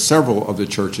area, several of the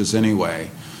churches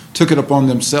anyway, took it upon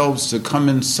themselves to come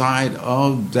inside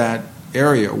of that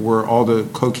area where all the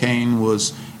cocaine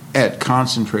was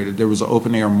concentrated. There was an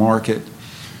open air market,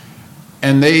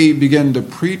 and they began to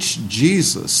preach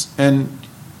Jesus, and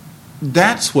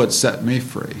that's what set me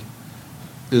free,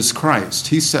 is Christ.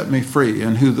 He set me free,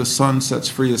 and who the Son sets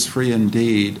free is free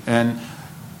indeed. And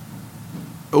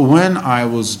when I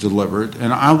was delivered,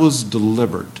 I was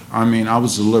delivered.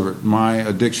 My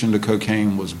addiction to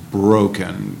cocaine was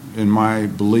broken in my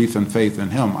belief and faith in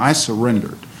Him. I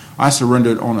surrendered. I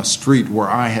surrendered on a street where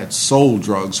I had sold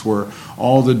drugs, where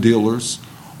all the dealers,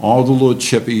 all the little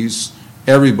chippies,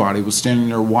 everybody was standing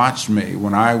there watching me.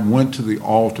 When I went to the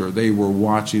altar, they were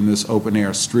watching this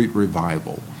open-air street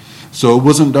revival. So it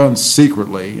wasn't done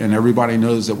secretly, and everybody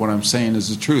knows that what I'm saying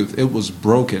is the truth. It was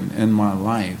broken in my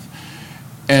life.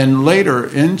 And later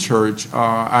in church,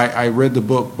 I read the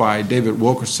book by David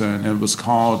Wilkerson. It was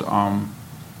called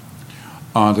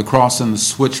The Cross and the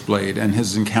Switchblade, and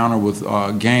his encounter with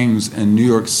gangs in New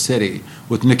York City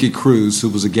with Nicky Cruz, who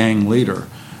was a gang leader.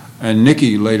 And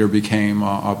Nicky later became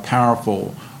a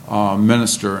powerful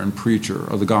minister and preacher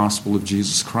of the gospel of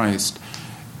Jesus Christ.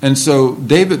 And so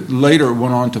David later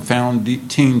went on to found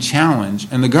Teen Challenge,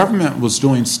 and the government was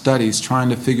doing studies trying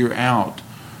to figure out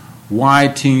why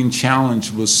Teen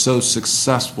Challenge was so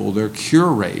successful, their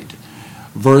cure rate,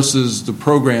 versus the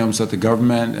programs that the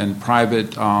government and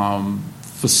private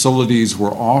facilities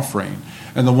were offering.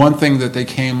 And the one thing that they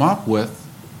came up with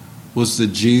was the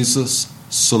Jesus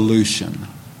solution.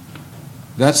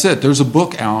 That's it. There's a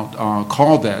book out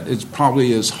called that. It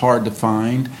probably is hard to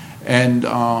find. And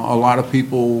a lot of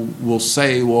people will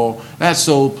say, well, that's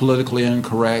so politically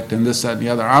incorrect and this, that, and the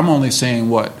other. I'm only saying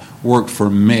what worked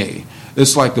for me.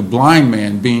 It's like the blind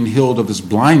man being healed of his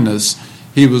blindness.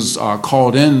 He was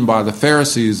called in by the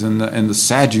Pharisees and the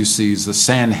Sadducees, the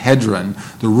Sanhedrin,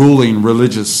 the ruling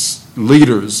religious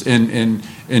leaders in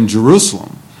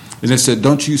Jerusalem. And they said,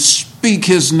 don't you speak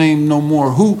his name no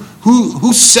more.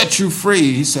 Who set you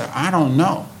free? He said, I don't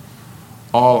know.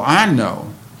 All I know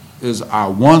is I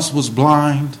once was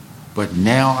blind, but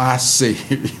now I see.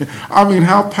 I mean,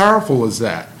 how powerful is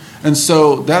that? And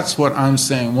so that's what I'm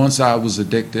saying. Once I was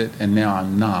addicted, and now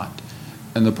I'm not.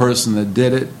 And the person that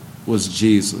did it was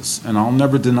Jesus. And I'll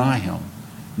never deny him.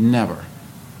 Never.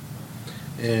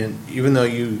 And even though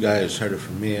you guys heard it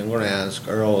from me, I'm going to ask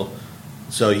Earl,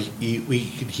 so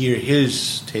we could hear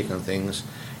his take on things.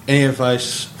 Any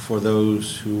advice for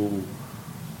those who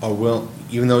are willing,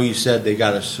 even though you said they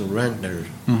got to surrender,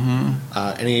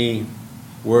 any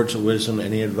words of wisdom,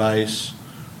 any advice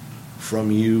from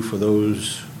you for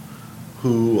those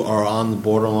who are on the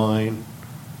borderline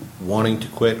wanting to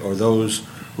quit, or those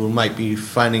who might be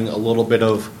finding a little bit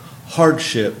of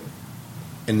hardship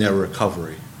in their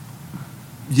recovery?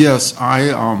 Yes,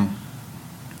 I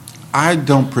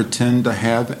don't pretend to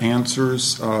have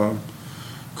answers,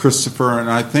 Christopher,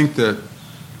 and I think that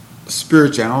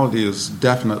spirituality is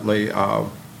definitely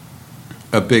a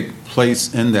big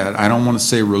place in that. I don't want to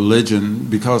say religion,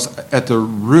 because at the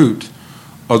root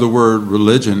of the word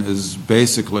religion is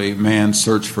basically man's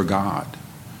search for God.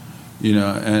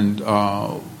 And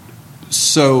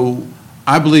so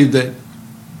I believe that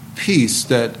peace,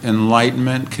 that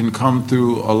enlightenment can come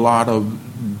through a lot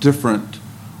of different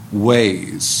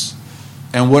ways.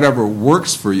 And whatever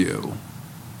works for you,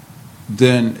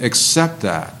 then accept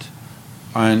that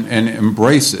and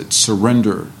embrace it,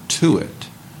 surrender to it.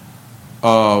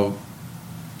 For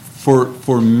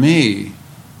me,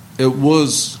 it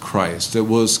was Christ. It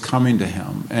was coming to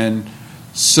him. And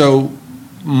so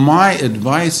my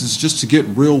advice is just to get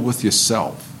real with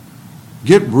yourself.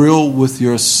 Get real with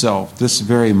yourself this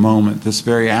very moment, this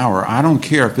very hour. I don't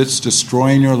care if it's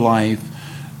destroying your life,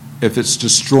 if it's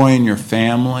destroying your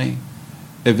family,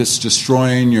 if it's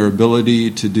destroying your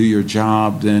ability to do your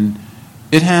job, then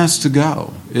it has to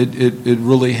go. It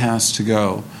really has to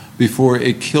go before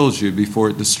it kills you, before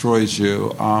it destroys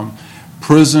you.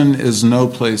 Prison is no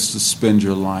place to spend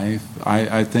your life.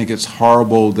 I think it's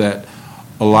horrible that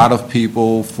a lot of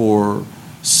people for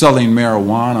selling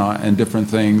marijuana and different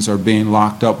things are being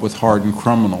locked up with hardened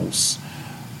criminals.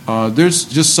 There's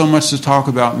just so much to talk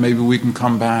about. Maybe we can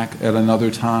come back at another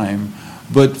time.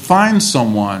 But find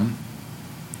someone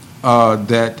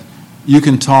that you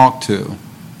can talk to.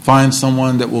 Find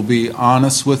someone that will be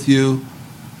honest with you.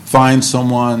 Find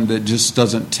someone that just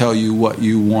doesn't tell you what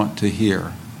you want to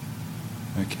hear.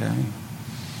 Okay?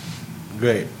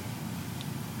 Great.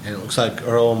 And it looks like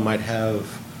Earl might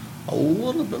have a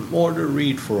little bit more to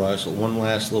read for us, one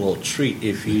last little treat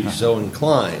if he so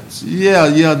inclines.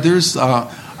 Yeah. There's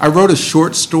I wrote a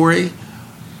short story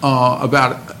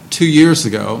about 2 years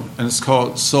ago, and it's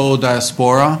called Soul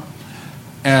Diaspora,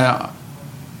 and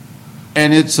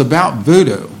it's about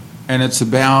voodoo, and it's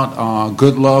about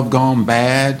good love gone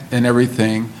bad and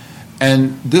everything.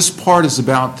 And this part is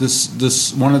about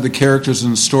this one of the characters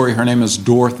in the story. Her name is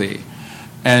Dorothy,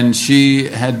 and she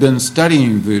had been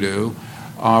studying voodoo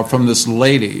from this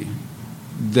lady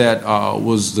that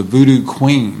was the voodoo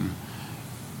queen.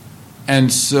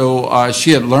 And so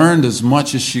she had learned as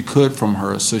much as she could from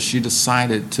her, so she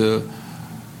decided to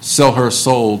sell her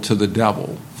soul to the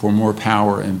devil for more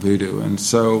power in voodoo. And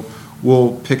so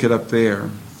we'll pick it up there.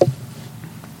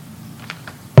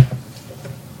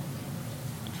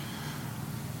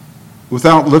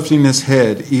 Without lifting his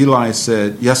head, Eli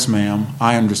said, "Yes, ma'am,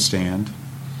 I understand.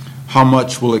 How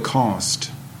much will it cost?"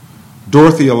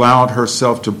 Dorothy allowed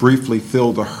herself to briefly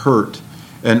feel the hurt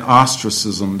and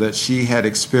ostracism that she had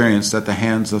experienced at the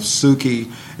hands of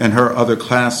Suki and her other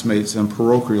classmates in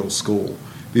parochial school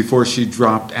before she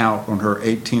dropped out on her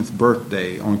 18th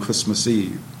birthday on Christmas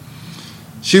Eve.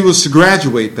 She was to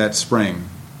graduate that spring.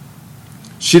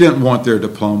 She didn't want their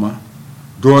diploma.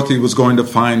 Dorothy was going to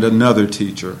find another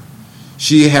teacher.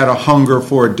 She had a hunger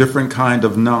for a different kind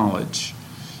of knowledge.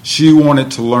 She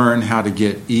wanted to learn how to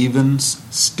get evens,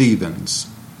 Stevens.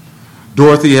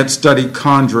 Dorothy had studied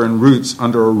conjuring roots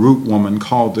under a root woman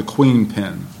called the Queen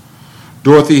Pin.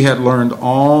 Dorothy had learned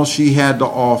all she had to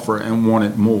offer and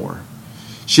wanted more.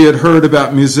 She had heard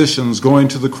about musicians going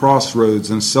to the crossroads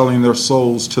and selling their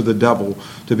souls to the devil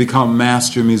to become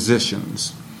master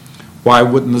musicians. Why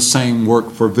wouldn't the same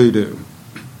work for voodoo?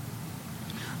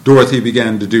 Dorothy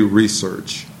began to do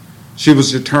research. She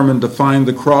was determined to find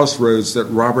the crossroads that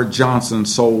Robert Johnson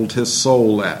sold his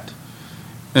soul at.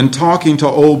 In talking to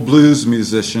old blues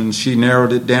musicians, she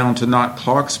narrowed it down to not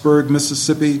Clarksburg,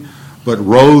 Mississippi, but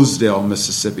Rosedale,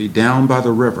 Mississippi, down by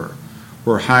the river,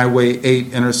 where Highway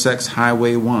 8 intersects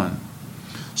Highway 1.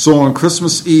 So on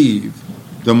Christmas Eve,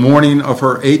 the morning of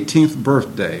her 18th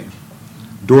birthday,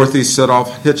 Dorothy set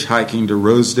off hitchhiking to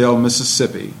Rosedale,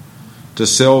 Mississippi, to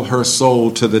sell her soul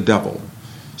to the devil.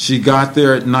 She got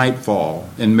there at nightfall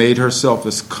and made herself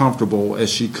as comfortable as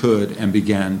she could and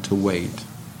began to wait.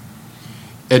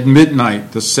 At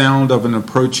midnight, the sound of an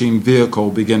approaching vehicle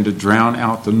began to drown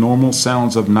out the normal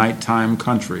sounds of nighttime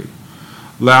country.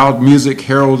 Loud music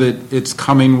heralded its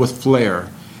coming with flair.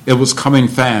 It was coming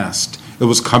fast. It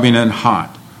was coming in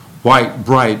hot. White,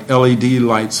 bright LED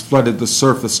lights flooded the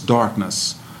surface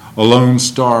darkness. A lone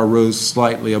star rose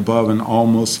slightly above an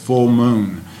almost full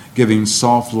moon, giving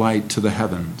soft light to the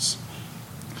heavens.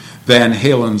 Van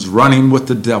Halen's Running with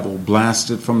the Devil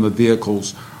blasted from the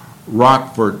vehicle's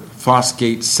Rockford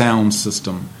Fosgate sound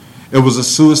system. It was a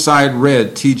suicide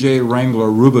red TJ Wrangler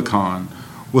Rubicon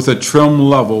with a trim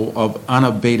level of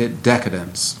unabated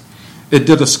decadence. It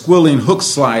did a squilling hook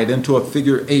slide into a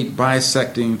figure 8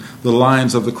 bisecting the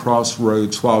lines of the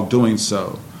crossroads while doing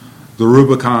so. The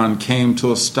Rubicon came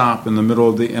to a stop in the middle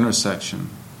of the intersection.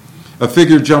 A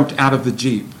figure jumped out of the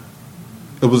Jeep.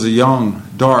 It was a young,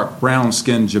 dark,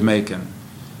 brown-skinned Jamaican.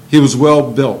 He was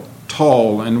well-built,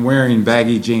 tall, and wearing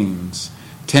baggy jeans,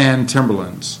 tan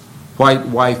Timberlands, white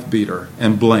wife-beater,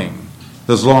 and bling.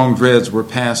 His long dreads were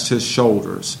past his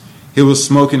shoulders. He was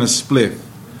smoking a spliff.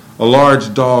 A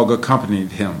large dog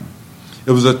accompanied him.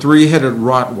 It was a 3-headed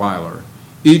Rottweiler.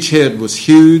 Each head was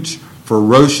huge,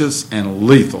 ferocious, and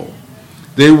lethal.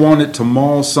 They wanted to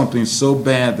maul something so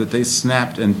bad that they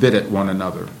snapped and bit at one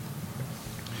another.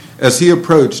 As he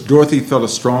approached, Dorothy felt a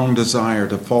strong desire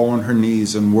to fall on her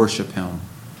knees and worship him.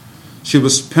 She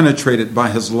was penetrated by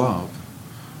his love.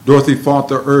 Dorothy fought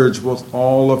the urge with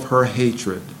all of her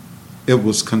hatred. It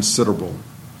was considerable.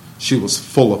 She was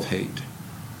full of hate.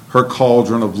 Her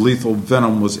cauldron of lethal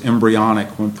venom was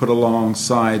embryonic when put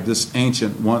alongside this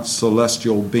ancient, once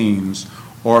celestial being's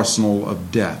arsenal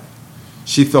of death.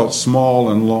 She felt small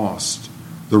and lost.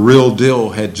 The real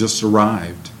deal had just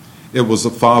arrived. It was the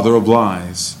father of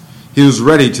lies. He was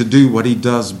ready to do what he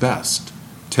does best,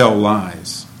 tell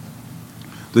lies.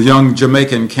 The young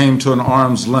Jamaican came to an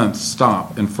arm's length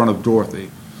stop in front of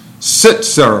Dorothy. "Sit,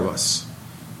 Cerberus,"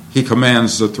 he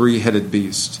commands the 3-headed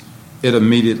beast. It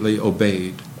immediately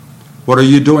obeyed. "What are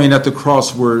you doing at the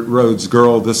crossroads,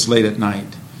 girl, this late at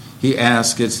night?" he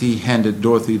asked as he handed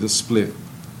Dorothy the spliff.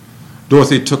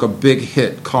 Dorothy took a big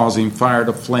hit, causing fire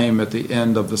to flame at the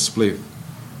end of the spliff.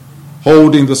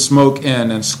 Holding the smoke in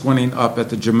and squinting up at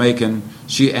the Jamaican,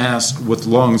 she asked with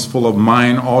lungs full of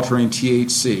mind-altering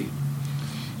THC,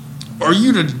 "Are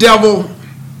you the devil?"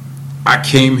 "I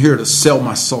came here to sell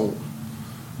my soul."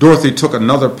 Dorothy took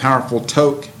another powerful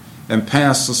toke and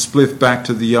passed the spliff back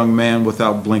to the young man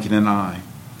without blinking an eye.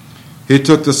 He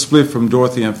took the spliff from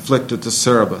Dorothy and flicked it to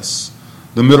Cerberus.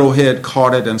 The middle head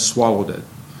caught it and swallowed it.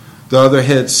 The other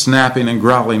head, snapping and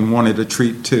growling, wanted a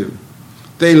treat too.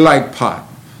 "They like pot.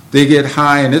 They get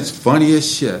high and it's funny as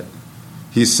shit,"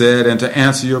 he said. "And to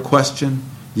answer your question,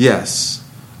 yes,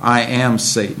 I am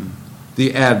Satan,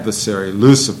 the adversary,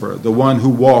 Lucifer, the one who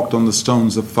walked on the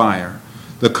stones of fire,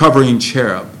 the covering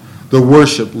cherub, the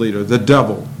worship leader, the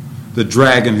devil, the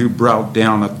dragon who brought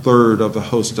down 1/3 of the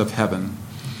host of heaven.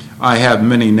 I have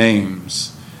many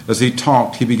names." As he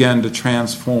talked, he began to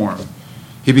transform.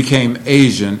 He became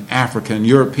Asian, African,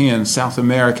 European, South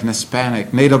American,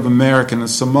 Hispanic, Native American, and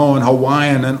Samoan,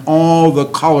 Hawaiian, and all the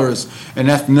colors and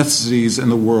ethnicities in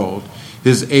the world.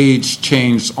 His age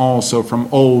changed also from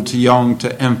old to young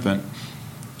to infant.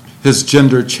 His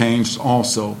gender changed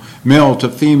also, male to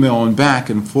female and back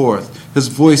and forth. His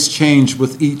voice changed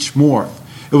with each morph.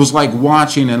 It was like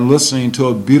watching and listening to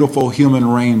a beautiful human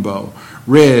rainbow.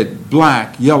 Red,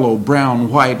 black, yellow, brown,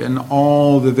 white, and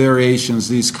all the variations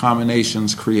these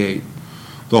combinations create.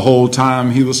 The whole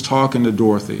time he was talking to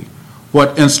Dorothy.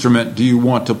 What instrument do you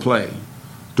want to play?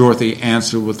 Dorothy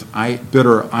answered with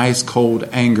bitter, ice-cold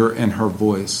anger in her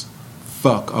voice.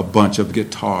 Fuck a bunch of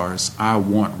guitars. I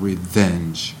want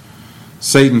revenge.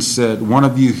 Satan said, one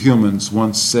of you humans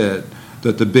once said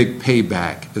that the big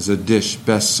payback is a dish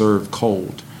best served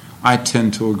cold. I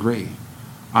tend to agree.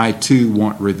 I too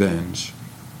want revenge.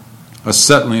 A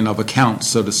settling of accounts,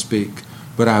 so to speak,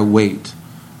 but I wait.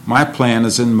 My plan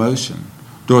is in motion.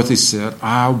 Dorothy said,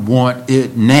 I want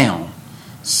it now.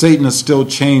 Satan is still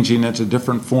changing into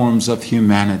different forms of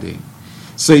humanity.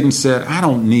 Satan said, I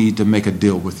don't need to make a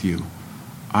deal with you.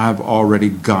 I've already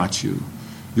got you.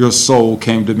 Your soul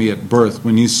came to me at birth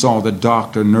when you saw the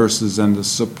doctor, nurses, and the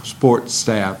support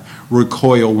staff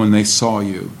recoil when they saw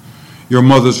you. Your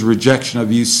mother's rejection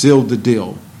of you sealed the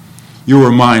deal. You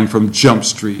were mine from Jump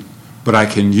Street, but I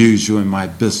can use you in my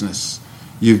business.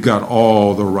 You've got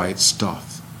all the right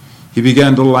stuff. He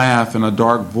began to laugh in a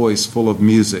dark voice full of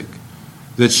music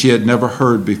that she had never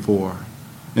heard before.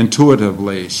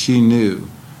 Intuitively, she knew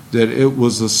that it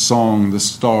was the song the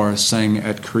stars sang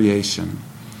at creation.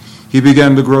 He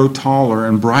began to grow taller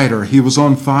and brighter. He was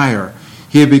on fire.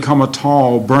 He had become a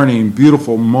tall, burning,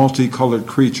 beautiful, multicolored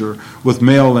creature with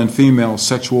male and female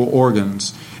sexual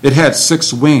organs. It had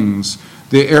 6 wings.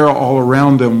 The air all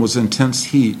around him was intense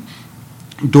heat.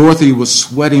 Dorothy was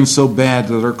sweating so bad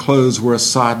that her clothes were a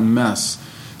sodden mess.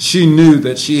 She knew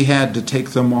that she had to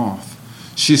take them off.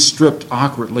 She stripped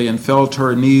awkwardly and fell to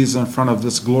her knees in front of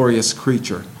this glorious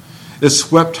creature. It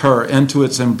swept her into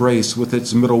its embrace with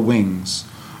its middle wings.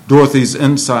 Dorothy's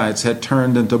insides had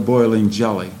turned into boiling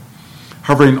jelly.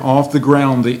 Hovering off the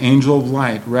ground, the angel of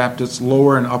light wrapped its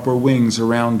lower and upper wings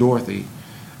around Dorothy.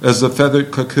 As the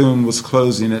feathered cocoon was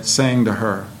closing, it sang to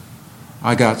her,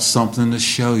 I got something to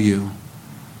show you.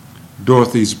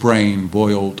 Dorothy's brain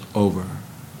boiled over.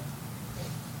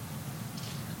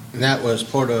 And that was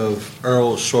part of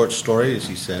Earl's short story, as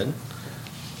he said,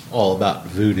 all about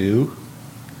voodoo.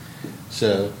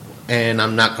 So, and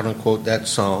I'm not going to quote that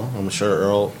song. I'm sure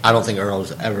Earl, I don't think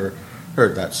Earl's ever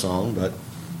heard that song, but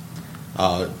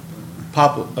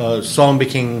song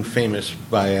became famous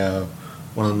by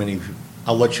one of the many.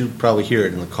 I'll let you probably hear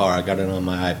it in the car. I got it on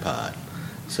my iPod.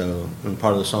 So, and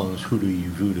part of the song is "Who Do You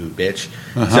Voodoo, Bitch."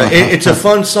 So it's a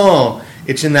fun song.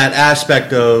 It's in that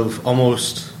aspect of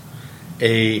almost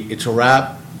it's a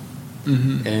rap,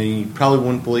 and you probably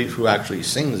wouldn't believe who actually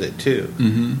sings it too.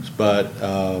 But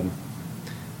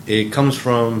it comes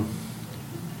from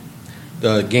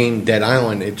the game Dead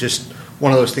Island. It just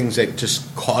one of those things that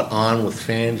just caught on with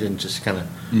fans and just kind of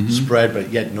spread,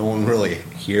 but yet no one really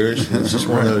hears. And it's just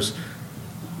one of those.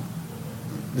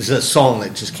 This is a song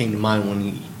that just came to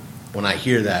mind when I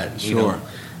hear that. You know?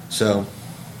 So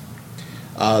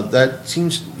that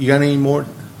seems. You got any more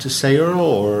to say, Earl?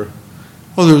 Or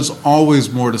well, there's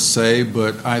always more to say,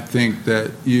 but I think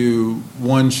that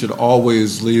one should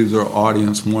always leave their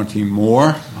audience wanting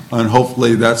more, and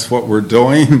hopefully that's what we're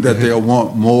doing. That they'll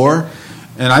want more.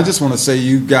 And I just want to say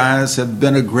you guys have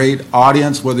been a great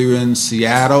audience, whether you're in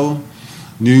Seattle,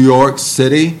 New York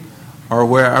City, or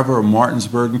wherever,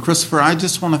 Martinsburg. And Christopher, I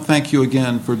just want to thank you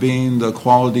again for being the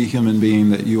quality human being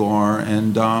that you are,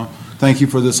 and thank you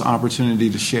for this opportunity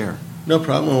to share. No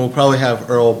problem. We'll probably have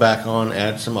Earl back on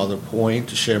at some other point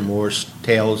to share more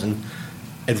tales and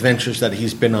adventures that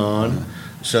he's been on.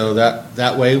 So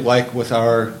that way, like with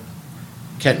our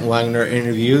Kenton Wagner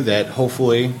interview, that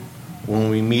hopefully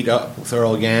when we meet up with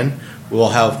Earl again, we'll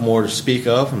have more to speak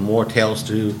of and more tales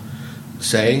to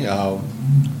say.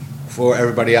 For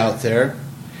everybody out there,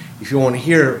 if you want to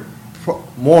hear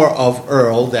more of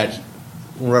Earl, that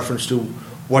in reference to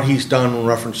what he's done in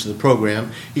reference to the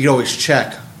program, you can always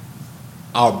check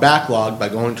our backlog by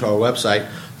going to our website,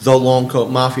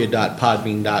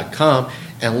 thelongcoatmafia.podbean.com,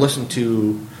 and listen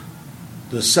to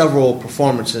the several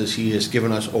performances he has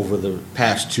given us over the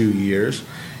past 2 years.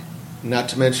 Not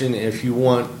to mention, if you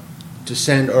want to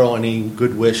send Earl any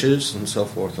good wishes and so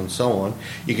forth and so on,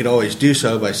 you could always do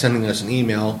so by sending us an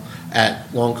email at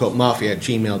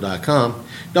longcoatmafia@gmail.com.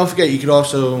 Don't forget, you could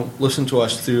also listen to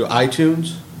us through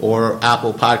iTunes or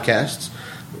Apple Podcasts,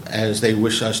 as they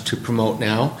wish us to promote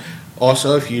now.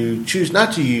 Also, if you choose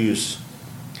not to use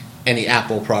any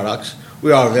Apple products,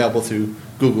 we are available through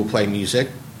Google Play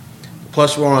Music.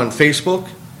 Plus, we're on Facebook,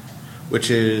 which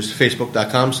is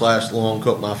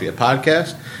facebook.com/longcoatmafia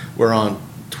podcast. We're on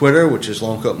Twitter, which is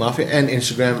Longcoat Mafia, and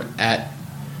Instagram at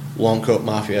Long Coat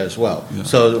Mafia as well. Yeah.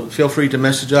 So feel free to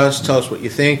message us, tell us what you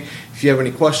think. If you have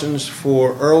any questions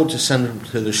for Earl, just send them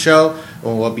to the show,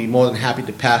 and we'll be more than happy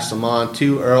to pass them on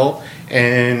to Earl,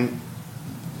 and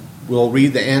we'll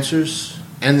read the answers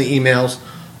and the emails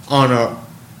on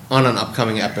an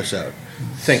upcoming episode.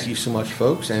 Thank you so much,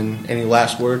 folks. And any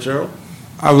last words, Earl?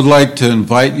 I would like to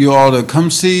invite you all to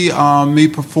come see me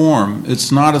perform.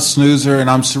 It's not a snoozer, and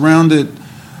I'm surrounded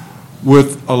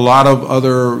with a lot of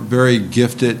other very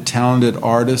gifted, talented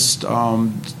artists.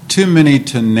 Too many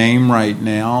to name right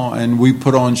now, and we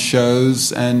put on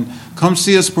shows. And come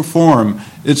see us perform.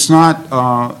 It's not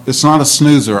a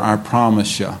snoozer, I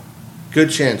promise you. Good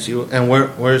chance. And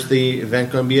where's the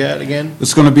event going to be at again?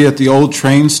 It's going to be at the old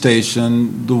train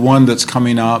station, the one that's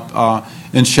coming up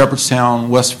in Shepherdstown,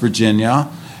 West Virginia,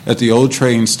 at the old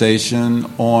train station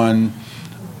on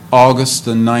August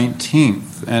the 19th.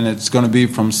 And it's going to be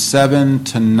from 7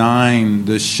 to 9,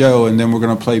 the show, and then we're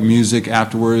going to play music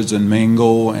afterwards and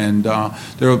mingle, and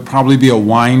there will probably be a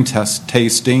wine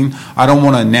tasting. I don't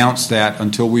want to announce that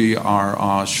until we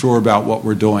are sure about what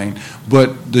we're doing.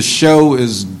 But the show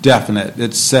is definite.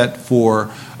 It's set for,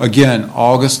 again,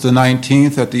 August the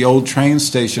 19th at the old train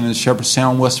station in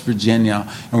Shepherdstown, West Virginia,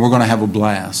 and we're going to have a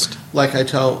blast. Like I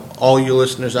tell all you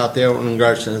listeners out there in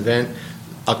regards to an event,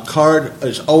 a card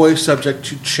is always subject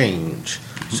to change.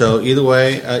 So either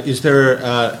way, is there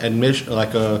admission,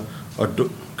 like a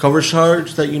cover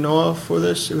charge that you know of for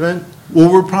this event?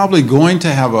 Well, we're probably going to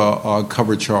have a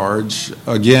cover charge.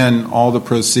 Again, all the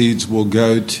proceeds will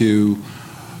go to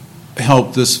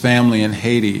help this family in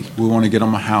Haiti. We want to get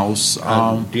them a house.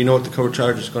 Do you know what the cover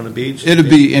charge is going to be? It'll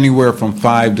be anywhere from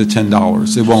 $5 to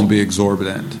 $10. It won't be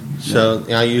exorbitant. So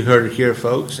now you heard it here,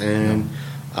 folks, and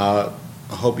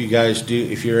I hope you guys do,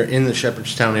 if you're in the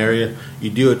Shepherdstown area, you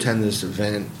do attend this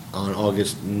event on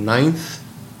August 9th?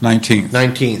 19th.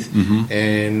 19th. Mm-hmm.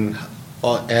 And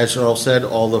as Earl said,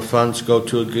 all the funds go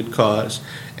to a good cause.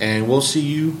 And we'll see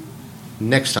you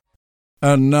next time.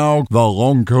 And now, the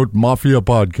Long Coat Mafia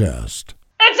Podcast.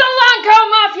 It's a Long Coat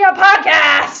Mafia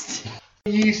Podcast!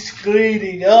 You screwed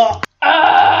it up.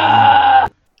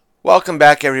 Welcome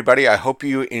back, everybody. I hope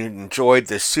you enjoyed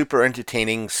this super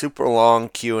entertaining, super long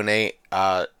Q&A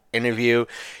interview.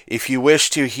 If you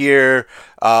wish to hear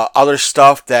other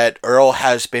stuff that Earl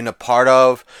has been a part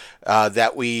of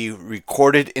that we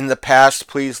recorded in the past,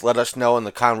 please let us know in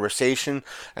the conversation,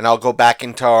 and I'll go back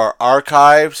into our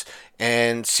archives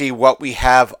and see what we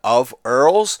have of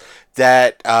Earl's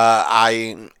that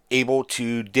I'm able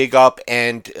to dig up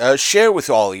and share with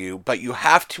all of you. But you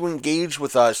have to engage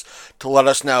with us to let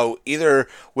us know, either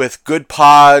with Good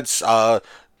Pods,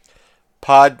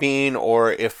 Podbean,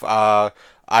 or if I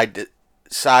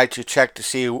decide to check to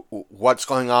see what's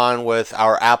going on with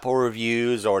our Apple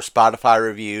reviews or Spotify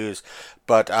reviews.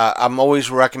 But I'm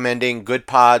always recommending Good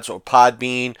Pods or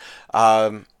Podbean,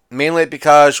 mainly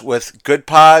because with Good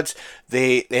Pods,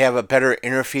 they have a better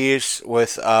interface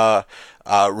with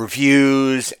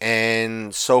reviews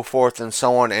and so forth and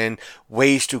so on, and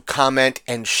ways to comment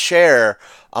and share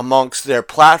amongst their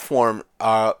platform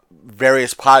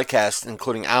various podcasts,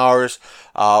 including ours.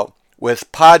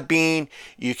 With Podbean,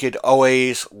 you could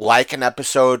always like an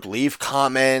episode, leave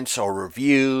comments or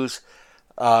reviews.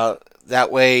 That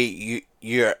way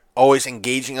you're always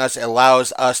engaging us. It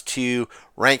allows us to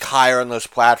rank higher on those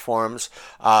platforms.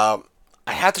 I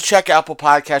have to check Apple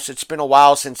Podcasts. It's been a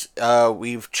while since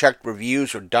we've checked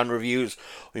reviews or done reviews.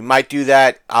 We might do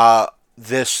that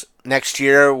this next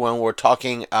year when we're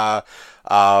talking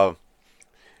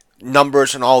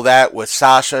numbers and all that with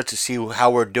Sasha to see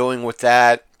how we're doing with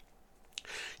that.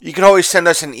 You can always send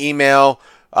us an email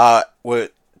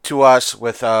to us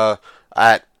with at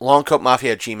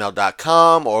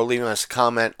longcoatmafia@gmail.com, or leaving us a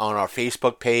comment on our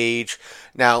Facebook page.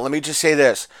 Now, let me just say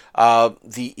this.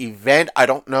 The event, I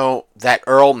don't know, that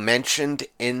Earl mentioned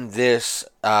in this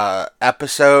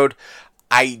episode,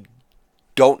 I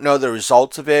don't know the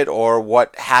results of it or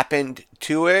what happened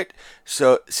to it.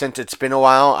 So, since it's been a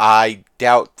while, I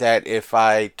doubt that if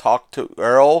I talk to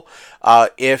Earl,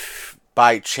 if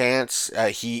by chance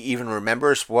he even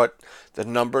remembers what the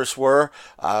numbers were.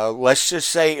 Let's just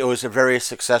say it was a very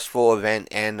successful event,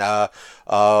 and a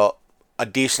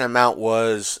decent amount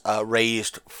was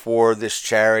raised for this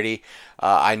charity.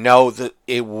 I know that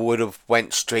it would have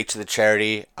went straight to the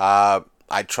charity. I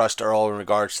trust Earl in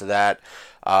regards to that.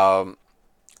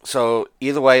 So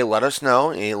either way, let us know.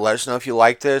 Let us know if you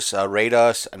like this. Rate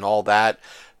us and all that.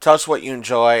 Tell us what you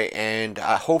enjoy, and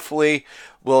hopefully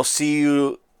we'll see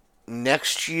you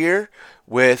next year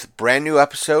with brand new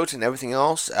episodes and everything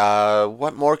else.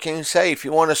 What more can you say? If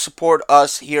you want to support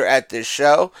us here at this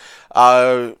show,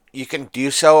 you can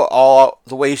do so. All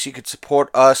the ways you can support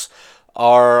us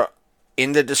are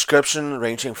in the description,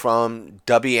 ranging from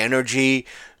W Energy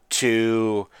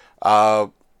to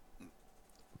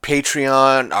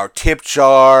Patreon, our tip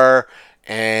jar,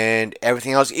 and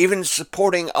everything else. Even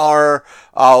supporting our,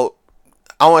 I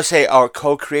want to say, our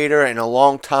co-creator and a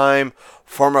long time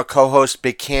former co-host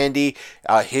Big Candy.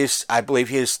 I believe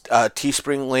his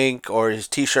Teespring link or his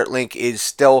T-shirt link is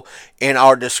still in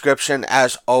our description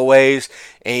as always,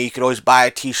 and you can always buy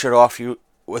a T-shirt off you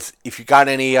with if you got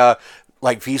any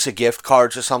like Visa gift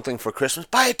cards or something for Christmas.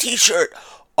 Buy a T-shirt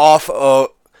off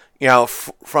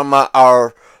from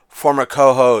our former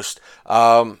co-host.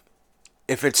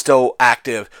 If it's still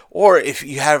active, or if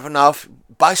you have enough,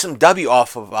 buy some W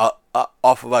off of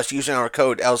us using our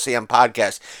code LCM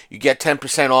Podcast. You get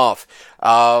 10% off,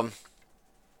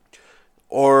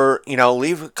 or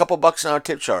leave a couple bucks in our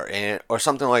tip jar or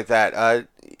something like that.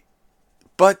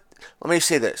 But let me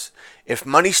say this: if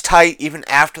money's tight, even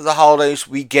after the holidays,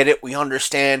 we get it. We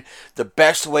understand. The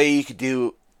best way you could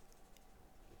do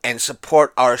and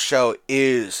support our show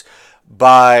is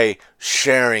by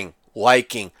sharing,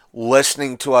 liking,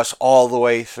 listening to us all the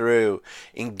way through,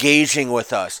 engaging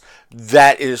with us.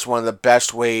 That is one of the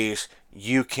best ways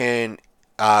you can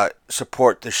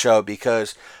support the show,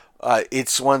 because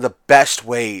it's one of the best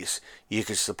ways you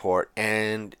can support.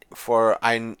 And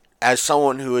as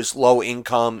someone who is low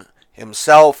income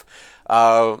himself,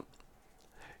 I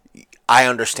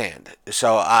understand.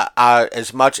 So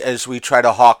as much as we try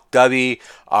to hawk W,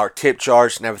 our tip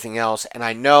jars and everything else, and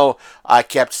I know I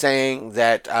kept saying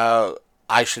that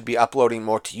I should be uploading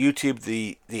more to YouTube,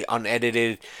 the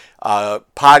unedited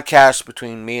podcast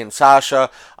between me and Sasha.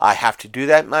 I have to do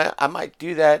that. I might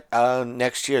do that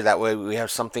next year. That way we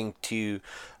have something to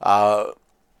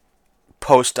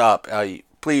post up.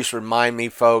 Please remind me,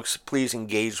 folks. Please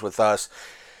engage with us.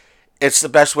 It's the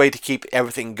best way to keep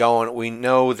everything going. We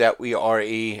know that we are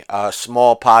a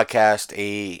small podcast,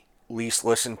 a least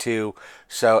listened to.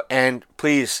 So, and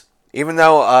please, even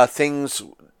though things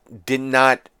did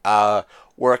not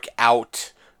work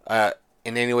out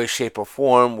in any way, shape, or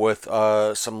form with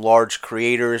some large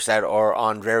creators that are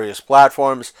on various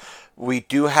platforms, we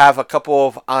do have a couple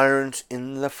of irons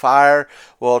in the fire.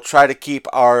 We'll try to keep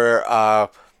our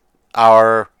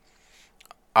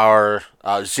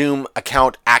Zoom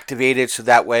account activated, so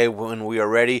that way when we are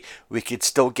ready, we could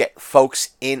still get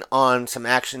folks in on some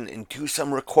action and do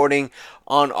some recording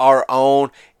on our own,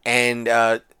 and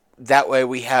that way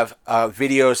we have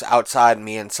videos outside,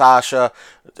 me and Sasha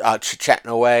chit-chatting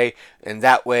away, and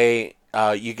that way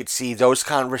you could see those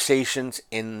conversations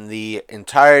in the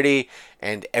entirety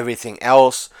and everything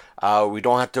else. We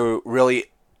don't have to really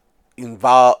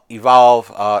involve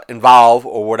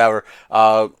or whatever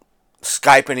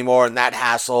Skype anymore and that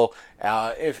hassle.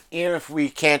 Even if we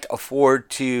can't afford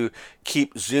to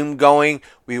keep Zoom going,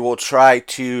 we will try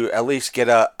to at least get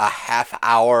a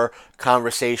half-hour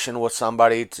conversation with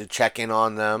somebody to check in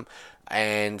on them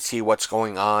and see what's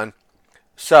going on.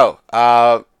 So,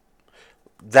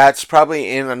 that's probably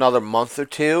in another month or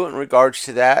two in regards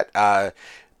to that.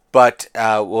 But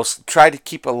we'll try to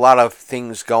keep a lot of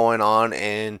things going on,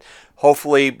 and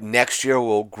hopefully next year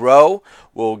we'll grow.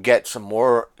 We'll get some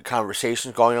more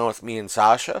conversations going on with me and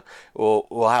Sasha.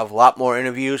 We'll have a lot more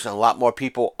interviews and a lot more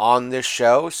people on this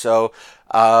show. So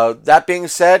that being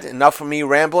said, enough of me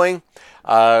rambling.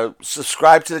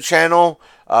 Subscribe to the channel,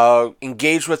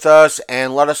 engage with us,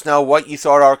 and let us know what you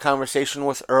thought our conversation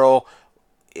with Earl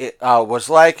was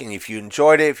like, and if you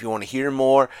enjoyed it, if you want to hear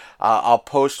more, I'll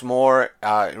post more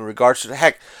in regards to the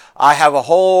heck. I have a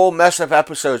whole mess of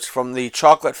episodes from the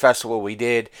chocolate festival we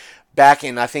did back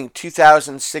in, I think,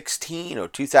 2016 or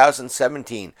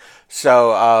 2017.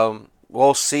 So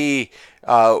we'll see.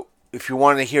 If you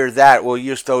want to hear that, we'll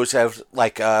use those as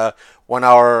like when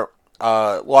our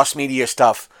Lost Media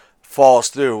stuff falls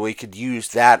through, we could use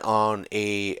that on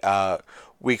a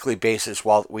weekly basis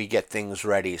while we get things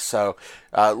ready. So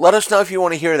let us know if you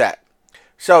want to hear that.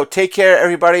 So take care,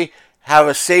 everybody. Have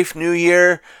a safe new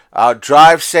year.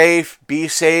 Drive safe, be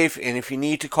safe, and if you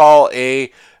need to call an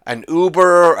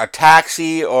Uber, a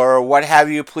taxi, or what have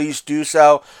you, please do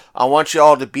so. I want you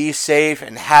all to be safe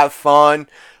and have fun.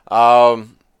 And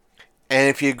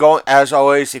if you're going, as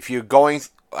always, if you're going,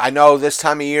 I know this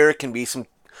time of year can be some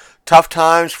tough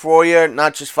times for you,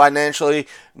 not just financially,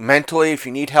 mentally. If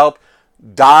you need help,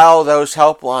 dial those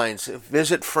helplines.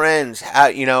 Visit friends.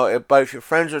 But if your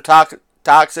friends are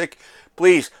toxic,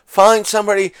 please find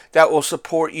somebody that will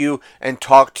support you and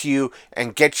talk to you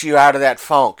and get you out of that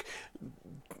funk.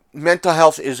 Mental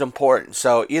health is important.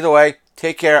 So either way,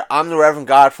 take care. I'm the Reverend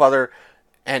Godfather.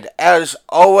 And as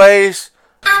always,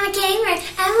 I'm a gamer.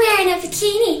 I'm wearing a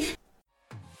bikini.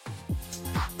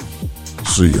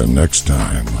 See you next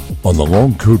time on the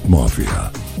Long Coat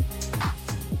Mafia.